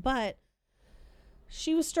 but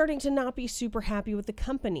she was starting to not be super happy with the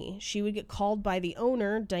company. She would get called by the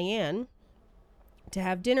owner, Diane, to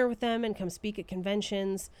have dinner with them and come speak at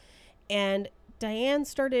conventions. And Diane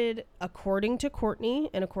started, according to Courtney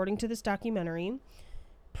and according to this documentary,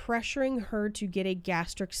 pressuring her to get a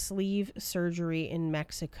gastric sleeve surgery in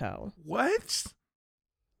Mexico. What?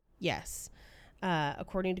 Yes.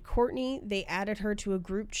 According to Courtney, they added her to a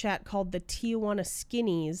group chat called the Tijuana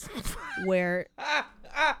Skinnies, where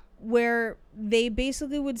they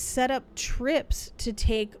basically would set up trips to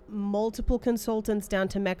take multiple consultants down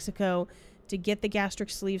to Mexico to get the gastric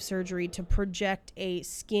sleeve surgery to project a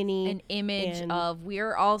skinny An image and- of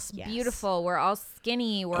we're all Yes. beautiful, we're all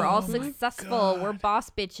skinny, we're all successful, we're boss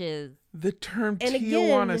bitches. The term And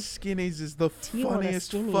Tijuana again, Skinnies is the Tijuana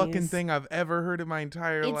funniest Skinnies. fucking thing I've ever heard in my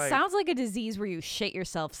entire It life. sounds like a disease where you shit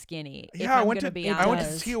yourself skinny. if Yeah, I I'm went gonna to be I went to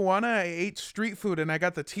honest. Tijuana. I ate street food and I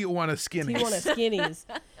got the Tijuana Skinnies. Tijuana Skinnies.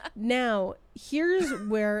 Now, here's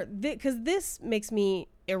where, because this makes me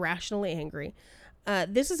irrationally angry.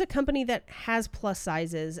 This is a company that has plus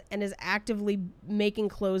sizes and is actively making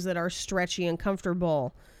clothes that are stretchy and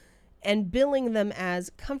comfortable and billing them as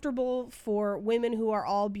comfortable for women who are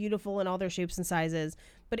all beautiful in all their shapes and sizes.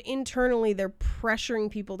 But internally, they're pressuring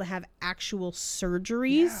people to have actual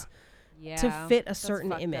surgeries Yeah, to fit a that's certain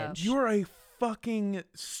fucked up. image. You're a fucking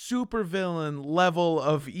supervillain level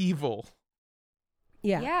of evil.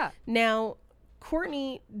 Yeah. Now,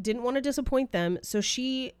 Courtney didn't want to disappoint them,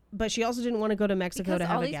 but she also didn't want to go to Mexico Because to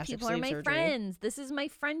have all a these gastric people are sleeve my surgery. friends. This is my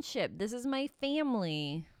friendship. This is my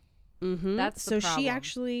family. Mm-hmm. That's so the she problem.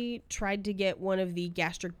 actually tried to get one of the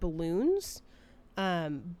gastric balloons,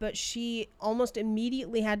 but she almost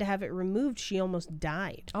immediately had to have it removed. She almost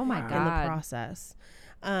died Oh my in the God. process.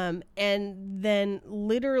 And then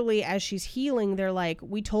literally as she's healing, they're like,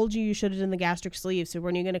 we told you should have done the gastric sleeve, so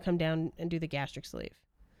when are you going to come down and do the gastric sleeve?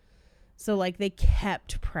 So like they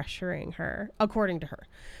kept pressuring her, according to her.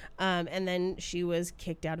 And then she was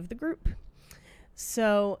kicked out of the group.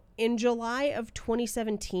 So in July of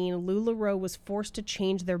 2017, LuLaRoe was forced to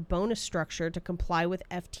change their bonus structure to comply with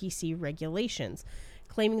FTC regulations,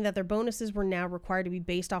 claiming that their bonuses were now required to be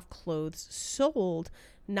based off clothes sold,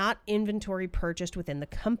 not inventory purchased within the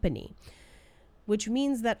company, which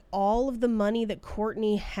means that all of the money that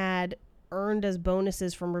Courtney had earned as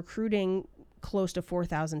bonuses from recruiting close to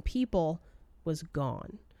 4,000 people was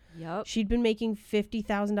gone. Yep. She'd been making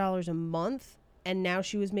 $50,000 a month, and now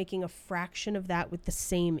she was making a fraction of that with the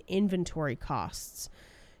same inventory costs.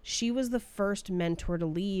 She was the first mentor to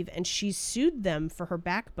leave, and she sued them for her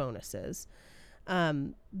back bonuses.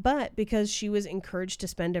 But because she was encouraged to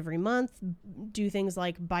spend every month, do things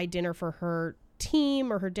like buy dinner for her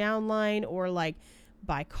team or her downline, or like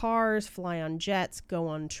buy cars, fly on jets, go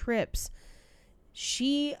on trips,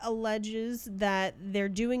 she alleges that they're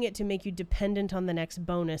doing it to make you dependent on the next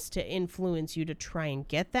bonus, to influence you to try and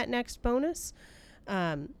get that next bonus.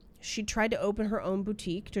 She tried to open her own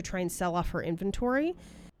boutique to try and sell off her inventory.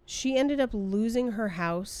 She ended up losing her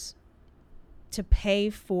house to pay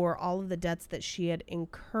for all of the debts that she had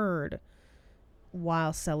incurred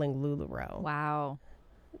while selling LuLaRoe. Wow.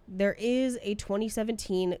 There is a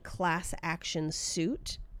 2017 class action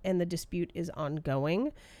suit, and the dispute is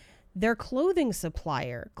ongoing. Their clothing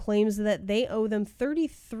supplier claims that they owe them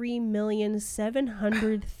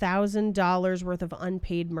 $33,700,000 worth of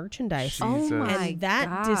unpaid merchandise. Jesus. Oh my And that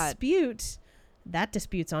God.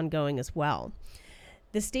 dispute's ongoing as well.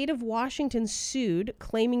 The state of Washington sued,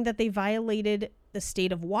 claiming that they violated the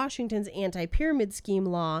state of Washington's anti-pyramid scheme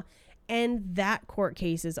law, and that court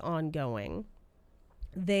case is ongoing.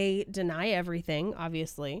 They deny everything,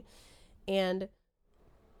 obviously, and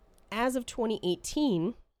as of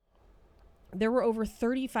 2018, there were over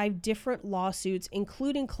 35 different lawsuits,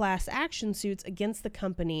 including class action suits against the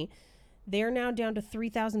company. They are now down to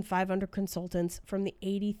 3,500 consultants from the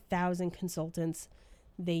 80,000 consultants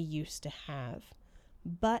they used to have.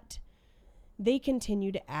 But they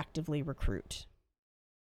continue to actively recruit.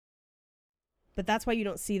 But that's why you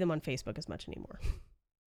don't see them on Facebook as much anymore.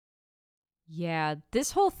 Yeah,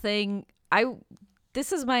 this whole thing,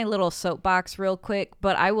 this is my little soapbox real quick,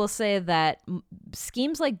 but I will say that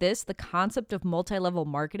schemes like this, the concept of multi-level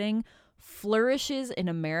marketing, flourishes in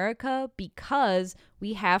America because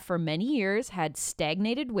we have for many years had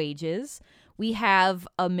stagnated wages. We have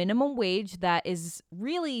a minimum wage that is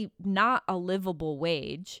really not a livable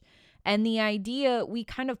wage. And the idea, we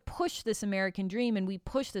kind of push this American dream, and we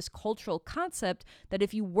push this cultural concept that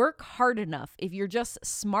if you work hard enough, if you're just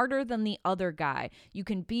smarter than the other guy, you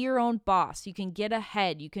can be your own boss, you can get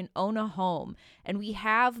ahead, you can own a home. And we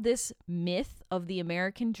have this myth of the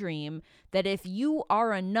American dream that if you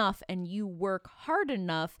are enough and you work hard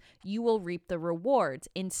enough, you will reap the rewards,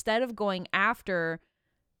 instead of going after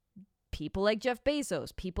people like Jeff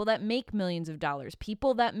Bezos, people that make millions of dollars,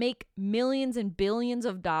 people that make millions and billions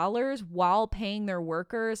of dollars while paying their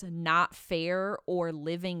workers not fair or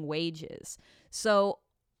living wages. So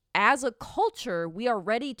as a culture, we are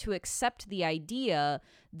ready to accept the idea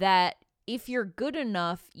that if you're good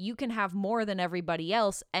enough, you can have more than everybody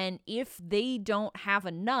else. And if they don't have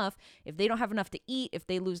enough, if they don't have enough to eat, if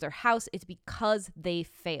they lose their house, it's because they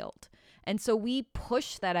failed. And so we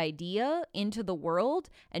push that idea into the world,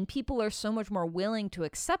 and people are so much more willing to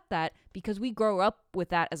accept that because we grow up with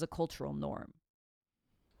that as a cultural norm.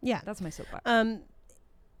 Yeah. That's my soapbox.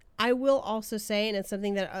 I will also say, and it's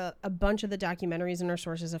something that a bunch of the documentaries and our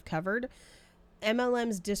sources have covered,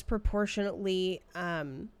 MLMs disproportionately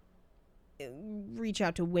reach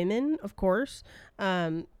out to women, of course,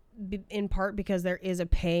 in part because there is a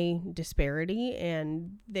pay disparity,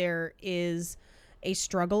 and there is a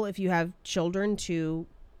struggle if you have children to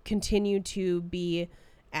continue to be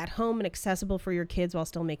at home and accessible for your kids while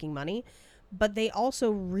still making money. But they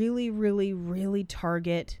also really, really, really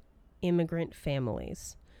target immigrant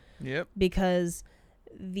families. Yep. Because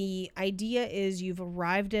the idea is you've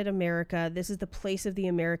arrived at America. This is the place of the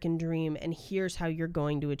American dream. And here's how you're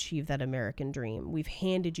going to achieve that American dream. We've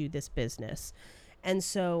handed you this business. And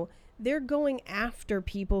so they're going after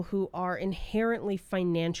people who are inherently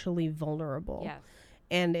financially vulnerable. Yes.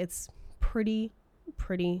 And it's pretty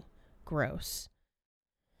gross.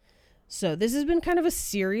 So this has been kind of a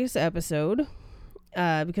serious episode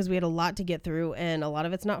because we had a lot to get through and a lot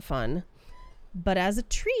of it's not fun. But as a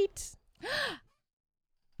treat,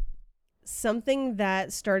 something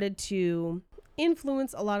that started to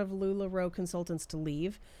influence a lot of LuLaRoe consultants to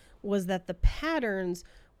leave was that the patterns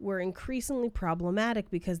were increasingly problematic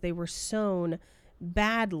because they were sewn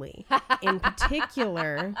badly. In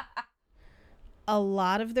particular, a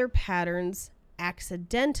lot of their patterns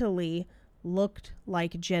accidentally looked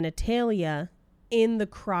like genitalia in the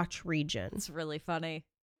crotch region. It's really funny.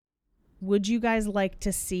 Would you guys like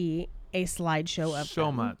to see a slideshow of So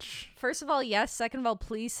them? much. First of all, yes. Second of all,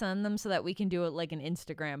 please send them so that we can do it like an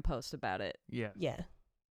Instagram post about it. Yes. Yeah.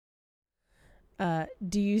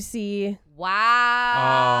 Do you see? Wow.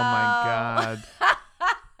 Oh my God.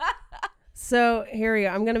 So here we go.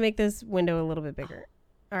 I'm going to make this window a little bit bigger.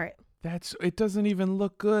 All right. it doesn't even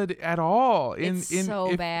look good at all. It's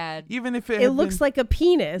so bad. Even if it It looks like a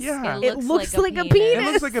penis. Yeah. It looks like a it penis.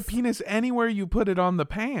 looks like a penis anywhere you put it on the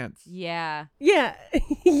pants. Yeah. Yeah.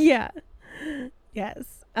 Yeah.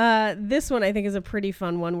 Yes. This one I think is a pretty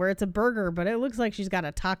fun one where it's a burger, but it looks like she's got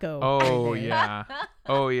a taco. Oh in there. yeah.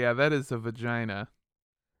 Oh yeah, that is a vagina.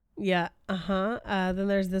 Yeah. Then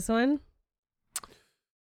there's this one.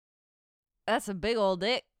 That's a big old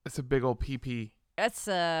dick. It's a big old pee-pee. That's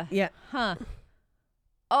Yeah. huh.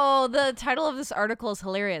 Oh, the title of this article is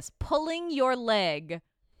hilarious. Pulling your leg.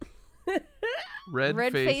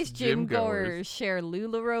 Red-faced gym goers. goers share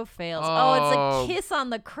LuLaRoe fails. Oh, It's a kiss on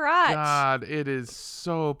the crotch. God, it is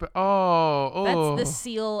so oh. That's the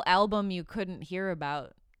Seal album you couldn't hear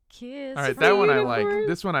about. Kiss. All right, for that one I unicorn. like.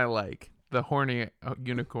 This one I like. The horny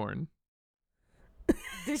unicorn.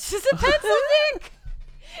 It's just a pencil dick.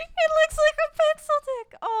 It looks like a pencil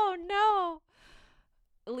dick. Oh no.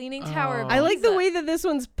 Leaning Tower. Oh. I like the Pizza. way that this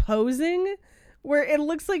one's posing, where it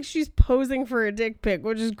looks like she's posing for a dick pic,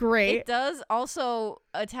 which is great. It does. Also,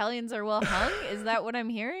 Italians are well hung. Is that what I'm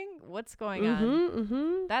hearing? What's going on?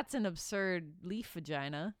 Mm-hmm. That's an absurd leaf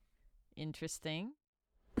vagina. Interesting.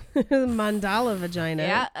 Mandala vagina.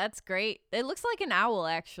 Yeah, that's great. It looks like an owl,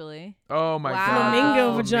 actually. Oh my Wow. God.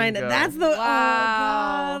 Flamingo vagina. Flamingo. That's the Wow. oh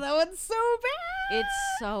god, that one's so bad.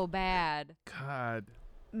 It's so bad. God.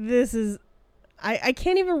 This is I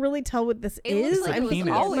can't even really tell what this It is. looks like a it was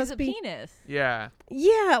penis. always must a be- penis. Yeah.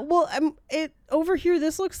 Yeah, well, it over here.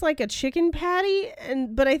 This looks like a chicken patty,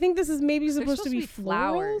 but I think this is maybe They're supposed to be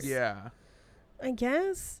flowers. flowers. Yeah. I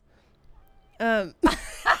guess.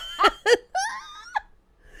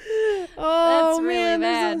 Oh That's really man,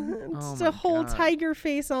 bad. there's Oh just my a whole God. tiger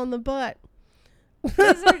face on the butt. These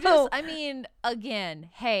are just, I mean, again,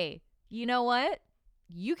 hey, you know what?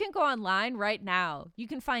 You can go online right now. You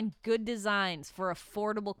can find good designs for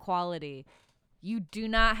affordable quality. You do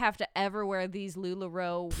not have to ever wear these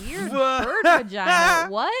LuLaRoe weird bird vagina.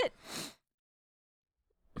 What?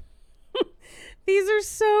 These are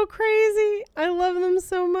so crazy. I love them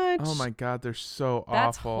so much. Oh my God, they're so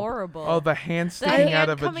That's awful. horrible. Oh, the hand The sticking hand out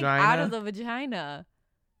of coming vagina. out of the vagina.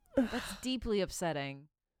 That's deeply upsetting.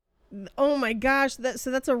 Oh my gosh,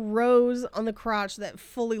 that's a rose on the crotch that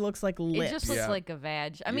fully looks like lips. It just looks Yeah. like a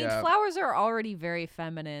vag. I mean, Yeah. flowers are already very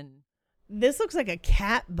feminine. This looks like a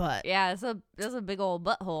cat butt. Yeah, that's a big old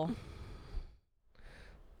butthole.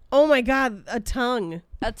 Oh my god, a tongue.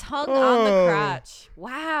 A tongue on Oh. the crotch.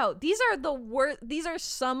 Wow, these are the worst. These are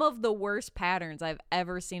some of the worst patterns I've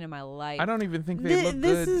ever seen in my life. I don't even think they look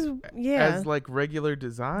This good is yeah. as like regular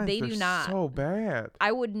designs. They They're do not. so bad.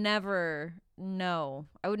 I would never. No,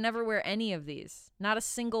 I would never wear any of these. Not a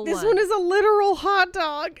single This one. one is a literal hot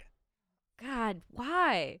dog. God,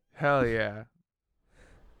 why? Hell yeah.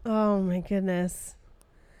 Oh my goodness.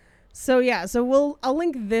 So yeah, I'll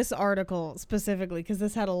link this article specifically because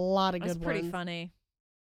this had a lot of That's good pretty ones. funny.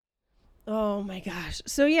 Oh my gosh.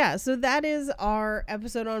 So yeah, so that is our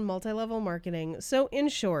episode on multi-level marketing. So in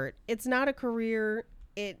short, it's not a career.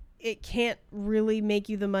 It can't really make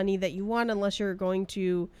you the money that you want unless you're going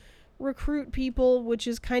to recruit people, which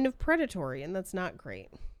is kind of predatory, and that's not great.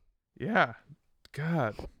 Yeah.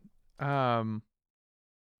 God.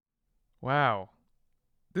 Wow.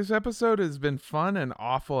 This episode has been fun and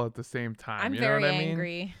awful at the same time. I'm you know very what I mean?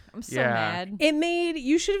 angry. I'm so Yeah. mad.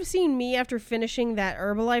 You should have seen me after finishing that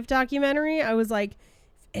Herbalife documentary. I was like, if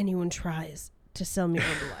anyone tries to sell me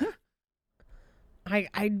Herbalife,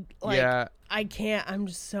 Yeah. I can't. I'm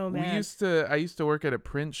just so mad. I used to work at a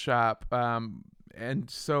print shop, and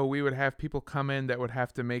so we would have people come in that would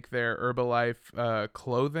have to make their Herbalife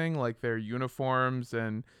clothing, like their uniforms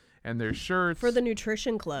and their shirts for the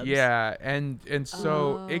nutrition clubs. Yeah, and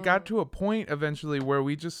so it got Oh. to a point eventually where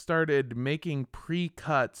we just started making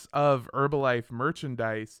pre-cuts of Herbalife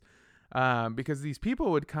merchandise, because these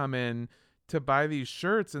people would come in to buy these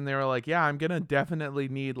shirts and they were like, yeah, I'm gonna definitely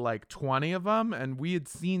need like 20 of them, and we had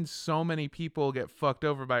seen so many people get fucked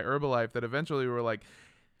over by Herbalife that eventually we were like,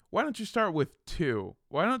 why don't you start with 2?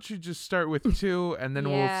 Why don't you just start with 2 and then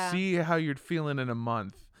Yeah. we'll see how you're feeling in a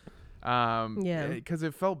month. Yeah. Because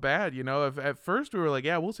it felt bad, you know. If at first we were like,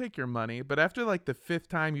 yeah, we'll take your money, but after like the 5th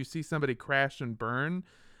time you see somebody crash and burn,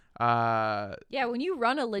 Yeah, when you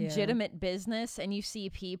run a legitimate business and you see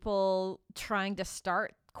people trying to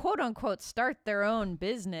start, quote unquote, start their own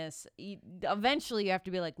business, eventually you have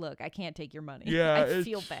to be like, look, I can't take your money. yeah, I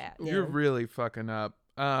feel bad. You're really fucking up.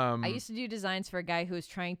 I used to do designs for a guy who was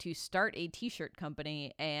trying to start a t-shirt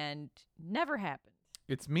company and never happened.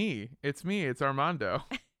 It's me. It's Armando.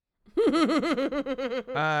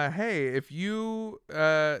 Hey, if you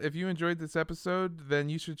enjoyed this episode, then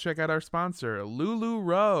you should check out our sponsor,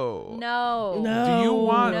 LuLaRoe. No. Do you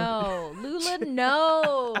want No. Lula,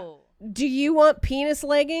 no. Do you want penis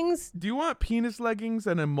leggings? Do you want penis leggings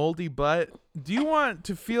and a moldy butt? Do you want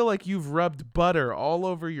to feel like you've rubbed butter all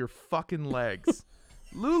over your fucking legs?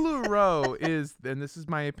 LuLaRoe is, and this is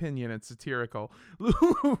my opinion, it's satirical.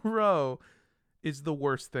 LuLaRoe is the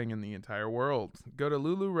worst thing in the entire world. Go to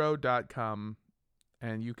lularoe.com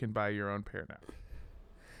and you can buy your own pair now.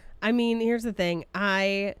 I mean, here's the thing.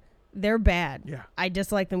 They're bad. Yeah. I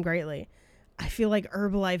dislike them greatly. I feel like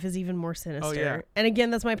Herbalife is even more sinister. Oh, yeah. And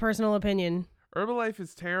again, that's my personal opinion. Herbalife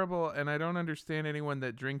is terrible, and I don't understand anyone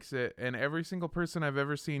that drinks it. And every single person I've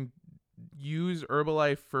ever seen use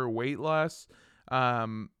Herbalife for weight loss, I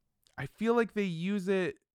feel like they use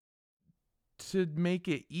it to make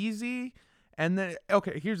it easy. And then,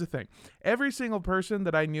 okay, here's the thing. Every single person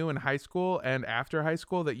that I knew in high school and after high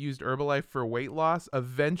school that used Herbalife for weight loss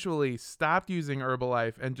eventually stopped using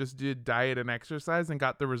Herbalife and just did diet and exercise and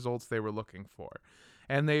got the results they were looking for.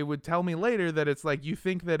 And they would tell me later that it's like, you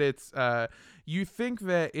think that it's the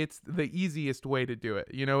easiest way to do it.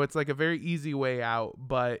 You know, it's like a very easy way out,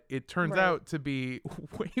 but it turns out to be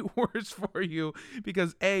way worse for you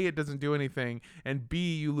because A, it doesn't do anything, and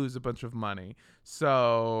B, you lose a bunch of money.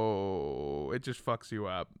 So it just fucks you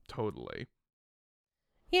up totally.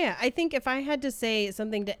 Yeah, I think if I had to say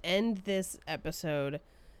something to end this episode,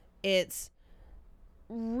 it's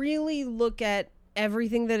really look at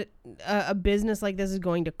everything that a business like this is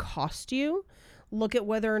going to cost you. Look at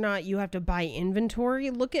whether or not you have to buy inventory.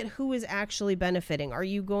 Look at who is actually benefiting. Are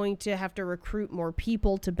you going to have to recruit more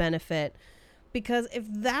people to benefit? Because if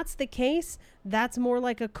that's the case, that's more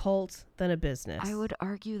like a cult than a business. I would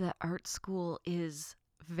argue that art school is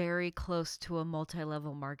very close to a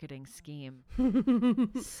multi-level marketing scheme.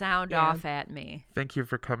 Sound off at me. Thank you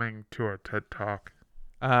for coming to our TED Talk.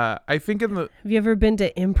 I think in the... Have you ever been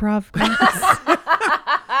to improv class?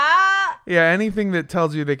 Yeah, anything that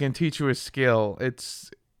tells you they can teach you a skill,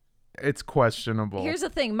 it's questionable. Here's the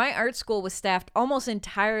thing. My art school was staffed almost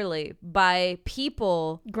entirely by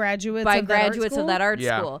graduates of that art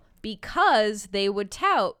Yeah. school because they would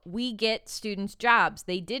tout, we get students jobs.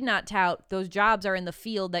 They did not tout, those jobs are in the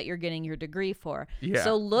field that you're getting your degree for. Yeah.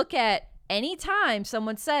 So look at any time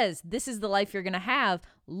someone says, this is the life you're going to have,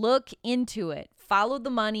 look into it. Follow the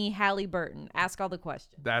money, Halliburton. Ask all the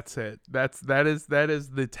questions. That's it. That is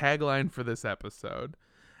the tagline for this episode.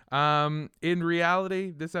 In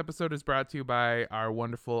reality, this episode is brought to you by our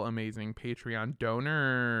wonderful, amazing Patreon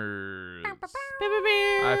donors.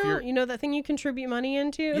 If you're, You know that thing you contribute money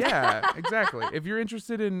into? yeah, exactly. If you're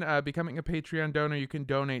interested in becoming a Patreon donor, you can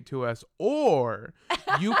donate to us, or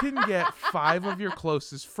you can get 5 of your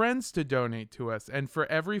closest friends to donate to us. And for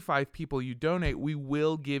every 5 people you donate, we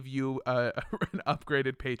will give you an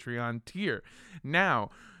upgraded Patreon tier. Now,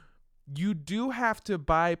 you do have to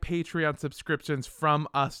buy Patreon subscriptions from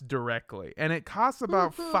us directly, and it costs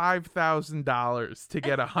about $5,000 to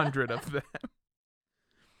get 100 of them.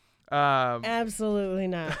 Absolutely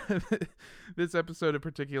not. This episode in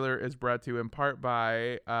particular is brought to you in part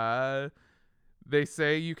by they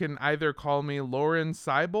say you can either call me Lauren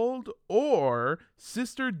Seibold or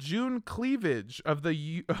Sister June Cleavage of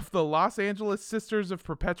the Los Angeles Sisters of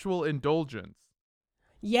Perpetual Indulgence.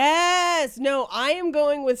 Yes. No, I am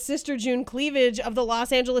going with Sister June Cleavage of the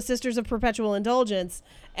Los Angeles Sisters of Perpetual Indulgence,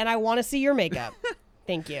 and I want to see your makeup.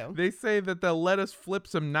 Thank you. They say that they'll let us flip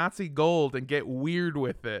some Nazi gold and get weird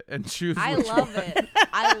with it and choose I which love one. it.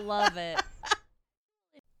 I love it.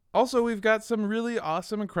 Also, we've got some really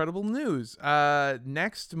awesome, incredible news.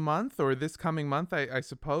 Next month, or this coming month, I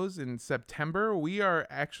suppose, in September, we are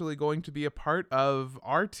actually going to be a part of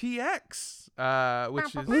RTX,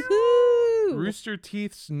 which is Woohoo! Rooster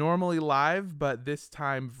Teeth's normally live, but this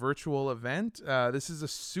time virtual event. This is a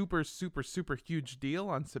super, super, super huge deal.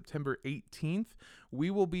 On September 18th,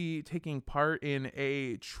 we will be taking part in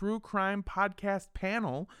a true crime podcast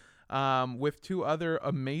panel with 2 other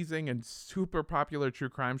amazing and super popular true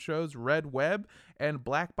crime shows, Red Web and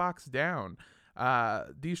Black Box Down.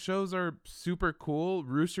 These shows are super cool.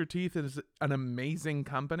 Rooster Teeth is an amazing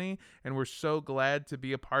company, and we're so glad to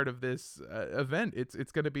be a part of this event.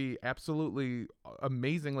 It's going to be absolutely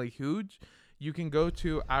amazingly huge. You can go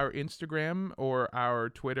to our Instagram or our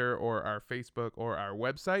Twitter or our Facebook or our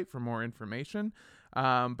website for more information.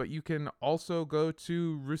 But you can also go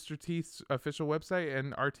to Rooster Teeth's official website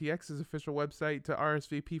and RTX's official website to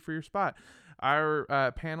RSVP for your spot.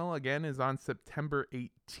 Our panel, again, is on September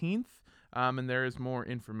 18th, and there is more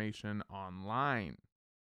information online.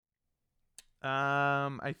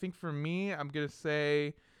 I think for me, I'm going to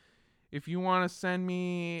say if you want to send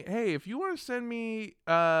me,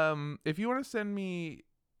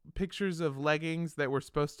 pictures of leggings that were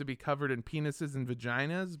supposed to be covered in penises and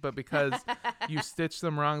vaginas, but because you stitched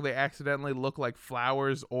them wrong, they accidentally look like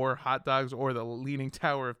flowers or hot dogs or the Leaning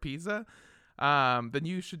Tower of Pisa, then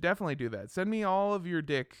you should definitely do that. Send me all of your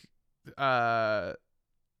dick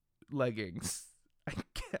leggings, I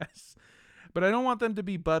guess. But I don't want them to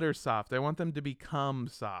be butter soft. I want them to be cum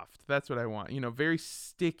soft. That's what I want. Very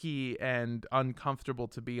sticky and uncomfortable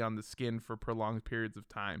to be on the skin for prolonged periods of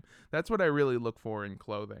time. That's what I really look for in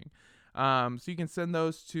clothing. So you can send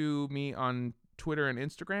those to me on Twitter and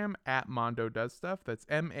Instagram at Mondo Does Stuff. That's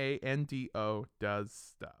MANDO Does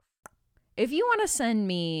Stuff. If you want to send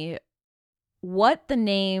me what the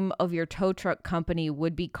name of your tow truck company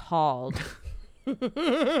would be called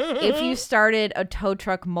if you started a tow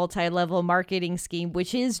truck multi-level marketing scheme,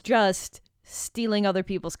 which is just stealing other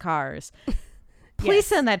people's cars, please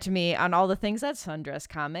send that to me on all the things at Sundress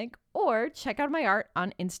Comic, or check out my art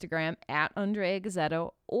on Instagram at Andrea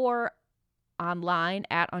Gazzetto or online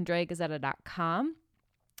at AndreaGazzetta.com.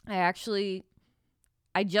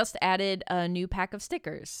 I just added a new pack of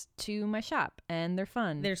stickers to my shop, and they're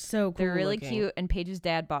fun. They're so cool. They're really looking. cute, and Paige's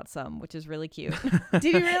dad bought some, which is really cute. Did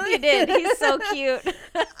he really? He did. He's so cute.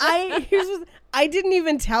 I didn't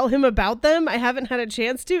even tell him about them. I haven't had a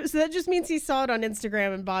chance to, so that just means he saw it on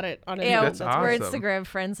Instagram and bought it on his own. That's We're awesome. Instagram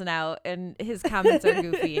friends now, and his comments are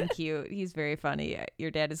goofy and cute. He's very funny.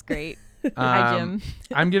 Your dad is great. Hi, Jim.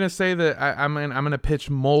 I'm gonna say that I'm gonna pitch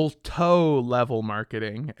Molto level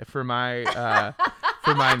marketing for my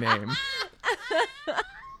name.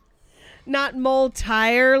 Not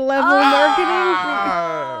multi-tire level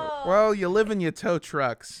marketing. Well, you live in your tow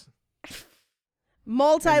trucks.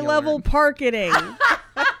 Multi-level parketing.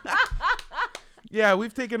 Yeah,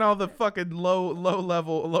 we've taken all the fucking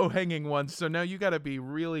low hanging ones, so now you got to be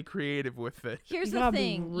really creative with it. Here's You the gotta be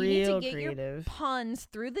thing. You need to real get your creative. puns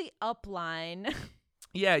through the upline.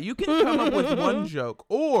 Yeah, you can come up with one joke,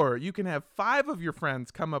 or you can have 5 of your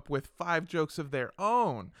friends come up with 5 jokes of their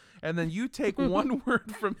own, and then you take one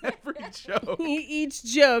word from every joke. Each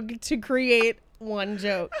joke to create one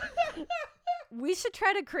joke. We should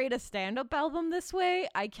try to create a stand-up album this way.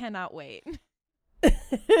 I cannot wait.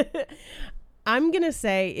 I'm going to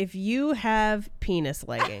say if you have penis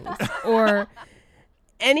leggings or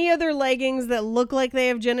any other leggings that look like they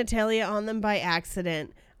have genitalia on them by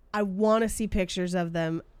accident, I want to see pictures of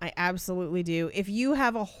them. I absolutely do. If you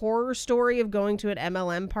have a horror story of going to an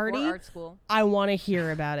MLM party, Or art school. I want to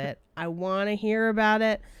hear about it.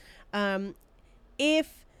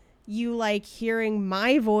 If you like hearing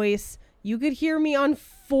my voice, you could hear me on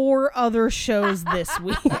 4 other shows this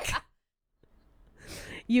week.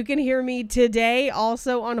 You can hear me today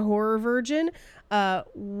also on Horror Virgin,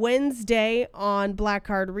 Wednesday on Black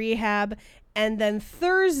Card Rehab, and then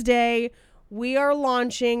Thursday we are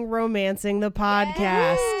launching Romancing the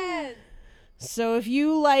Podcast. Yes! So if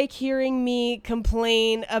you like hearing me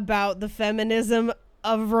complain about the feminism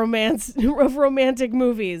of romantic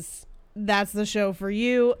movies, that's the show for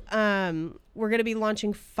you. We're going to be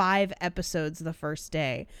launching 5 episodes the first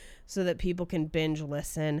day so that people can binge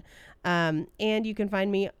listen. And you can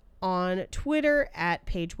find me on Twitter at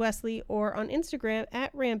Paige Wesley or on Instagram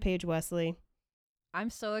at Rampage Wesley. I'm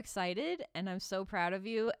so excited and I'm so proud of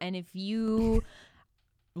you. And if you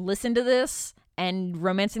listen to this and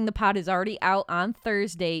Romancing the Pod is already out on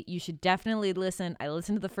Thursday, you should definitely listen. I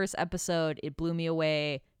listened to the first episode. It blew me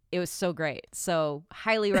away. It was so great. So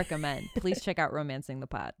highly recommend. Please check out Romancing the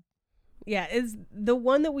Pod. Yeah, it's the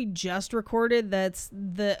one that we just recorded. That's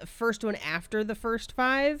the first one after the first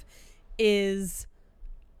 5 is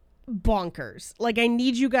bonkers. Like, I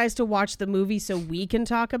need you guys to watch the movie so we can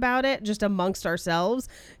talk about it just amongst ourselves,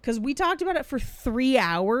 because we talked about it for 3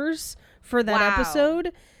 hours for that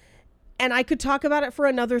episode, and I could talk about it for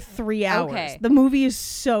another 3 hours. Okay. The movie is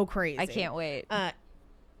so crazy. I can't wait.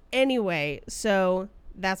 Anyway, so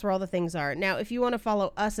that's where all the things are. Now, if you want to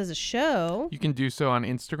follow us as a show, You can do so on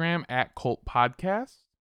Instagram at Cult Podcast.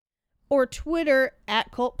 or Twitter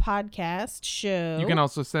at Cult Podcast Show. You can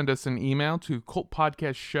also send us an email to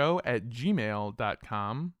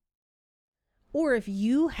cultpodcastshow@gmail.com. Or if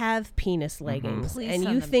you have penis leggings Please and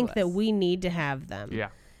send you them to think that us. we need to have them, Yeah.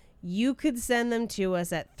 you could send them to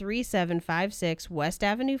us at 3756 West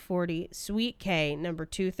Avenue 40, Suite K, number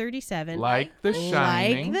 237. Like The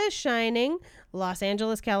Shining. Like The Shining, Los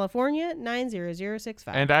Angeles, California,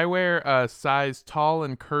 90065. And I wear a size tall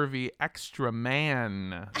and curvy extra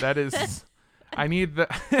man. That is, I need the,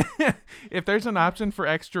 if there's an option for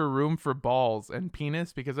extra room for balls and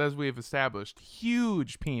penis, because as we have established,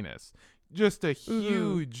 huge penis, Just a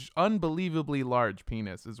huge, unbelievably large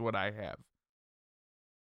penis is what I have.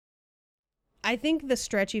 I think the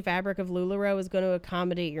stretchy fabric of LuLaRoe is going to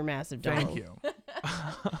accommodate your massive dong. Thank you.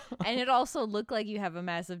 And it also looked like you have a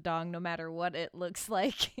massive dong no matter what it looks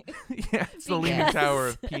like. Yeah, it's the Leaning Because- Tower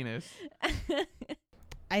of penis.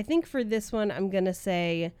 I think for this one, I'm going to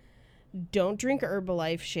say don't drink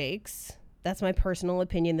Herbalife shakes. That's my personal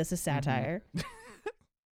opinion. This is satire.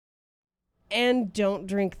 And don't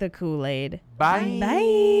drink the Kool-Aid. Bye.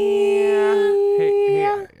 Bye.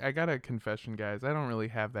 Hey, I got a confession, guys. I don't really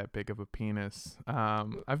have that big of a penis.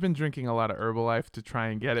 I've been drinking a lot of Herbalife to try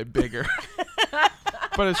and get it bigger.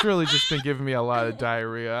 But it's really just been giving me a lot of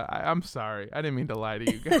diarrhea. I'm sorry. I didn't mean to lie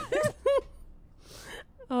to you guys.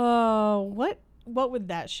 Oh, what would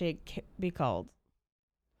that shake be called?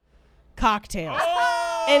 Cocktails.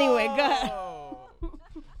 Anyway, go ahead.